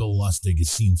why Bill Lustig has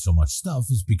seen so much stuff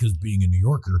is because, being a New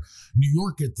Yorker, New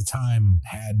York at the time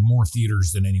had more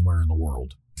theaters than anywhere in the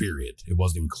world, period. It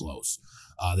wasn't even close.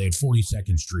 They had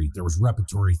 42nd Street. There was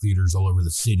repertory theaters all over the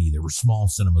city. There were small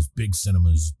cinemas, big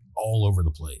cinemas all over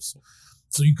the place.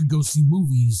 So you could go see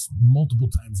movies multiple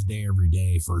times a day, every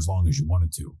day, for as long as you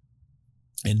wanted to.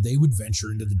 And they would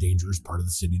venture into the dangerous part of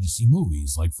the city to see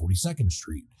movies, like 42nd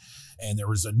Street. And there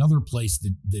was another place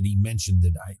that he mentioned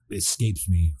that escapes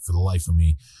me for the life of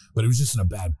me, but it was just in a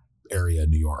bad area in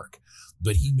New York.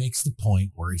 But he makes the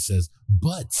point where he says,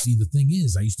 but see, the thing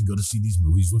is, I used to go to see these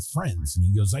movies with friends. And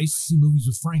he goes, I used to see movies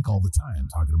with Frank all the time,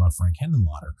 talking about Frank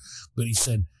Henenlotter. But he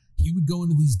said he would go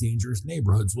into these dangerous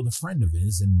neighborhoods with a friend of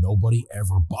his and nobody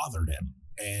ever bothered him.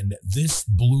 And this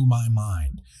blew my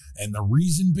mind. And the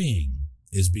reason being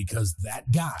is because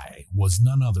that guy was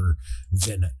none other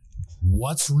than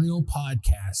What's Real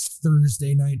Podcast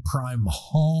Thursday Night Prime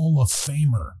Hall of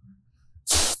Famer,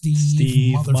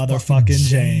 Steve motherfucking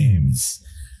James.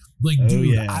 Like,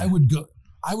 dude, yeah. I would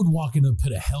walk into a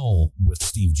pit of hell with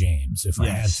Steve James if I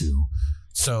had to.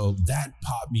 So that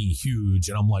popped me huge.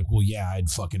 And I'm like, well, yeah, I'd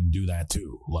fucking do that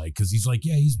too. Like, cause he's like,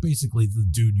 yeah, he's basically the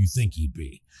dude you think he'd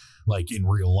be, like, in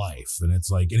real life. And it's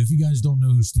like, and if you guys don't know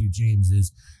who Steve James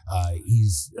is,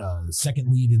 he's second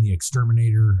lead in The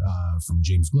Exterminator from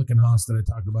James Glickenhaus that I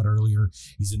talked about earlier.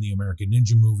 He's in the American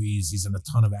Ninja movies. He's in a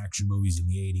ton of action movies in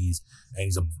the 80s. And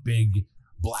he's a big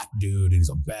black dude, and he's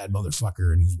a bad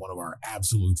motherfucker. And he's one of our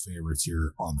absolute favorites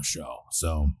here on the show.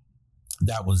 So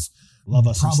that was love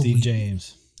us some Steve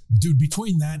James. Dude,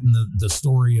 between that and the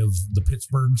story of the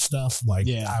Pittsburgh stuff, like,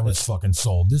 I was fucking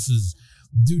sold.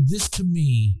 This to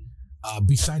me,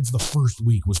 besides the first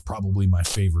week, was probably my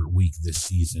favorite week this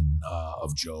season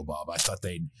of Joe Bob. I thought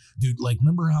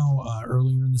remember how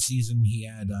earlier in the season he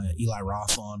had Eli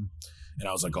Roth on? And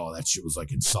I was like, oh, that shit was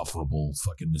like insufferable.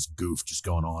 Fucking this goof just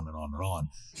going on and on and on.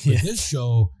 But this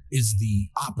show is the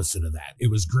opposite of that.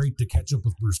 It was great to catch up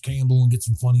with Bruce Campbell and get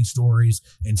some funny stories.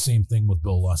 And same thing with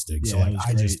Bill Lustig. So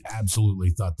I just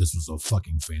absolutely thought this was a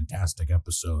fucking fantastic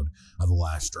episode of The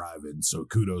Last Drive-In. So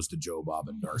kudos to Joe Bob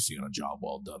and Darcy on a job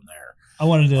well done there. I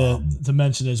wanted to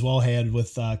mention as well, had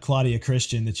with Claudia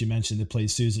Christian that you mentioned that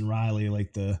plays Susan Riley,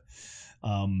 like the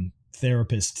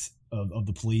therapist of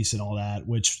the police and all that,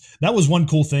 which that was one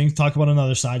cool thing. Talk about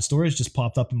another side story. It's just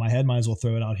popped up in my head. Might as well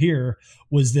throw it out here.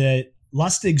 Was that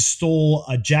Lustig stole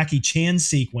a Jackie Chan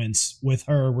sequence with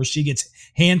her where she gets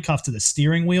handcuffed to the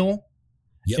steering wheel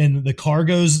and the car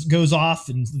goes off,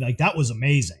 and like that was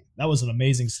amazing. That was an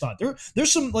amazing stunt.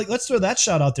 There's some, like, let's throw that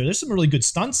shout out there. There's some really good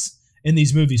stunts in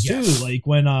these movies too. Like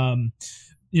when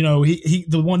he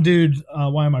the one dude,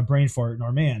 why am I brain farting?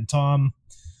 Our man Tom,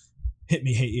 hit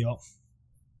me, hate you.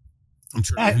 I'm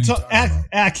sure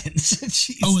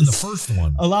Atkins. Oh, in the first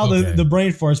one. Allow the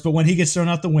brain force, but when he gets thrown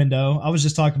out the window, I was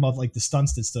just talking about like the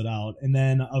stunts that stood out. And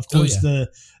then of course the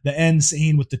end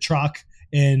scene with the truck,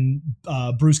 and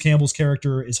Bruce Campbell's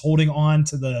character is holding on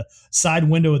to the side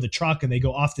window of the truck, and they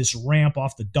go off this ramp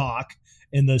off the dock,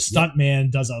 and the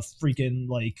stuntman does a freaking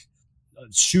like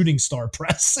shooting star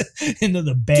press into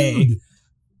the bay. Dude,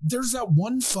 There's that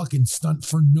one fucking stunt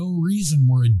for no reason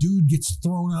where a dude gets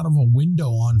thrown out of a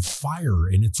window on fire,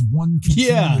 and it's one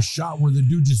continuous shot where the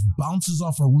dude just bounces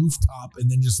off a rooftop and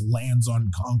then just lands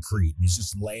on concrete, and he's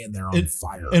just laying there on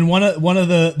fire. And one of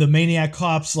the Maniac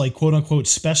Cop's like quote unquote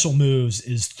special moves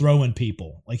is throwing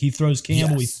people. Like he throws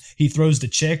Campbell, he throws the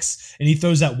chicks, and he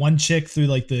throws that one chick through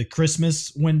like the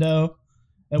Christmas window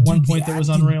at one point that was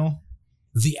unreal.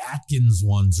 The Atkins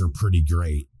ones are pretty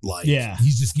great. Like,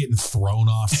 he's just getting thrown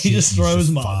off. He just throws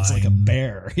mugs like a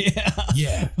bear.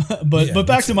 Yeah. But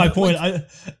back to my point, I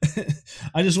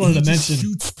just wanted to mention,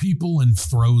 shoots people and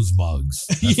throws mugs.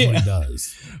 That's what he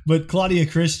does. But Claudia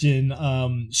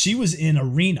Christian, she was in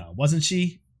Arena, wasn't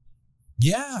she?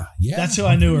 Yeah. That's who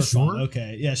I knew her from.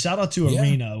 Okay, yeah. Shout out to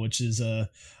Arena, which is a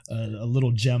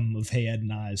little gem of Hey Ed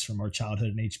and I's from our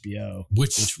childhood in HBO.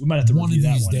 Which we might have to one of review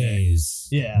these that one days.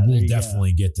 Day. Yeah, we'll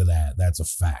definitely get to that. That's a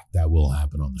fact that will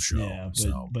happen on the show. Yeah,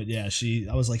 but yeah,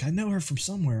 I was like, I know her from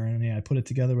somewhere, and I put it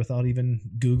together without even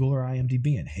Google or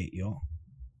IMDb. And hate y'all.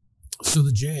 So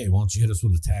the Jay, why don't you hit us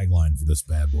with a tagline for this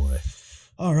bad boy?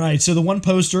 All right, so the one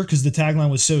poster, because the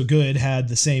tagline was so good, had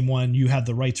the same one, "You have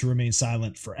the right to remain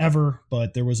silent forever,"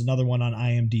 but there was another one on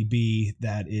IMDb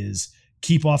that is,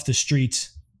 "Keep off the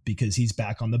streets because he's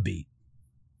back on the beat."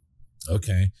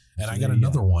 Okay, and so I got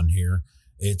another one here.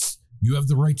 It's, "You have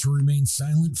the right to remain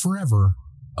silent forever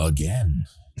again."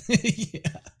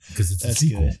 Because it's a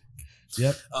sequel. Good.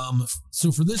 Yep.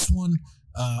 So for this one,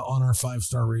 on our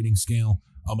 5-star rating scale,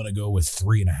 I'm going to go with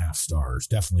 3.5 stars.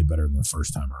 Definitely better than the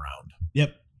first time around.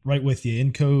 Yep. Right with you.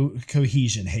 In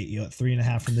cohesion, hate you at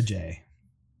 3.5 from the J.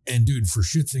 And dude, for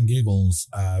shits and giggles,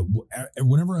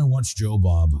 whenever I watch Joe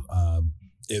Bob,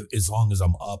 as long as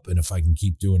I'm up and if I can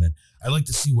keep doing it, I like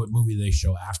to see what movie they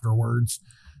show afterwards.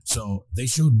 So they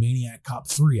showed Maniac Cop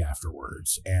 3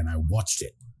 afterwards, and I watched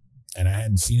it. And I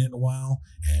hadn't seen it in a while,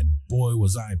 and boy,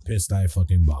 was I pissed I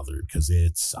fucking bothered, because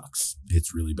it sucks.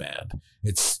 It's really bad.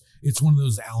 It's one of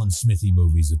those Alan Smithy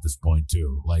movies at this point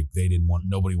too. Like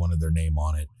nobody wanted their name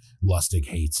on it. Lustig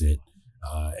hates it,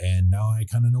 and now I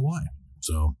kind of know why.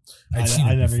 So I've seen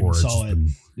it never before. Even saw it.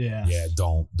 Yeah.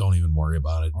 Don't even worry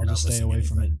about it. I'll just stay away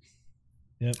from it.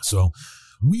 Yep. So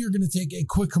we are going to take a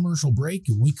quick commercial break,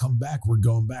 and when we come back, we're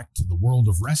going back to the world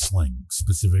of wrestling,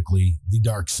 specifically the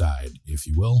dark side, if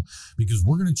you will, because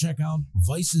we're going to check out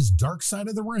Vice's Dark Side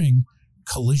of the Ring,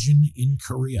 Collision in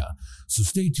Korea. So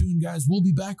stay tuned, guys. We'll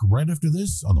be back right after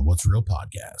this on the What's Real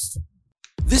podcast.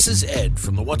 This is Ed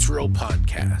from the What's Real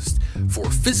podcast for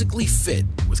Physically Fit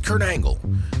with Kurt Angle.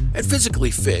 At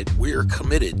Physically Fit, we are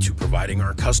committed to providing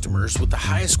our customers with the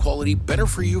highest quality,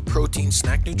 better-for-you protein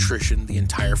snack nutrition the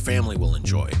entire family will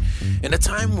enjoy. In a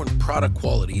time when product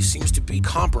quality seems to be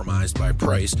compromised by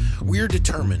price, we are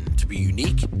determined to be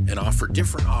unique and offer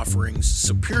different offerings,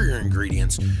 superior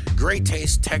ingredients, great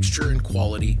taste, texture, and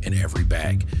quality in every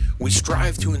bag. We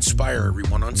strive to inspire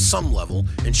everyone on some level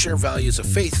and share values of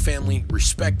faith, family,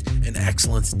 respect, and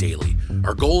excellence daily.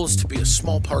 Our goal is to be a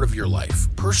small part of your life,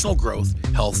 personal growth,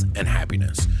 health, and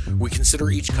happiness. We consider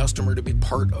each customer to be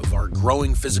part of our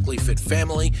growing Physically Fit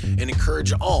family and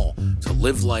encourage all to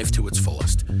live life to its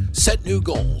fullest. Set new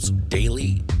goals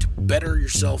daily to better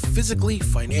yourself physically,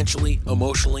 financially,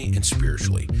 emotionally, and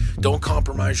spiritually. Don't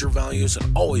compromise your values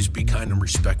and always be kind and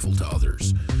respectful to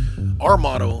others. Our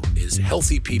motto is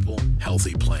healthy people,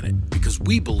 healthy planet, because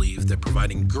we believe that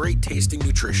providing great tasting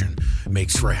nutrition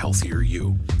makes for a healthier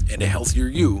you, and a healthier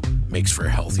you makes for a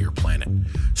healthier planet.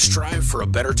 Strive for a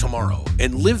better tomorrow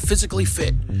and live physically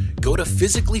fit. Go to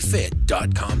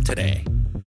physicallyfit.com today.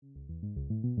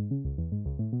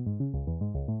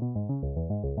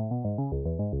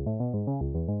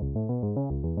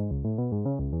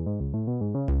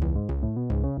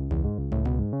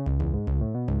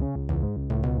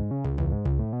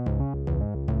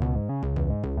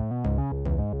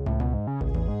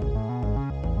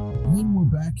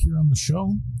 Here on the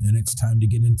show, and it's time to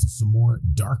get into some more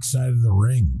Dark Side of the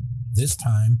Ring. This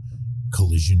time,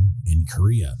 Collision in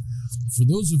Korea. For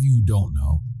those of you who don't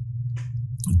know,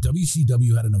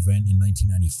 WCW had an event in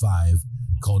 1995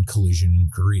 called Collision in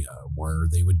Korea, where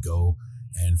they would go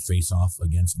and face off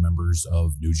against members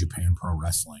of New Japan Pro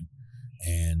Wrestling.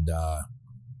 And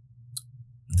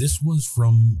this was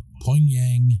from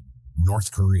Pyongyang,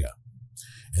 North Korea.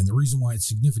 And the reason why it's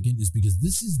significant is because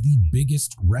this is the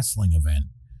biggest wrestling event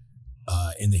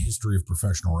in the history of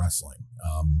professional wrestling.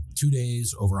 2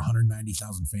 days, over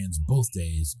 190,000 fans both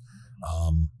days.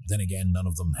 Then again, none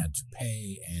of them had to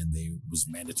pay, and they was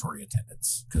mandatory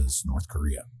attendance because North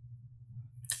Korea.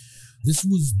 This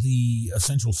was the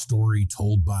essential story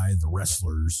told by the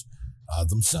wrestlers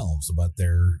themselves about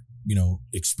their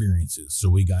experiences. So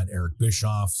we got Eric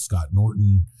Bischoff, Scott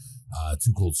Norton,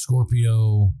 Too Cold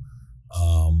Scorpio.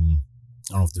 I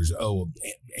don't know if there's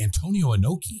Antonio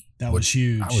Inoki. That was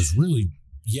huge.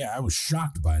 I was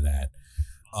shocked by that.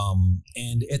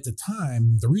 And at the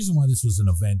time, the reason why this was an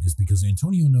event is because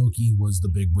Antonio Inoki was the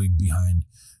big wig behind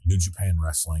New Japan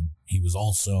Wrestling. He was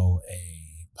also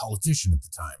a politician at the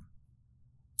time.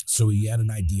 So he had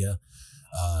an idea,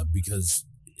 because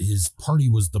his party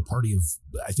was the party of,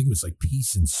 I think it was like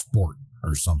Peace and Sport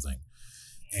or something.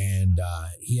 And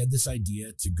he had this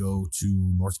idea to go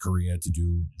to North Korea to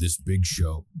do this big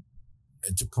show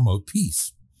and to promote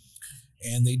peace.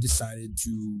 And they decided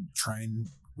to try and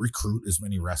recruit as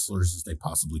many wrestlers as they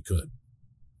possibly could.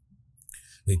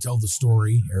 They tell the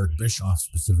story, Eric Bischoff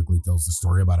specifically tells the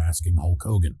story about asking Hulk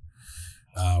Hogan,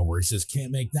 where he says,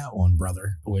 "Can't make that one,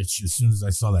 brother," which as soon as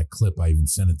I saw that clip, I even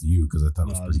sent it to you because I thought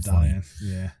it was pretty funny.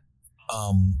 Yeah.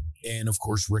 And of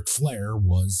course, Ric Flair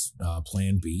was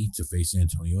plan B to face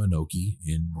Antonio Inoki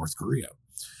in North Korea.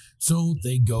 So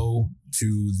they go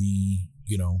to the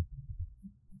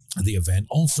event.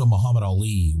 Also, Muhammad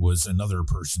Ali was another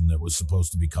person that was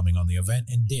supposed to be coming on the event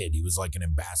and did. He was like an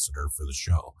ambassador for the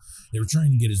show. They were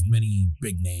trying to get as many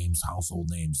big names,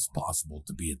 household names as possible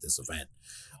to be at this event.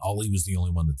 Ali was the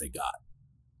only one that they got.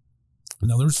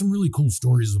 Now, there's some really cool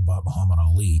stories about Muhammad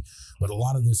Ali, but a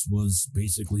lot of this was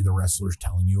basically the wrestlers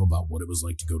telling you about what it was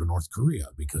like to go to North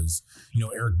Korea because,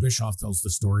 Eric Bischoff tells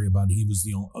the story about he was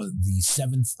the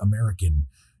seventh American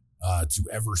to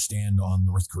ever stand on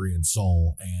North Korean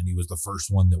soil, and he was the first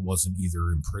one that wasn't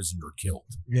either imprisoned or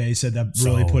killed. Yeah, he said that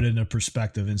really put it into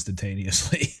perspective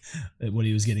instantaneously what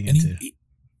he was getting into.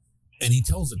 And he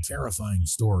tells a terrifying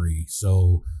story.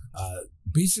 So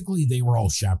basically, they were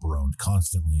all chaperoned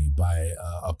constantly by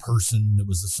a person that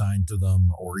was assigned to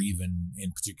them, or even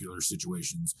in particular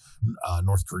situations,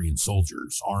 North Korean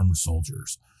soldiers, armed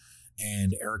soldiers.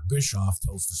 And Eric Bischoff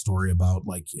tells the story about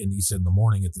and he said in the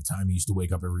morning at the time he used to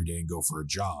wake up every day and go for a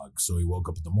jog. So he woke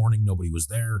up in the morning, nobody was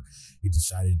there. He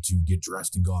decided to get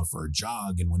dressed and go out for a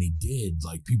jog. And when he did,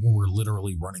 people were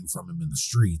literally running from him in the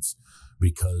streets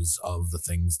because of the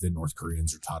things that North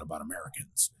Koreans are taught about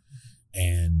Americans.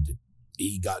 And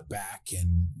he got back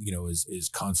and, his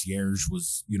concierge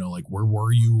was, where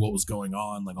were you? What was going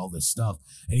on? All this stuff.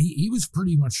 And he was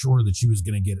pretty much sure that she was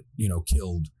going to get,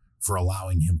 killed for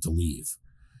allowing him to leave.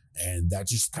 And that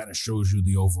just kind of shows you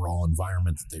the overall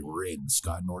environment that they were in.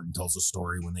 Scott Norton tells a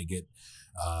story when they get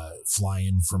fly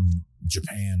in from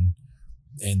Japan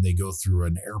and they go through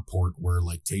an airport where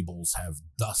tables have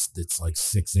dust that's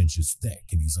 6 inches thick.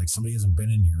 And he's like, somebody hasn't been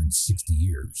in here in 60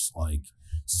 years.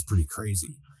 This is pretty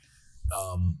crazy.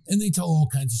 And they tell all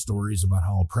kinds of stories about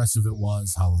how oppressive it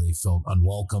was, how they felt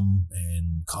unwelcome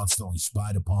and constantly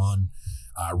spied upon.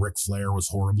 Ric Flair was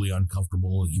horribly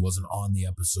uncomfortable. He wasn't on the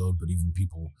episode, but even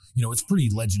people, it's pretty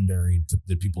legendary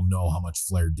that people know how much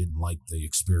Flair didn't like the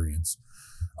experience.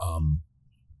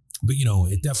 But,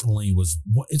 it definitely was,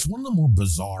 it's one of the more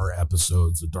bizarre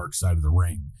episodes of Dark Side of the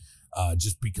Ring,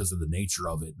 just because of the nature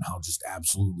of it and how just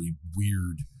absolutely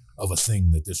weird of a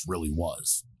thing that this really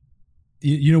was.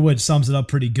 You know what sums it up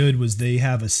pretty good was they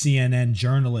have a CNN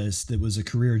journalist that was a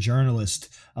career journalist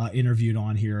interviewed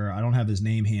on here. I don't have his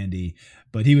name handy,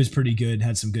 but he was pretty good and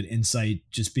had some good insight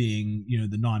just being,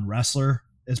 the non-wrestler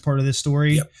as part of this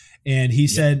story. Yep. And he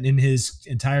said in his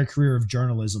entire career of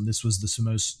journalism, this was the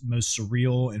most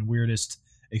surreal and weirdest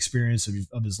experience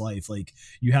of his life.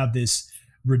 You have this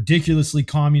ridiculously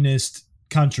communist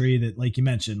country that, like you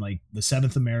mentioned, the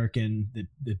seventh American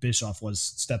that Bischoff was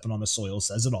stepping on the soil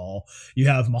says it all. You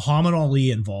have Muhammad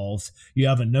Ali involved. You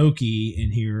have Inoki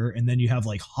in here, and then you have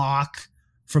Hawk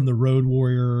from the Road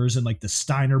Warriors and the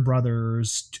Steiner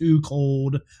brothers, Too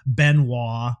Cold,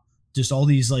 Benoit, just all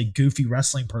these goofy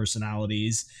wrestling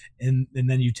personalities, and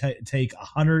then you take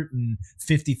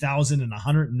 150,000 and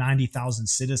 190,000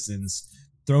 citizens,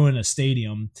 throw in a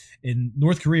stadium. And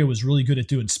North Korea was really good at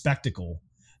doing spectacle.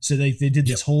 So they did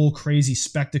this whole crazy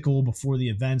spectacle before the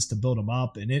events to build them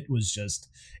up. And it was just,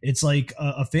 it's like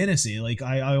a fantasy.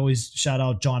 I always shout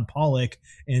out John Pollock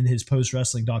and his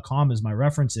postwrestling.com as my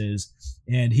references.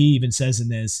 And he even says in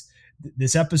this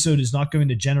episode is not going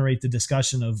to generate the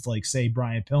discussion of say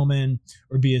Brian Pillman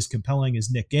or be as compelling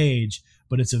as Nick Gage,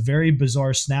 but it's a very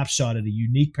bizarre snapshot at a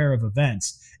unique pair of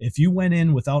events. If you went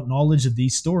in without knowledge of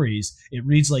these stories, it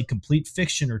reads like complete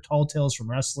fiction or tall tales from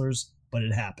wrestlers, but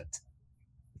it happened.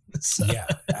 So. Yeah,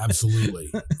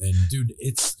 absolutely. And dude,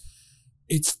 it's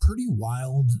pretty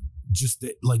wild. Just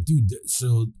that, dude,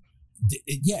 so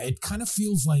it kind of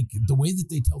feels like the way that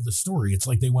they tell the story, it's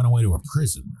like they went away to a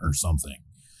prison or something.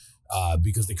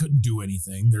 because they couldn't do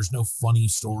anything. There's no funny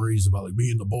stories about like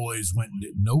me and the boys went and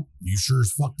did. Nope, you sure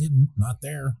as fuck didn't. Not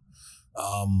there.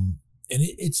 And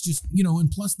it's just, you know,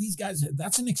 and plus these guys,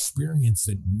 that's an experience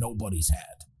that nobody's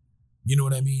had. You know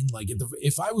what I mean? Like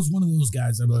if I was one of those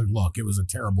guys, I'd be like, look, it was a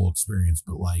terrible experience,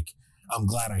 but like, I'm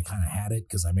glad I kind of had it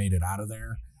because I made it out of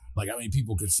there. Like, I mean,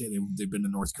 people could say they've been to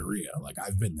North Korea. Like,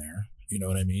 I've been there. You know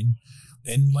what I mean?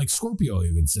 And like Scorpio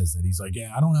even says that. He's like,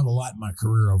 yeah, I don't have a lot in my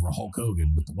career over Hulk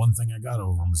Hogan, but the one thing I got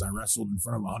over him is I wrestled in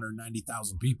front of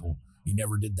 190,000 people. He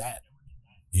never did that.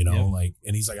 You know, like,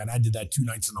 and he's like, and I did that 2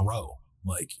 nights in a row.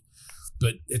 Like,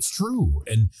 but it's true.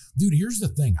 And dude, here's the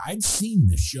thing. I'd seen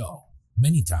this show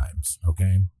many times.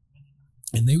 Okay.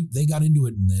 And they got into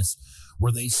it in this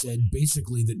where they said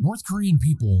basically that North Korean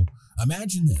people,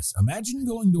 imagine this, imagine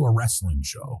going to a wrestling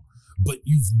show, but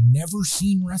you've never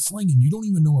seen wrestling and you don't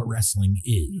even know what wrestling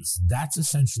is. That's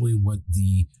essentially what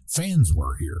the fans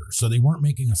were here. So they weren't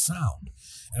making a sound.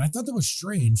 And I thought that was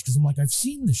strange because I'm like, I've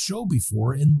seen the show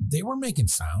before and they were making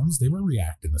sounds. They were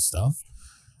reacting to stuff.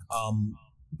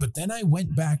 But then I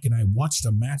went back and I watched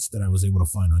a match that I was able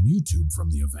to find on YouTube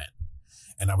from the event.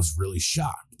 And I was really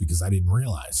shocked because I didn't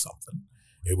realize something.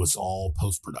 It was all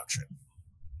post-production.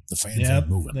 The fans ain't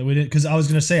moving. We did, because I was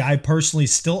going to say, I personally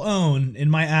still own in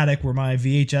my attic where my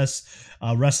VHS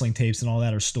wrestling tapes and all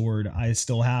that are stored. I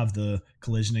still have the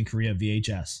Collision in Korea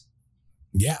VHS.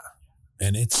 Yeah.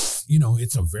 And it's, you know,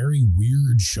 it's a very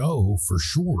weird show for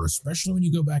sure, especially when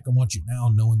you go back and watch it now,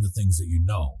 knowing the things that you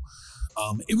know.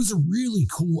 It was a really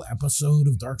cool episode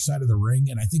of Dark Side of the Ring,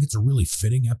 and I think it's a really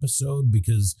fitting episode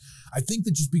because I think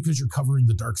that just because you're covering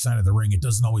the Dark Side of the Ring, it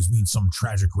doesn't always mean some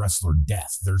tragic wrestler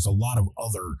death. There's a lot of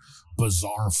other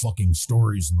bizarre fucking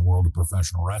stories in the world of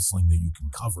professional wrestling that you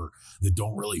can cover that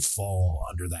don't really fall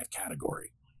under that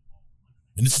category.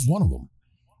 And this is one of them.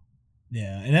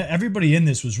 Yeah, and everybody in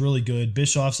this was really good.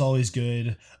 Bischoff's always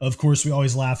good. Of course, we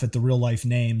always laugh at the real life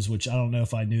names, which I don't know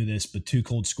if I knew this, but Two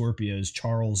Cold Scorpios,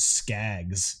 Charles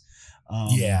Skaggs.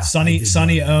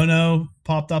 Sonny Ono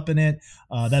popped up in it.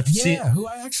 Who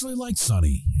I actually like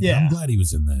Sonny. Yeah, I'm glad he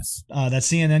was in this. That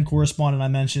CNN correspondent I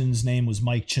mentioned, his name was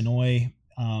Mike Chinoy.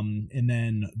 And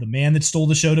then the man that stole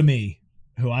the show to me,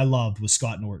 who I loved, was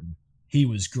Scott Norton. He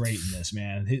was great in this,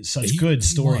 man. Such good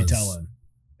storytelling.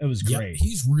 It was great. Yep,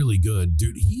 he's really good,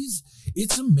 dude.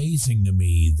 It's amazing to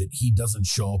me that he doesn't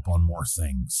show up on more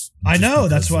things. I know.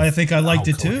 That's why I think I liked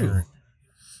it too.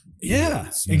 Yeah,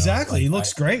 exactly. He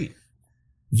looks great.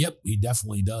 Yep, he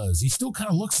definitely does. He still kind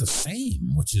of looks the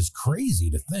same, which is crazy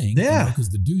to think. Yeah. Because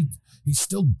the dude, he's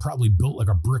still probably built like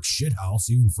a brick shit house,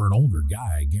 even for an older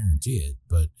guy, I guarantee it.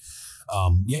 But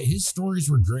his stories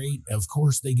were great. Of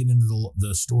course, they get into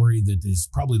the story that is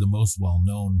probably the most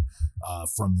well-known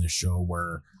from this show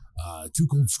where Two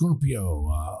Cold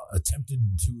Scorpio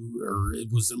attempted to, or it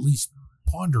was at least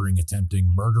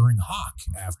attempting murdering Hawk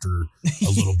after a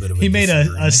little bit of a he made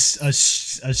a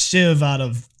shiv out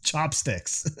of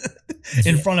chopsticks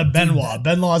in front of Benoit.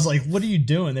 Benoit's like, what are you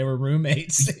doing? They were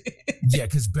roommates. Yeah,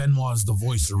 because Benoit's the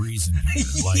voice of reason here.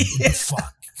 Like, what the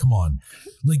fuck? Come on.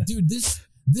 Like, dude,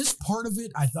 this part of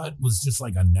it I thought was just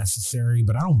like unnecessary,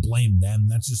 but I don't blame them.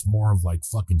 That's just more of like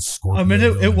fucking Scorpio. I mean,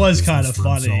 it was kind of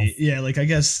funny. Himself. Yeah, like I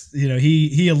guess, you know,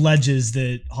 he alleges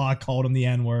that Hawk called him the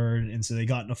N-word, and so they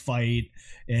got in a fight,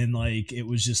 and like it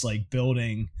was just like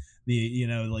building the, you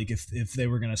know, like if they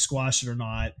were gonna squash it or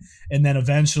not. And then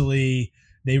eventually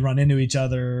they run into each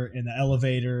other in the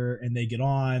elevator and they get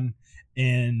on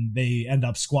and they end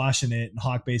up squashing it, and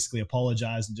Hawk basically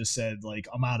apologized and just said, like,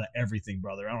 I'm out of everything,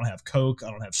 brother. I don't have coke, I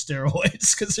don't have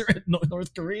steroids, because they're in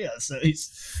North Korea. So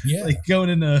he's like going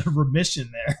into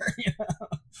remission there, you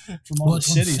know, from all the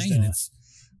shit he's doing.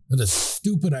 What a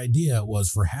stupid idea it was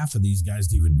for half of these guys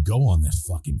to even go on this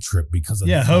fucking trip because of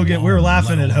Hogan. We were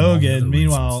laughing at Hogan.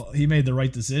 Meanwhile, he made the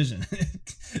right decision.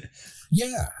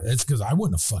 Yeah, it's because I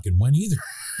wouldn't have fucking went either.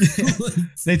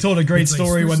 They told a great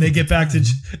story when they get back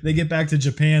to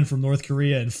Japan from North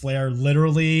Korea, and Flair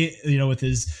literally, you know, with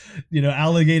his, you know,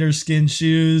 alligator skin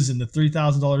shoes and the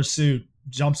 $3,000 suit,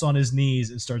 jumps on his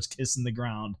knees and starts kissing the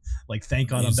ground, like thank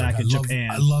God I'm back in Japan.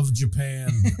 I love Japan.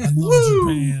 I love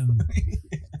Japan.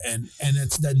 And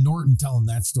it's that Norton telling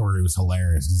that story was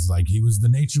hilarious. He's like, he was the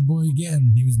Nature Boy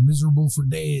again. He was miserable for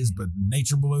days, but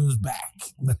Nature Boy was back.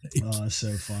 Oh, that's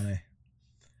so funny.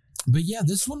 But yeah,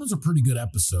 this one was a pretty good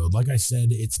episode. Like I said,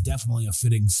 it's definitely a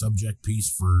fitting subject piece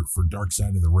for Dark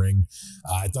Side of the Ring.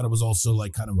 I thought it was also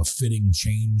like kind of a fitting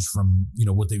change from,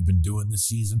 what they've been doing this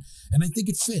season. And I think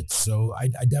it fits. So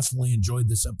I definitely enjoyed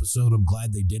this episode. I'm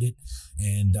glad they did it.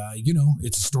 And,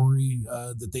 it's a story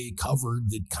that they covered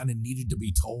that kind of needed to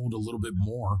be told a little bit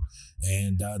more.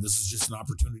 And this is just an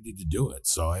opportunity to do it.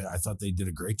 So I thought they did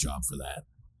a great job for that.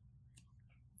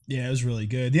 Yeah, it was really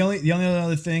good. The only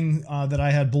other thing that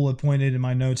I had bullet pointed in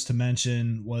my notes to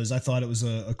mention was I thought it was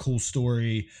a cool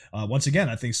story. Once again,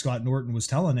 I think Scott Norton was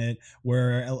telling it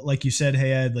where, like you said,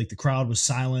 hey Ed, like the crowd was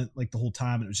silent like the whole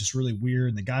time, and it was just really weird,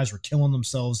 and the guys were killing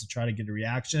themselves to try to get a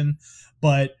reaction.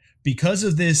 But because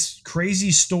of this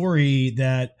crazy story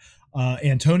that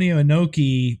Antonio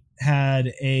Inoki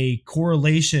had a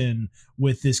correlation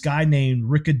with this guy named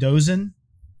Rikidozan.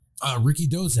 Ricky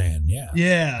Dozan, yeah.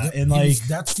 Yeah, yep, and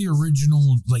that's the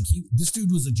original, this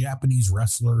dude was a Japanese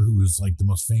wrestler who was like the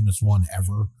most famous one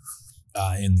ever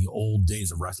in the old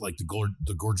days of wrestling, like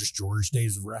the Gorgeous George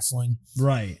days of wrestling.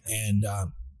 Right. And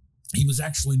he was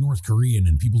actually North Korean,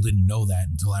 and people didn't know that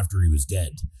until after he was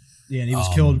dead. Yeah, and he was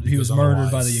killed, he was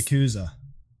murdered by the Yakuza.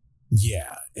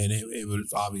 Yeah, and it would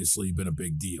obviously been a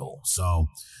big deal. So,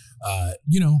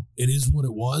 it is what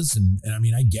it was, and I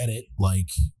mean, I get it,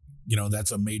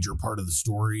 that's a major part of the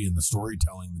story and the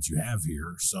storytelling that you have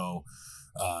here. So,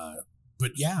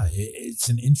 but yeah, it's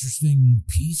an interesting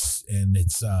piece, and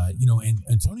it's, and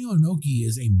Antonio Inoki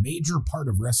is a major part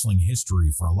of wrestling history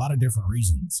for a lot of different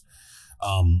reasons.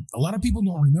 A lot of people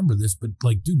don't remember this, but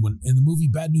dude, when in the movie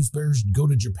Bad News Bears Go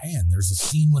to Japan, there's a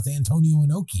scene with Antonio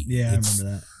Inoki. Yeah, I remember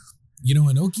that.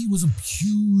 Inoki was a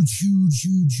huge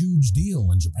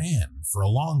deal in Japan for a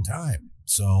long time.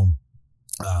 So,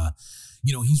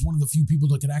 he's one of the few people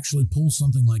that could actually pull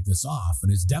something like this off,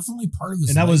 and it's definitely part of this.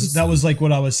 And that was like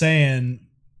what I was saying.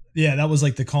 Yeah, that was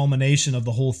like the culmination of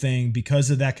the whole thing because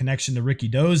of that connection to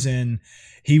Rikidozan.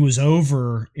 He was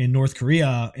over in North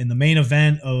Korea, and the main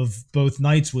event of both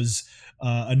nights was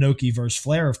Inoki versus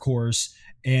Flair, of course.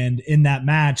 And in that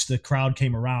match, the crowd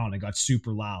came around and got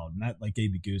super loud, and that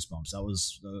gave me goosebumps. That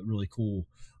was really cool,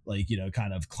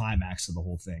 kind of climax of the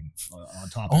whole thing. On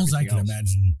top of all I can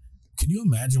imagine. Can you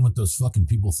imagine what those fucking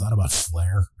people thought about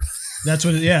Flair? That's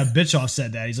what, Bischoff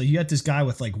said that. He's like, you got this guy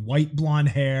with white blonde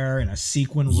hair and a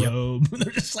sequin robe.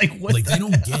 They're just like, what? They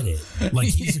don't get it.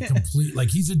 He's a complete,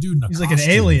 he's a dude in a costume. He's like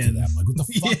an alien. To them. What the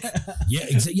fuck?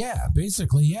 Yeah,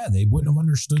 basically, yeah. They wouldn't have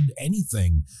understood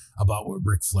anything about what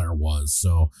Ric Flair was.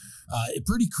 So, a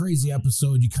pretty crazy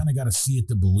episode. You kind of got to see it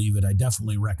to believe it. I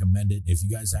definitely recommend it. If you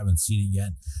guys haven't seen it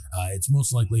yet, it's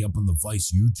most likely up on the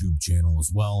Vice YouTube channel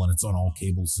as well, and it's on all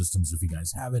cable systems if you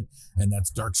guys have it. And that's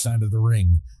Dark Side of the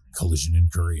Ring, Collision in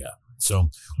Korea. So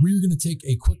we're going to take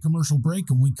a quick commercial break,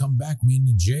 and when we come back, me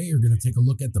and Jay are going to take a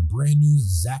look at the brand new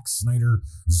Zack Snyder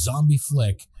zombie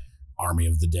flick, Army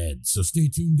of the Dead. So stay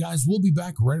tuned, guys. We'll be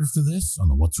back right after this on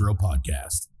the What's Real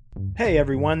podcast. Hey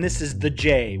everyone, this is the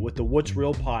Jay with the What's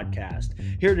Real podcast,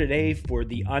 here today for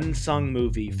The Unsung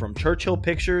Movie from Churchill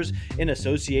Pictures in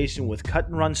association with Cut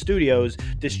and Run Studios,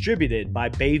 distributed by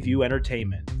Bayview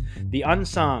Entertainment. The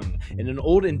Unsung. In an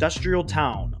old industrial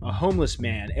town, a homeless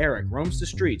man, Eric, roams the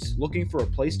streets looking for a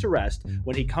place to rest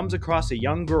when he comes across a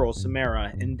young girl,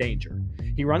 Samara, in danger.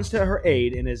 He runs to her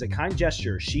aid, and as a kind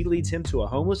gesture, she leads him to a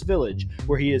homeless village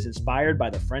where he is inspired by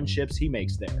the friendships he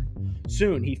makes there.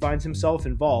 Soon, he finds himself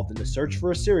involved in the search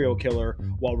for a serial killer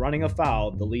while running afoul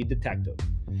of the lead detective.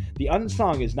 The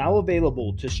Unsung is now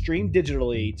available to stream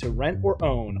digitally, to rent or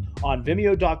own on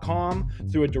Vimeo.com,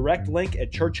 through a direct link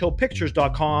at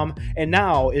ChurchillPictures.com, and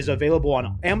now is available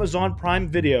on Amazon Prime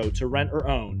Video to rent or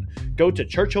own. Go to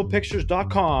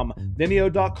ChurchillPictures.com,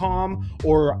 Vimeo.com,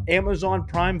 or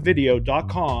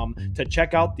AmazonPrimeVideo.com to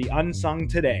check out The Unsung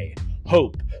today.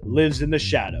 Hope lives in the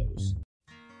shadows.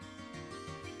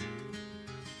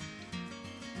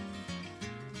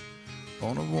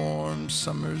 On a warm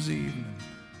summer's evening,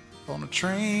 on a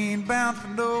train bound for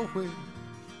nowhere,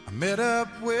 I met up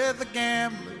with a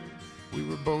gambler. We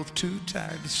were both too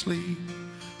tired to sleep,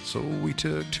 so we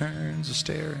took turns of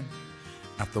staring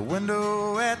out the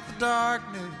window at the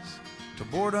darkness till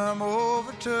boredom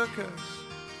overtook us,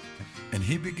 and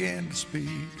he began to speak.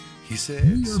 He said,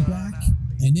 we are back,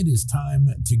 and it is time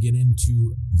to get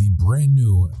into the brand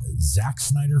new Zack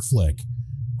Snyder flick,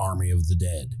 Army of the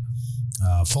Dead.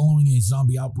 Following a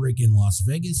zombie outbreak in Las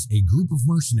Vegas, a group of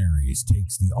mercenaries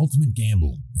takes the ultimate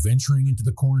gamble, venturing into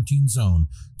the quarantine zone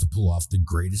to pull off the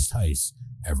greatest heist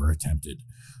ever attempted.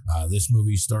 This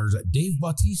movie stars Dave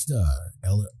Bautista,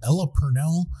 Ella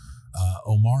Purnell,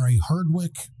 Omari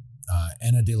Hardwick,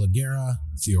 Anna De La Guerra,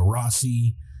 Theo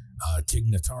Rossi,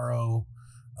 Tig Notaro,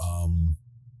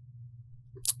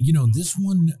 This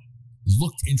one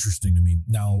looked interesting to me.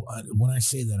 Now, when I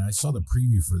say that, I saw the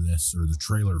preview for this, or the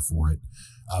trailer for it,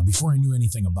 before I knew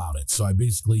anything about it. So I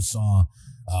basically saw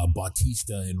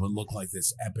Bautista in what looked like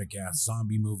this epic-ass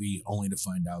zombie movie, only to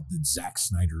find out that Zack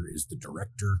Snyder is the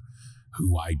director,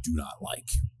 who I do not like.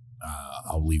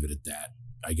 I'll leave it at that.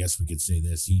 I guess we could say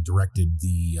this. He directed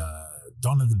the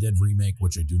Dawn of the Dead remake,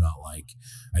 which I do not like.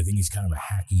 I think he's kind of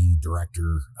a hacky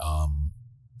director.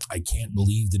 I can't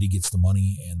believe that he gets the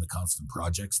money and the constant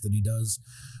projects that he does,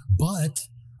 but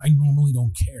I normally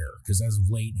don't care, because as of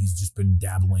late, he's just been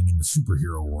dabbling in the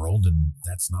superhero world, and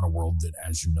that's not a world that,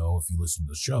 as you know, if you listen to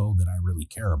the show, that I really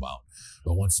care about.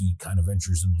 But once he kind of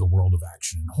ventures into the world of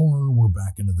action and horror, we're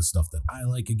back into the stuff that I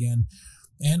like again,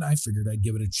 and I figured I'd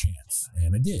give it a chance,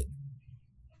 and I did.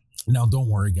 Now, don't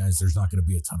worry, guys, there's not going to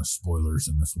be a ton of spoilers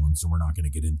in this one, so we're not going to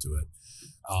get into it.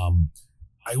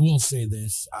 I will say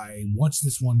this. I watched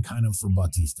this one kind of for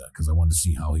Bautista because I wanted to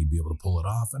see how he'd be able to pull it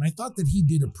off, and I thought that he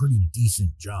did a pretty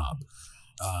decent job.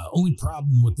 Only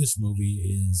problem with this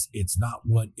movie is it's not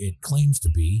what it claims to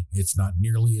be. It's not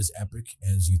nearly as epic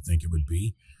as you think it would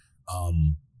be.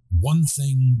 One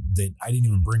thing that I didn't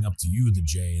even bring up to you, the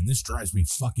Jay, and this drives me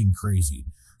fucking crazy.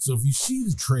 So if you see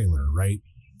the trailer, right,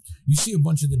 you see a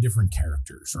bunch of the different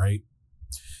characters, right?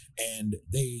 And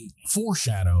they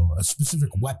foreshadow a specific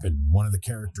weapon one of the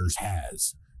characters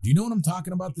has. Do you know what I'm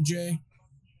talking about, the Jay?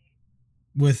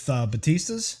 With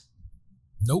Batista's?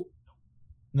 Nope.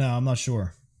 No, I'm not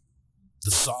sure.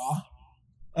 The saw?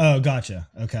 Oh, gotcha.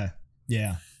 Okay.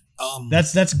 Yeah.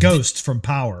 That's Ghost from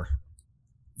Power.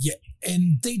 Yeah,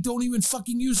 and they don't even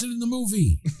fucking use it in the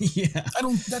movie. Yeah.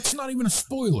 That's not even a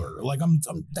spoiler. Like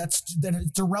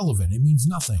it's irrelevant. It means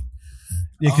nothing.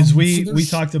 Yeah, because we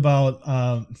talked about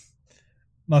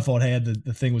my fault. Hey,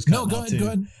 the thing was cutting out too. Go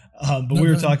ahead. But we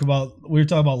were talking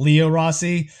about Leo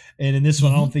Rossi, and in this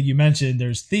one, I don't think you mentioned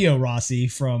there's Theo Rossi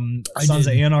from Sons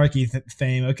of Anarchy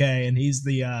fame. Okay, and he's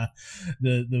the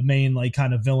main like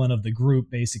kind of villain of the group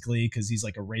basically, because he's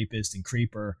like a rapist and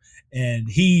creeper, and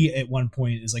he at one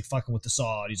point is like fucking with the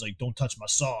saw, and he's like, "Don't touch my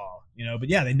saw," you know. But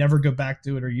yeah, they never go back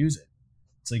to it or use it.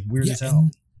 It's like weird as hell.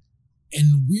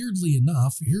 And weirdly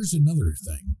enough, here's another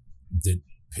thing that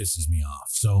pisses me off.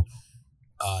 So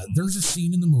there's a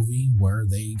scene in the movie where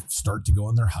they start to go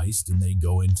on their heist and they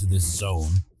go into this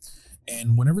zone.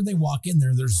 And whenever they walk in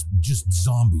there, there's just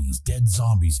zombies, dead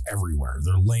zombies everywhere.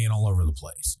 They're laying all over the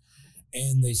place.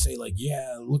 And they say like,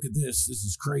 yeah, look at this. This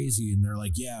is crazy. And they're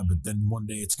like, yeah, but then one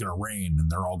day it's going to rain and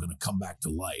they're all going to come back to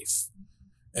life.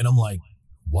 And I'm like,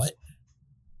 what?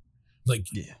 Like,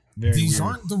 yeah, these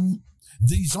aren't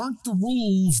the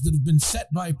rules that have been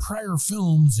set by prior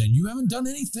films, and you haven't done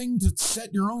anything to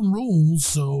set your own rules,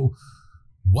 so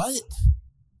what?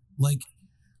 Like,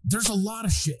 there's a lot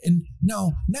of shit. And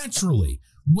now, naturally,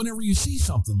 whenever you see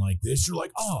something like this, you're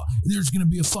like, oh, there's going to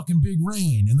be a fucking big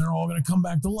rain, and they're all going to come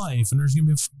back to life, and there's going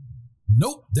to be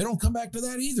Nope, they don't come back to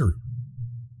that either.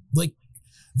 Like,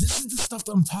 this is the stuff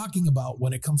that I'm talking about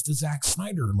when it comes to Zack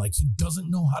Snyder. Like, he doesn't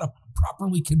know how to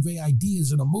properly convey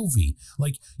ideas in a movie.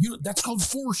 Like, that's called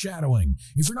foreshadowing.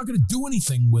 If you're not going to do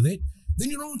anything with it, then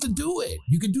you don't have to do it.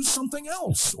 You can do something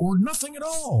else or nothing at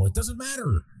all. It doesn't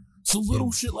matter. So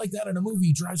little shit like that in a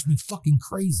movie drives me fucking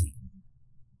crazy.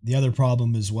 The other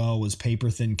problem as well was paper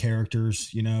thin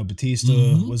characters. You know,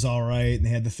 Batista was all right, and they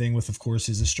had the thing with, of course,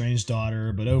 his estranged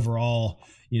daughter. But overall,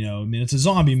 you know, I mean, it's a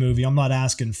zombie movie. I'm not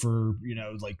asking for, you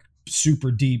know, like super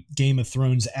deep Game of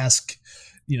Thrones-esque,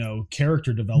 you know,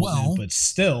 character development. But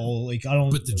still, like, I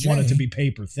don't want it to be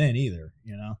paper thin either.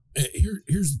 You know,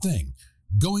 here's the thing: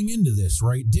 going into this,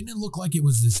 right? Didn't it look like it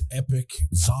was this epic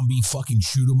zombie fucking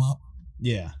shoot 'em up?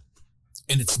 Yeah.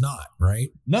 And it's not, right?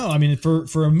 No, I mean,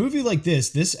 for a movie like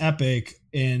this epic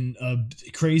and a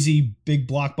crazy big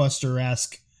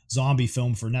blockbuster-esque zombie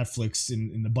film for Netflix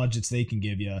in the budgets they can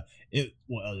give you, it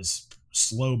was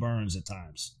slow burns at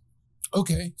times.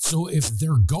 Okay, so if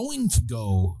they're going to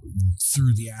go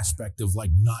through the aspect of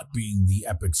like not being the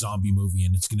epic zombie movie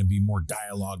and it's going to be more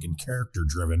dialogue and character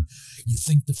driven, you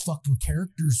think the fucking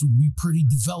characters would be pretty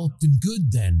developed and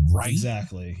good then, right?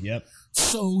 Exactly, yep.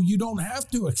 So you don't have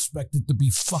to expect it to be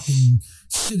fucking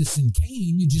Citizen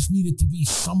Kane. You just need it to be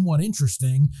somewhat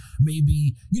interesting.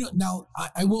 Maybe, you know, now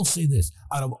I will say this.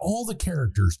 Out of all the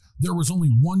characters, there was only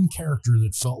one character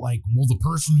that felt like, well, the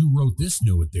person who wrote this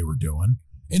knew what they were doing.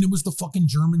 And it was the fucking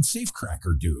German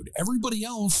safecracker dude. Everybody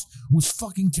else was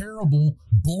fucking terrible,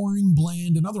 boring,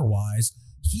 bland, and otherwise.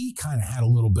 He kind of had a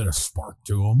little bit of spark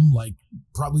to him, like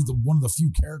probably one of the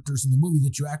few characters in the movie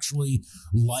that you actually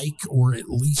like or at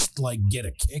least like get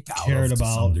a kick out of to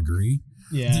some degree.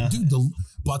 Yeah. Dude, the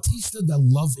Bautista, the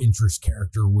love interest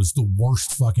character, was the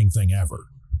worst fucking thing ever.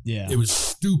 Yeah. It was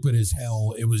stupid as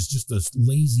hell. It was just a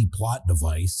lazy plot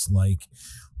device. Like,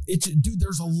 dude,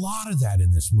 there's a lot of that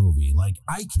in this movie. Like,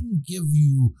 I can give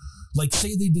you, like,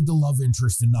 say they did the love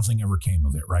interest and nothing ever came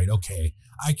of it, right? Okay,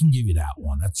 I can give you that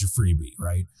one. That's your freebie,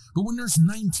 right? But when there's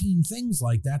 19 things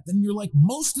like that, then you're like,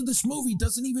 most of this movie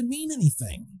doesn't even mean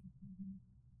anything.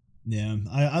 Yeah,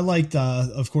 I liked,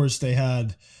 of course, they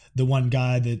had the one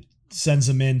guy that sends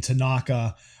him in,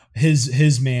 Tanaka,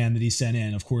 his man that he sent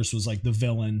in, of course, was like the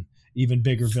villain, even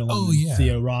bigger villain than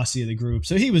Theo Rossi of the group.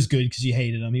 So he was good because you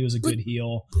hated him. He was a good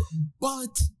heel.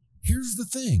 But here's the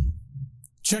thing.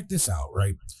 Check this out,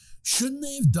 right? Shouldn't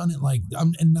they have done it like,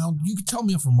 and now you can tell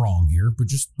me if I'm wrong here, but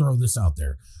just throw this out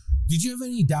there. Did you have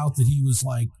any doubt that he was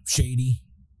like shady?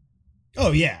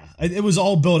 Oh, yeah. It was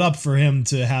all built up for him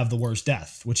to have the worst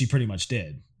death, which he pretty much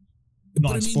did.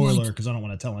 Not a spoiler, because I don't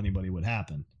want to tell anybody what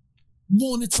happened.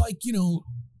 Well, and it's like, you know,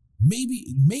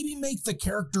 maybe make the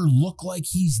character look like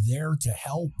he's there to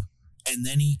help, and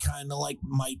then he kind of like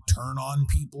might turn on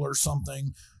people or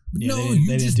something. But yeah, no,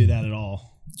 they didn't do that at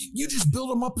all. You just build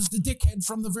him up as the dickhead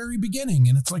from the very beginning,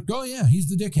 and it's like, oh yeah, he's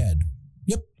the dickhead.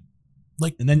 Yep.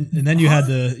 Like, and then you had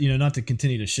the, you know, not to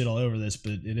continue to shit all over this,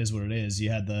 but it is what it is. You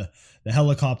had the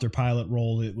helicopter pilot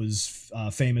role that was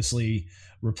famously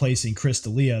replacing Chris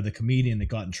D'Elia, the comedian that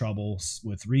got in trouble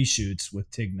with reshoots with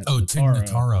Tig Notaro. Tig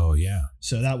Notaro, yeah.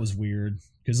 So that was weird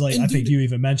because, like, I think you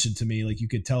even mentioned to me, like, you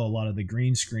could tell a lot of the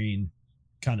green screen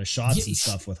kind of shots and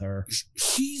stuff with her.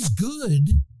 She's good,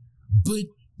 but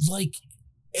like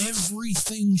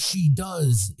everything she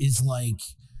does is like,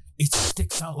 it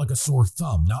sticks out like a sore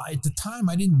thumb. Now, at the time,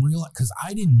 I didn't realize, because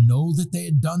I didn't know that they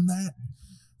had done that.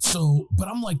 So, but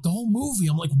I'm like, the whole movie,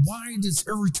 I'm like, why does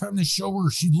every time they show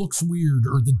her, she looks weird,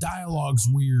 or the dialogue's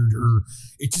weird, or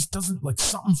it just doesn't, like,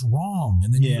 something's wrong.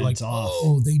 And then you're like,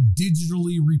 oh, they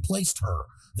digitally replaced her.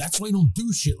 That's why you don't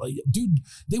do shit. Like, dude,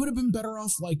 they would have been better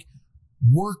off, like,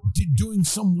 doing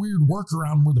some weird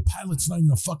workaround where the pilot's not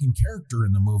even a fucking character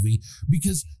in the movie,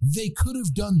 because they could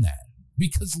have done that.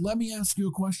 Because let me ask you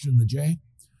a question, the Jay.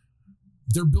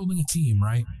 They're building a team,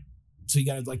 right? So you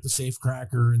got like the safe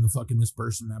cracker and the fucking this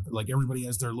person, that, like everybody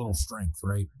has their little strength,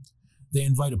 right? They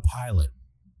invite a pilot.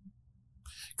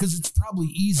 Because it's probably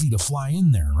easy to fly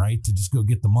in there, right? To just go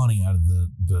get the money out of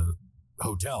the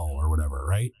hotel or whatever,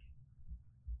 right?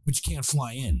 But you can't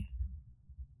fly in.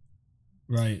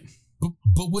 Right.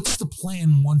 But what's the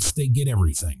plan once they get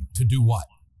everything? To do what?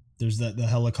 There's the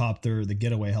helicopter, the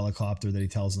getaway helicopter that he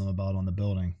tells them about on the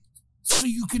building. So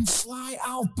you can fly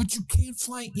out, but you can't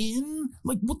fly in?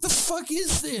 Like, what the fuck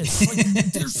is this?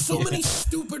 Like, there's so many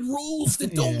stupid rules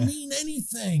that don't mean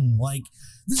anything. Like,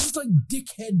 this is like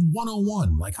Dickhead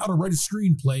 101, like how to write a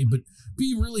screenplay, but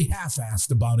be really half-assed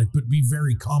about it, but be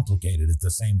very complicated at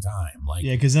the same time. Like,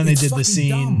 yeah, because then they did the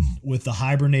scene with the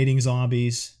hibernating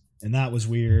zombies, and that was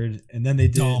weird. And then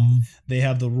they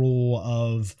have the rule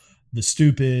of the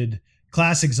stupid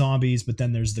classic zombies, but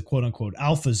then there's the quote-unquote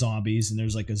alpha zombies, and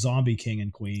there's like a zombie king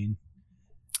and queen.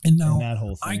 And now that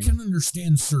whole thing. I can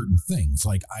understand certain things.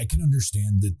 Like, I can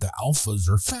understand that the alphas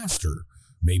are faster,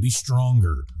 maybe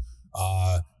stronger,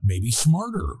 maybe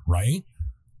smarter, right?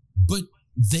 But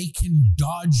they can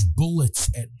dodge bullets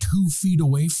at 2 feet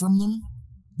away from them.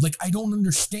 Like, I don't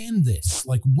understand this.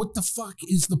 Like, what the fuck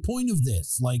is the point of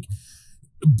this? Like,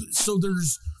 so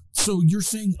you're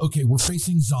saying, okay, we're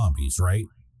facing zombies, right?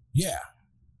 Yeah.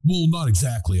 Well, not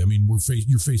exactly. I mean,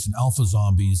 you're facing alpha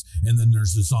zombies, and then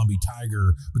there's the zombie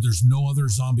tiger, but there's no other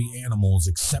zombie animals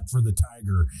except for the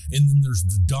tiger. And then there's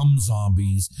the dumb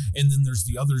zombies, and then there's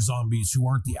the other zombies who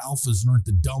aren't the alphas and aren't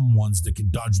the dumb ones that can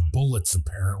dodge bullets,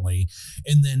 apparently.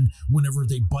 And then whenever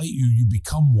they bite you, you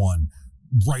become one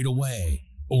right away,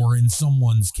 or in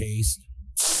someone's case,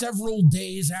 several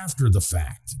days after the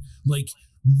fact. Like,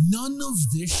 none of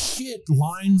this shit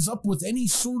lines up with any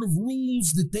sort of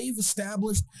rules that they've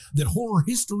established, that horror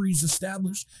history's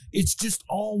established. It's just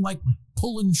all like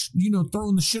pulling,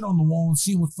 throwing the shit on the wall and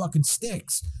seeing what fucking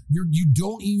sticks. You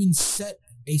don't even set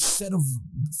a set of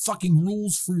fucking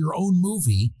rules for your own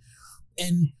movie.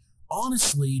 And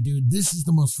honestly, dude, this is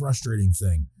the most frustrating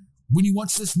thing. When you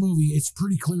watch this movie, it's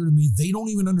pretty clear to me they don't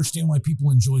even understand why people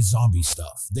enjoy zombie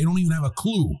stuff. They don't even have a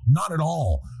clue, not at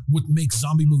all, what makes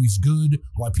zombie movies good,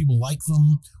 why people like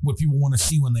them, what people want to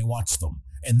see when they watch them.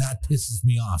 And that pisses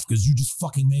me off, because you just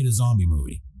fucking made a zombie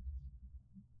movie.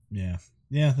 Yeah.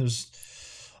 Yeah, there's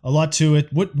a lot to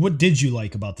it. What did you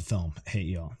like about the film, Hey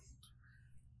Y'all?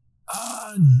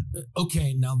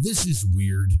 Okay, now this is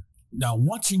weird. Now,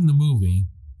 watching the movie,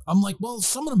 I'm like, well,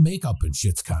 some of the makeup and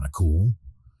shit's kind of cool.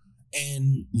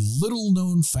 And little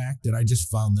known fact that I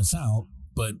just found this out,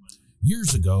 but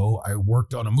years ago, I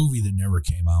worked on a movie that never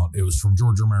came out. It was from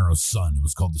George Romero's son. It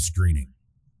was called The Screening.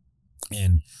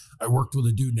 And I worked with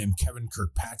a dude named Kevin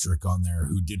Kirkpatrick on there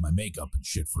who did my makeup and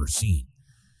shit for a scene.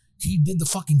 He did the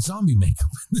fucking zombie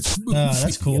makeup in this movie.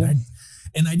 That's cool.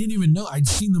 And I didn't even know. I'd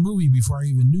seen the movie before I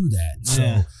even knew that.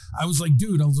 So I was like,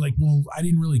 dude, well, I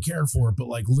didn't really care for it, but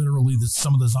like literally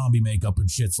some of the zombie makeup and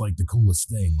shit's like the coolest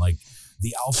thing. Like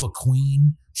the Alpha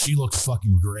Queen, she looks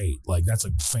fucking great. Like that's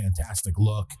a fantastic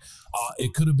look.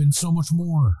 It could have been so much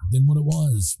more than what it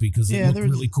was because it looked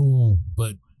really cool.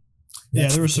 But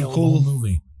there was some cool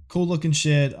looking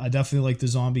shit. I definitely like the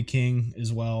Zombie King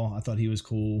as well. I thought he was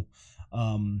cool.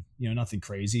 Nothing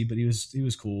crazy, but he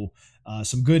was cool.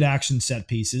 Some good action set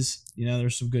pieces.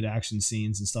 There's some good action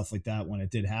scenes and stuff like that when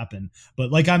it did happen.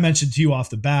 But like I mentioned to you off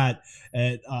the bat,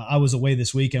 I was away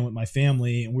this weekend with my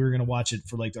family and we were going to watch it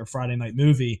for like our Friday night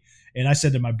movie. And I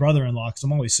said to my brother-in-law, because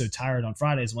I'm always so tired on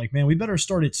Fridays, I'm like, man, we better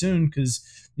start it soon because,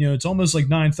 it's almost like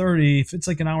 9:30. If it's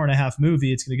like an hour and a half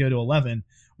movie, it's going to go to 11.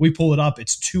 We pull it up.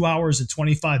 It's 2 hours and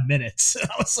 25 minutes. I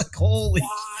was like, holy,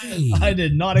 I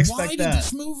did not expect that.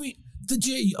 This movie...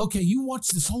 Okay, you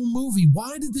watched this whole movie.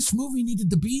 Why did this movie needed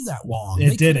to be that long?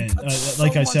 It didn't.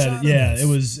 Like I said,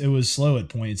 it was slow at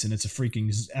points, and it's a freaking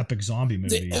epic zombie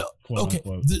movie. Quote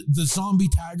unquote. The zombie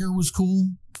tiger was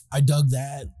cool. I dug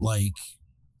that. Like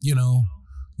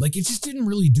it just didn't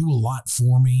really do a lot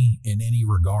for me in any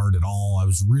regard at all. I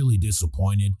was really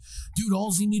disappointed. Dude,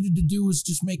 all he needed to do was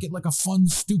just make it like a fun,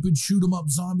 stupid shoot 'em up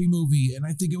zombie movie, and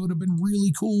I think it would have been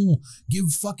really cool.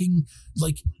 Give fucking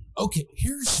okay,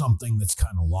 here's something that's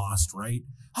kind of lost, right?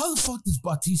 How the fuck does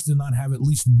Bautista not have at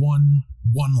least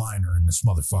one-liner in this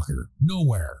motherfucker?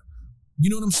 Nowhere. You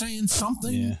know what I'm saying?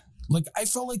 Something. Yeah. Like, I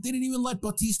felt like they didn't even let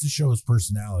Bautista show his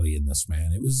personality in this,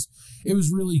 man. It was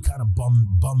really kind of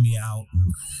bum me out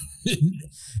and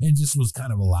just was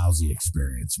kind of a lousy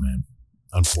experience, man.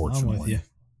 Unfortunately. I'm with you.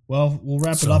 Well, we'll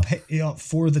wrap it up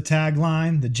for the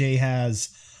tagline. The J has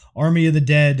Army of the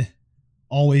Dead,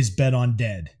 always bet on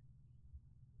dead.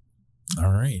 All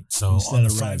right. So on the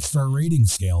 5-star rating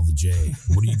scale, the J,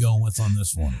 what are you going with on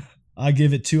this one? I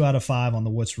give it 2 out of 5 on the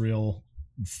What's Real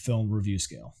film review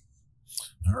scale.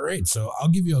 All right. So I'll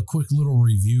give you a quick little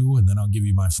review and then I'll give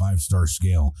you my 5-star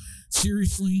scale.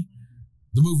 Seriously,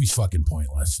 the movie's fucking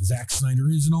pointless. Zack Snyder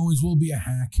is and always will be a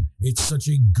hack. It's such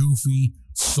a goofy,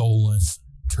 soulless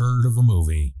turd of a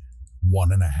movie.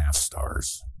 1.5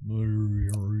 stars.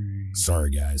 Sorry,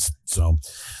 guys. So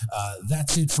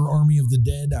that's it for Army of the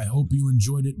Dead. I hope you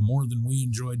enjoyed it more than we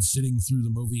enjoyed sitting through the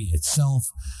movie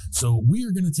itself. So we are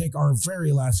going to take our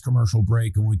very last commercial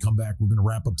break. And when we come back, we're going to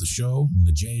wrap up the show. And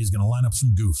the Jay is going to line up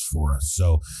some goofs for us.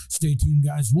 So stay tuned,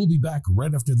 guys. We'll be back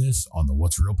right after this on the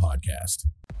What's Real podcast.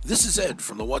 This is Ed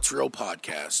from the What's Real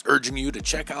podcast, urging you to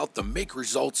check out the Make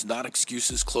Results Not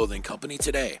Excuses clothing company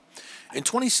today. In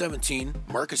 2017,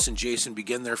 Marcus and Jason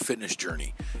began their fitness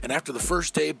journey, and after the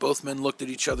first day, both men looked at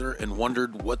each other and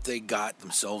wondered what they got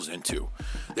themselves into.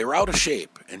 They were out of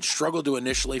shape and struggled to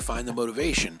initially find the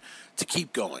motivation to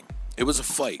keep going. It was a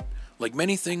fight. Like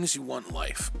many things you want in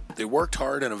life, they worked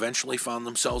hard and eventually found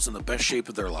themselves in the best shape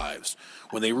of their lives.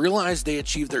 When they realized they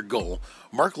achieved their goal,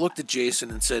 Mark looked at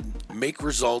Jason and said, "Make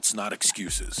results, not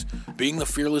excuses." Being the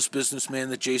fearless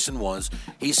businessman that Jason was,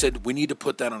 he said, "We need to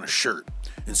put that on a shirt."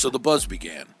 And so the buzz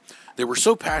began. They were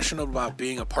so passionate about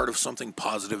being a part of something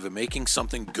positive and making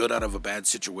something good out of a bad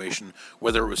situation,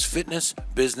 whether it was fitness,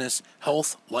 business,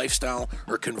 health, lifestyle,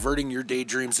 or converting your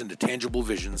daydreams into tangible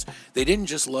visions. They didn't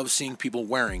just love seeing people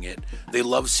wearing it, they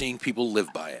loved seeing people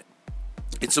live by it.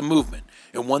 It's a movement,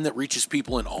 and one that reaches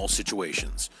people in all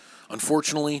situations.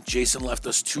 Unfortunately, Jason left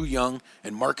us too young,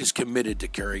 and Mark is committed to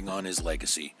carrying on his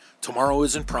legacy. Tomorrow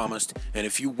isn't promised, and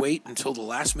if you wait until the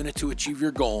last minute to achieve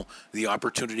your goal, the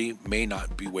opportunity may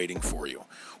not be waiting for you.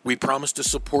 We promise to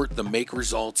support the Make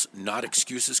Results, Not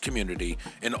Excuses community,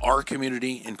 and our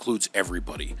community includes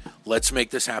everybody. Let's make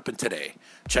this happen today.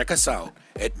 Check us out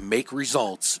at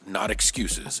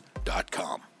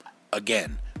MakeResultsNotExcuses.com.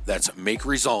 Again, that's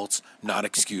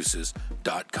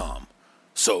MakeResultsNotExcuses.com.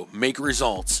 So make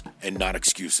results and not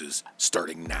excuses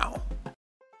starting now.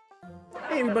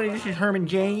 Hey everybody, this is Herman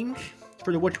James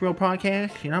for the What's Real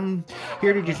podcast, and I'm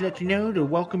here to just let you know to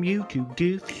welcome you to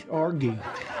Goofs Are Goofs.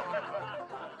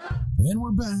 And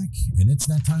we're back, and it's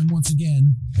that time once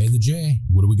again. Hey, the Jay,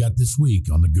 what do we got this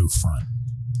week on the goof front?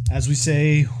 As we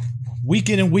say, week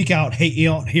in and week out,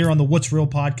 here on the What's Real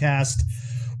podcast,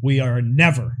 we are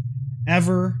never,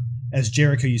 ever, as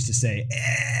Jericho used to say,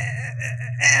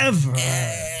 ever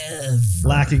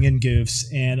lacking in goofs.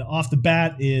 And off the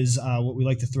bat is what we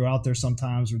like to throw out there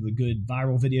sometimes are the good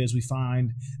viral videos we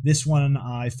find. This one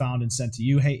I found and sent to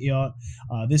you, Hey Iot.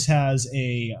 This has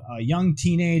a young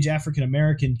teenage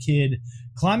African-American kid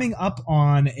climbing up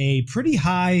on a pretty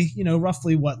high,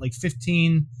 roughly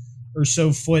 15 or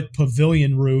so foot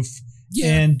pavilion roof.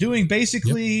 Yeah. And doing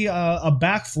basically a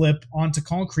backflip onto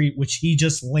concrete, which he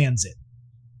just lands it.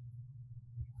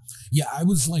 Yeah, I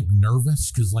was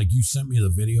nervous because you sent me the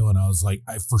video and I was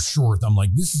I'm like,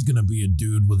 this is going to be a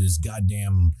dude with his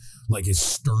goddamn, his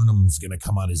sternum's going to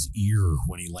come out his ear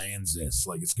when he lands this.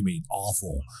 It's going to be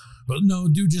awful. But no,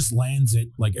 dude just lands it.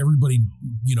 Everybody,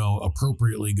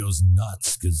 appropriately goes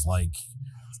nuts because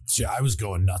I was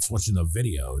going nuts watching the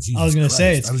video. Jesus I was going to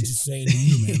say, I was just saying to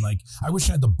you, man, I wish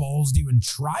I had the balls to even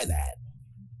try that.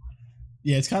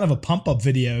 Yeah, it's kind of a pump up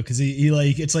video because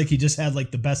it's like he just had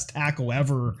the best tackle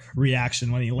ever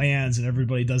reaction when he lands, and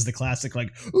everybody does the classic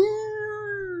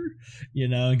ooh,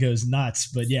 and goes nuts.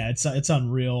 But yeah, it's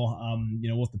unreal.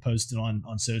 We'll have to post it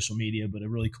on social media, but a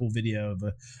really cool video of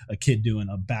a kid doing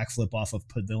a backflip off of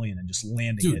pavilion and just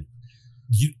landing it.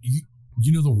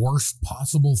 You know the worst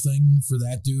possible thing for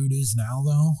that dude is now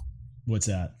though? What's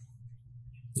that?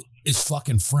 His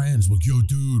fucking friends yo,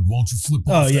 dude, why don't you flip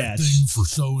off that thing for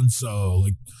so-and-so?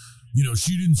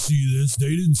 She didn't see this. They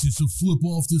didn't see, so flip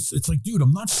off this. It's dude,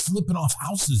 I'm not flipping off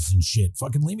houses and shit.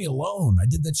 Fucking leave me alone. I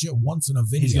did that shit once in a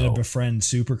video. He's going to befriend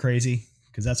Super Crazy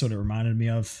because that's what it reminded me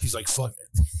of. He's fuck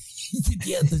it.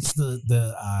 Yeah, that's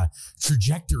the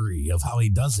trajectory of how he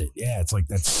does it. Yeah, it's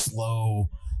that slow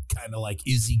kind of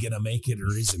is he going to make it or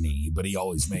isn't he? But he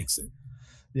always makes it.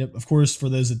 Yep. Of course, for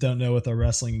those that don't know what our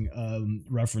wrestling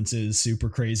references, Super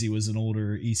Crazy was an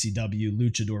older ECW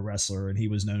luchador wrestler, and he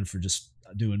was known for just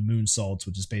doing moonsaults,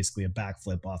 which is basically a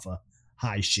backflip off a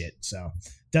high shit. So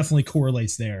definitely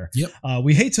correlates there. Yep.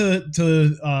 We hate to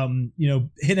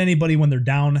hit anybody when they're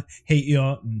down. Hate you.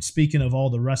 And speaking of all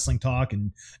the wrestling talk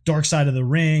and Dark Side of the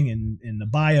Ring and the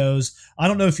bios, I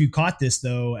don't know if you caught this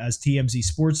though, as TMZ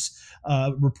Sports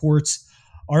reports,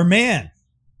 our man.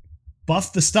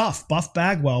 Buff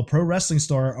Bagwell, pro wrestling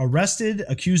star, arrested,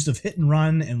 accused of hit and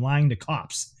run and lying to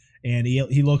cops. And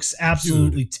he looks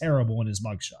absolutely terrible in his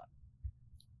mugshot.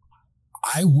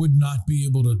 I would not be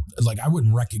able to, I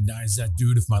wouldn't recognize that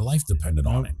dude if my life depended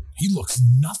on it. He looks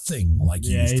nothing like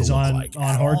he used to look like.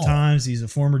 On Hard Times. He's a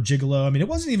former gigolo. I mean, it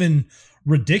wasn't even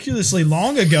ridiculously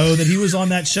long ago that he was on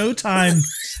that Showtime,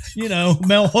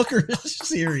 Mel Hooker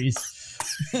series.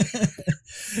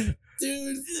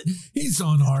 Dude, he's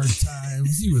on Hard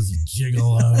Times. He was a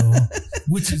gigolo,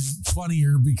 which is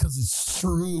funnier because it's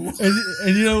true.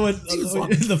 And you know what?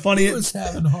 The funny he was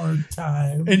having hard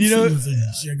times. And he was a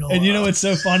gigolo. And you know what's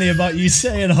so funny about you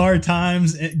saying Hard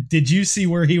Times? Did you see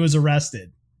where he was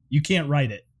arrested? You can't write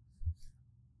it.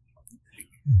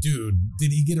 Dude,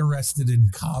 did he get arrested in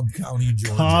Cobb County,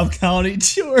 Georgia? Cobb County,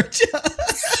 Georgia.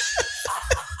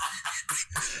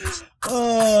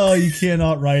 Oh, you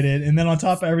cannot write it. And then on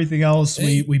top of everything else,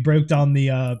 we broke down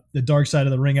the Dark Side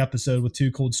of the Ring episode with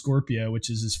Too Cold Scorpio, which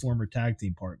is his former tag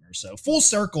team partner. So full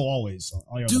circle always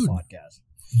on the podcast.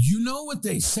 You know what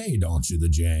they say, don't you, the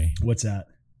J? What's that?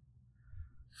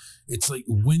 It's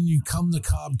when you come to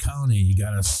Cobb County, you got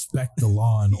to respect the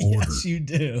law and order. Yes, you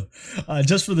do.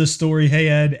 Just for this story, Hey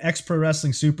Ed, ex-pro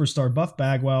wrestling superstar Buff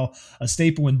Bagwell, a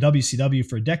staple in WCW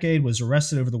for a decade, was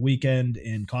arrested over the weekend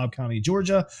in Cobb County,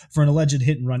 Georgia for an alleged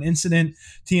hit-and-run incident.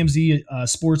 TMZ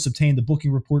Sports obtained the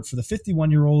booking report for the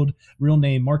 51-year-old, real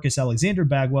name Marcus Alexander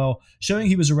Bagwell, showing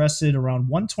he was arrested around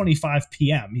 1:25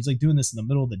 p.m. He's doing this in the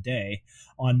middle of the day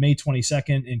on May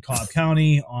 22nd in Cobb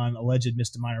County on alleged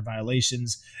misdemeanor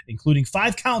violations, including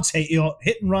 5 counts, hit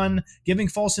and run, giving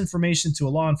false information to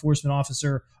a law enforcement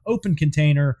officer, open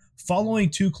container, following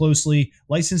too closely,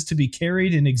 license to be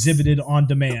carried and exhibited on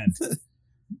demand.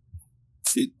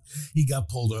 He got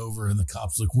pulled over and the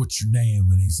cop's like, "What's your name?"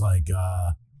 And he's like,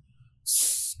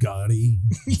 Scotty.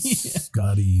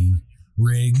 Scotty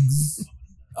Riggs.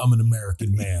 I'm an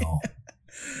American male.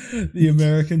 The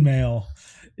American male.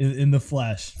 In the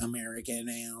flesh. American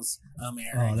nails. Oh,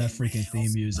 that freaking theme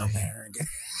music.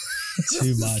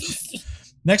 Too much.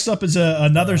 Next up is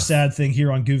another sad thing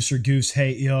here on Goofs or Goofs.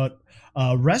 Hey, Iot.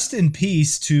 Rest in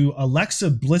peace to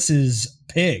Alexa Bliss's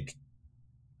pig.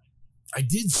 I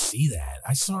did see that.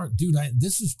 I saw her, dude.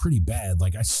 This is pretty bad.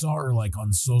 I saw her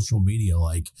on social media.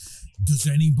 Does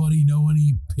anybody know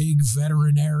any pig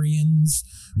veterinarians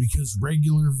because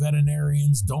regular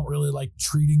veterinarians don't really like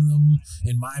treating them,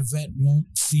 and my vet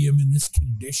won't see him in this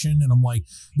condition. And I'm like,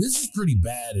 this is pretty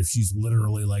bad if she's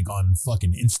literally like on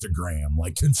fucking Instagram.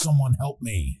 Like, can someone help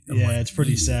me? Yeah, like, it's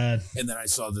pretty sad. And then I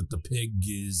saw that the pig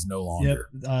is no longer.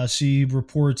 Yep. She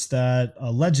reports that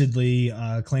allegedly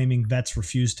claiming vets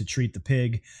refused to treat the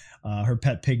pig. Her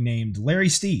pet pig named Larry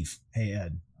Steve. Hey,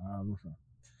 Ed.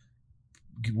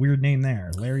 Weird name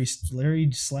there.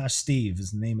 Larry/Steve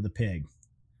is the name of the pig.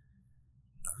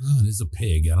 Oh, it is a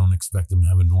pig. I don't expect him to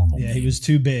have a normal name. He was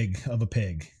too big of a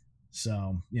pig.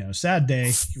 So, sad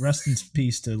day. Rest in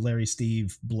peace to Larry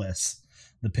Steve Bliss,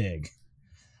 the pig.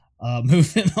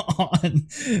 Moving on,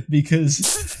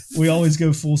 because we always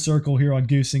go full circle here on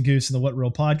Goose and Goose and the What's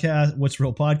Real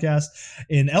podcast.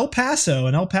 In El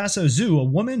Paso Zoo, a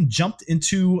woman jumped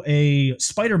into a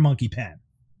spider monkey pen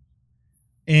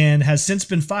and has since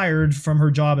been fired from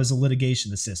her job as a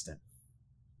litigation assistant.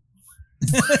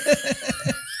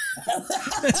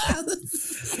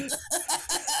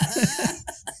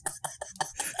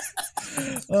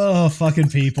 Oh, fucking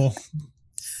people.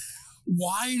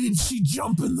 Why did she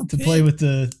jump in the pit? To play with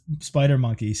the spider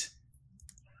monkeys.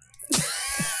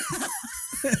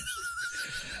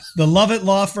 The Lovett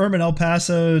Law Firm in El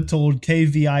Paso told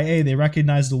KVIA they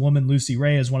recognized the woman Lucy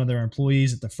Ray as one of their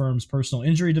employees at the firm's personal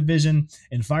injury division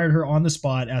and fired her on the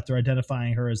spot after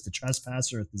identifying her as the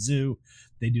trespasser at the zoo.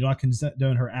 They do not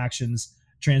condone her actions.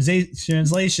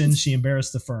 Translation, she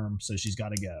embarrassed the firm, so she's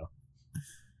got to go.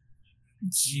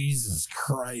 Jesus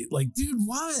Christ. Like, dude,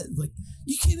 what? Like,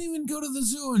 you can't even go to the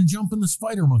zoo and jump in the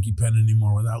spider monkey pen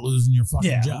anymore without losing your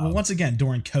fucking job. Well, once again,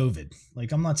 during COVID.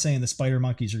 Like, I'm not saying the spider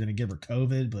monkeys are going to give her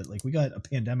COVID, but, like, we got a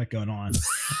pandemic going on.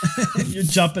 You're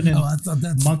jumping in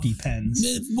monkey pens.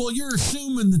 Well, you're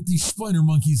assuming that these spider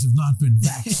monkeys have not been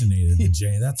vaccinated,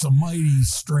 Jay. That's a mighty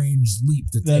strange leap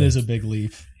to take. That is a big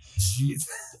leap. Jeez.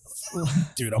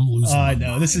 Dude, I'm losing. I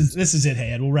know. This is it,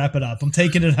 Hey Ed. We'll wrap it up. I'm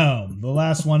taking it home. The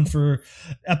last one for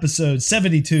episode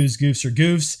 72's Goofs or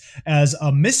Goofs, as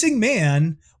a missing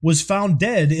man was found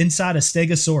dead inside a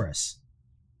Stegosaurus.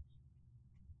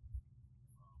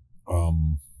 I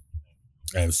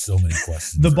have so many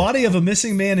questions. The body of a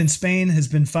missing man in Spain has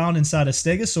been found inside a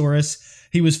Stegosaurus.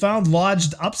 He was found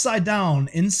lodged upside down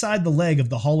inside the leg of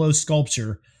the hollow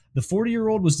sculpture. The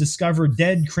 40-year-old was discovered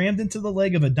dead, crammed into the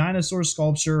leg of a dinosaur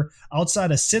sculpture outside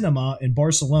a cinema in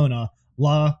Barcelona,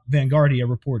 La Vanguardia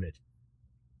reported.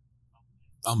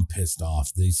 I'm pissed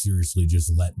off. They seriously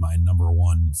just let my number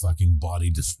one fucking body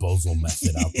disposal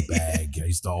method out the bag. I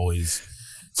used to always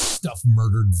stuff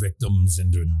murdered victims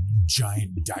into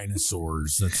giant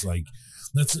dinosaurs.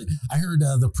 I heard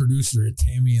the producer at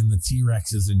Tammy and the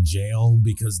T-Rex is in jail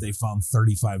because they found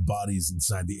 35 bodies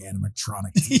inside the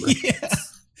animatronic T-Rex. Yeah.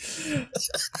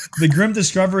 The grim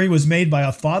discovery was made by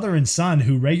a father and son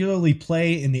who regularly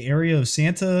play in the area of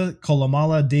Santa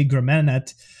Colomala de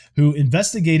Gramenet, who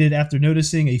investigated after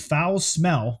noticing a foul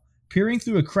smell. Peering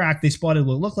through a crack, they spotted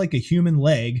what looked like a human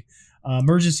leg.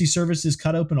 Emergency services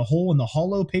cut open a hole in the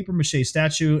hollow papier-mâché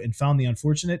statue and found the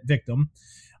unfortunate victim.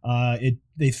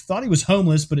 They thought he was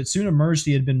homeless, but it soon emerged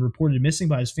he had been reported missing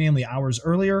by his family hours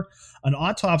earlier. An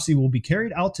autopsy will be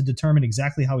carried out to determine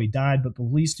exactly how he died, but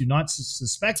police do not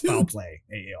suspect foul play.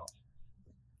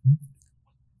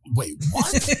 Wait,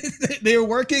 what? They are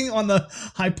working on the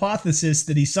hypothesis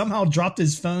that he somehow dropped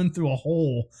his phone through a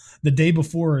hole the day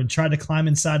before and tried to climb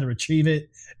inside to retrieve it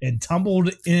and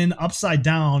tumbled in upside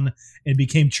down and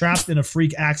became trapped in a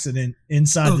freak accident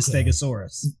inside the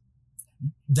Stegosaurus.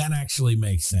 That actually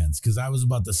makes sense, because I was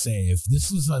about to say, if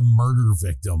this is a murder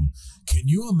victim, can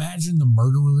you imagine the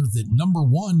murderer that, number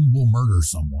one, will murder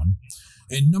someone,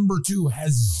 and number two,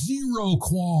 has zero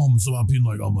qualms about being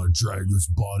like, I'm going to drag this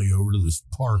body over to this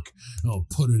park, and I'll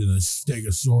put it in a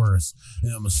Stegosaurus,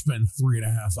 and I'm going to spend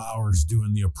 3.5 hours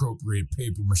doing the appropriate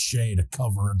paper mache to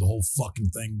cover the whole fucking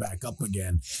thing back up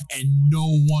again, and no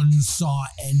one saw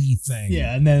anything.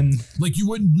 Yeah, and then... Like, you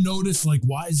wouldn't notice, like,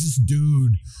 why is this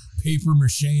dude paper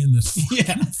mache in this thing?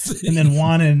 And then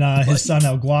Juan and his son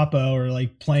El Guapo are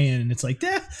like playing, and it's like,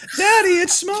 Daddy, it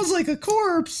smells like a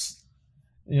corpse.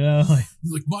 You know,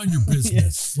 like mind your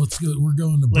business. Let's go. We're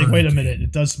going to like, wait a minute,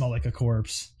 it does smell like a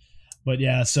corpse. But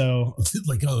yeah, so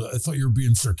like, I thought you were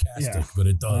being sarcastic, but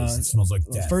it does. It smells like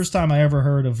death. First time I ever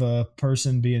heard of a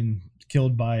person being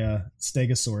killed by a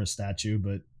Stegosaurus statue,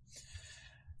 but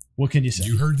what can you say?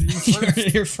 You heard it first. You heard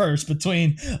it here first.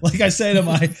 Between, like I say to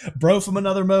my bro from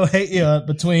another mo,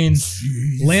 between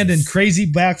landing crazy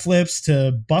backflips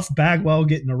to Buff Bagwell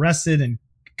getting arrested and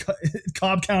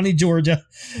Cobb County, Georgia,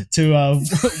 to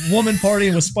woman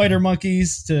partying with spider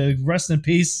monkeys, to rest in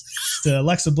peace to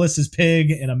Alexa Bliss's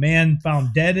pig, and a man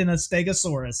found dead in a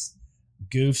Stegosaurus.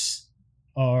 Goofs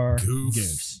are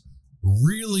goofs.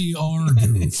 Really are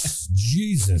goofs.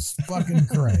 Jesus fucking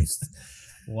Christ.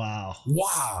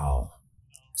 Wow.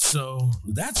 So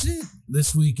that's it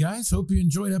this week, guys. Hope you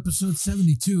enjoyed episode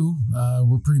 72.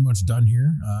 We're pretty much done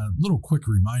here. Little quick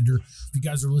reminder, if you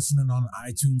guys are listening on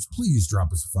iTunes, please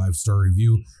drop us a 5-star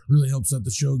review. Really helps out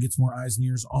the show, gets more eyes and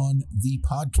ears on the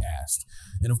podcast.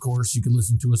 And of course, you can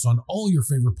listen to us on all your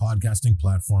favorite podcasting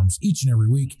platforms each and every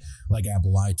week, like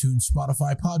Apple, iTunes,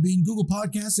 Spotify, Podbean, Google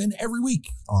Podcasts, and every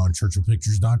week on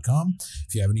churchillpictures.com.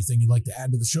 If you have anything you'd like to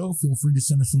add to the show, feel free to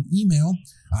send us an email.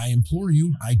 I implore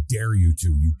you, I dare you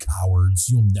to, you cowards.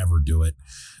 You'll never do it.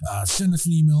 Send us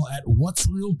an email at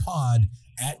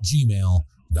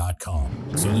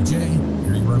whatsrealpod@gmail.com. So the Jay,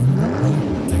 here you revving it up, brother.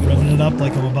 Revving it up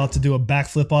like I'm about to do a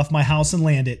backflip off my house and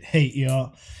land it. Hey,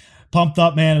 pumped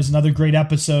up, man. It was another great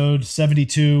episode,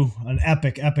 72, an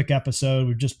epic episode.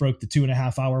 We just broke the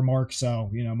 2.5-hour mark, so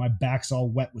my back's all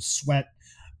wet with sweat,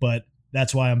 but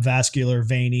that's why I'm vascular,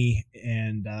 veiny,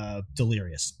 and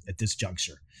delirious at this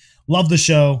juncture. Love the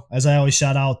show. As I always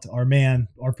shout out our man,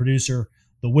 our producer,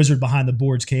 the wizard behind the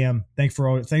boards, Cam. Thanks for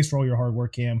all your hard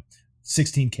work, Cam.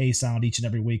 16K sound each and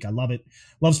every week. I love it.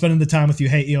 Love spending the time with you.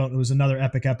 Hey, it was another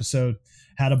epic episode.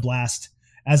 Had a blast.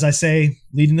 As I say,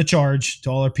 leading the charge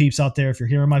to all our peeps out there. If you're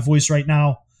hearing my voice right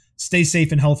now, stay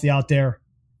safe and healthy out there.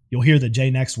 You'll hear the Jay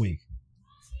next week.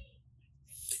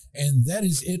 And that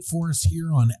is it for us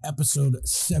here on episode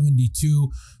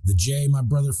 72. The Jay, my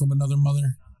brother from another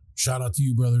mother. Shout out to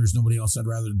you, brothers. Nobody else I'd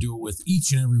rather do it with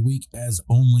each and every week, as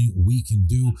only we can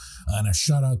do. And a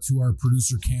shout out to our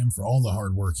producer, Cam, for all the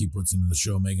hard work he puts into the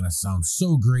show, making us sound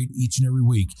so great each and every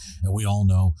week. And we all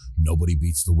know nobody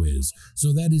beats the Wiz.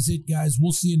 So that is it, guys.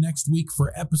 We'll see you next week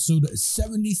for episode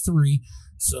 73.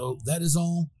 So that is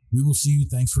all. We will see you.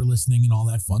 Thanks for listening and all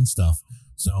that fun stuff.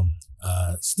 So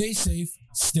stay safe,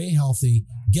 stay healthy,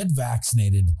 get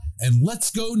vaccinated, and let's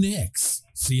go Knicks.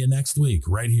 See you next week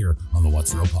right here on the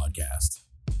What's Real podcast.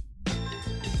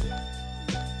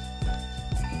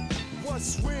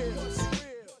 What's real?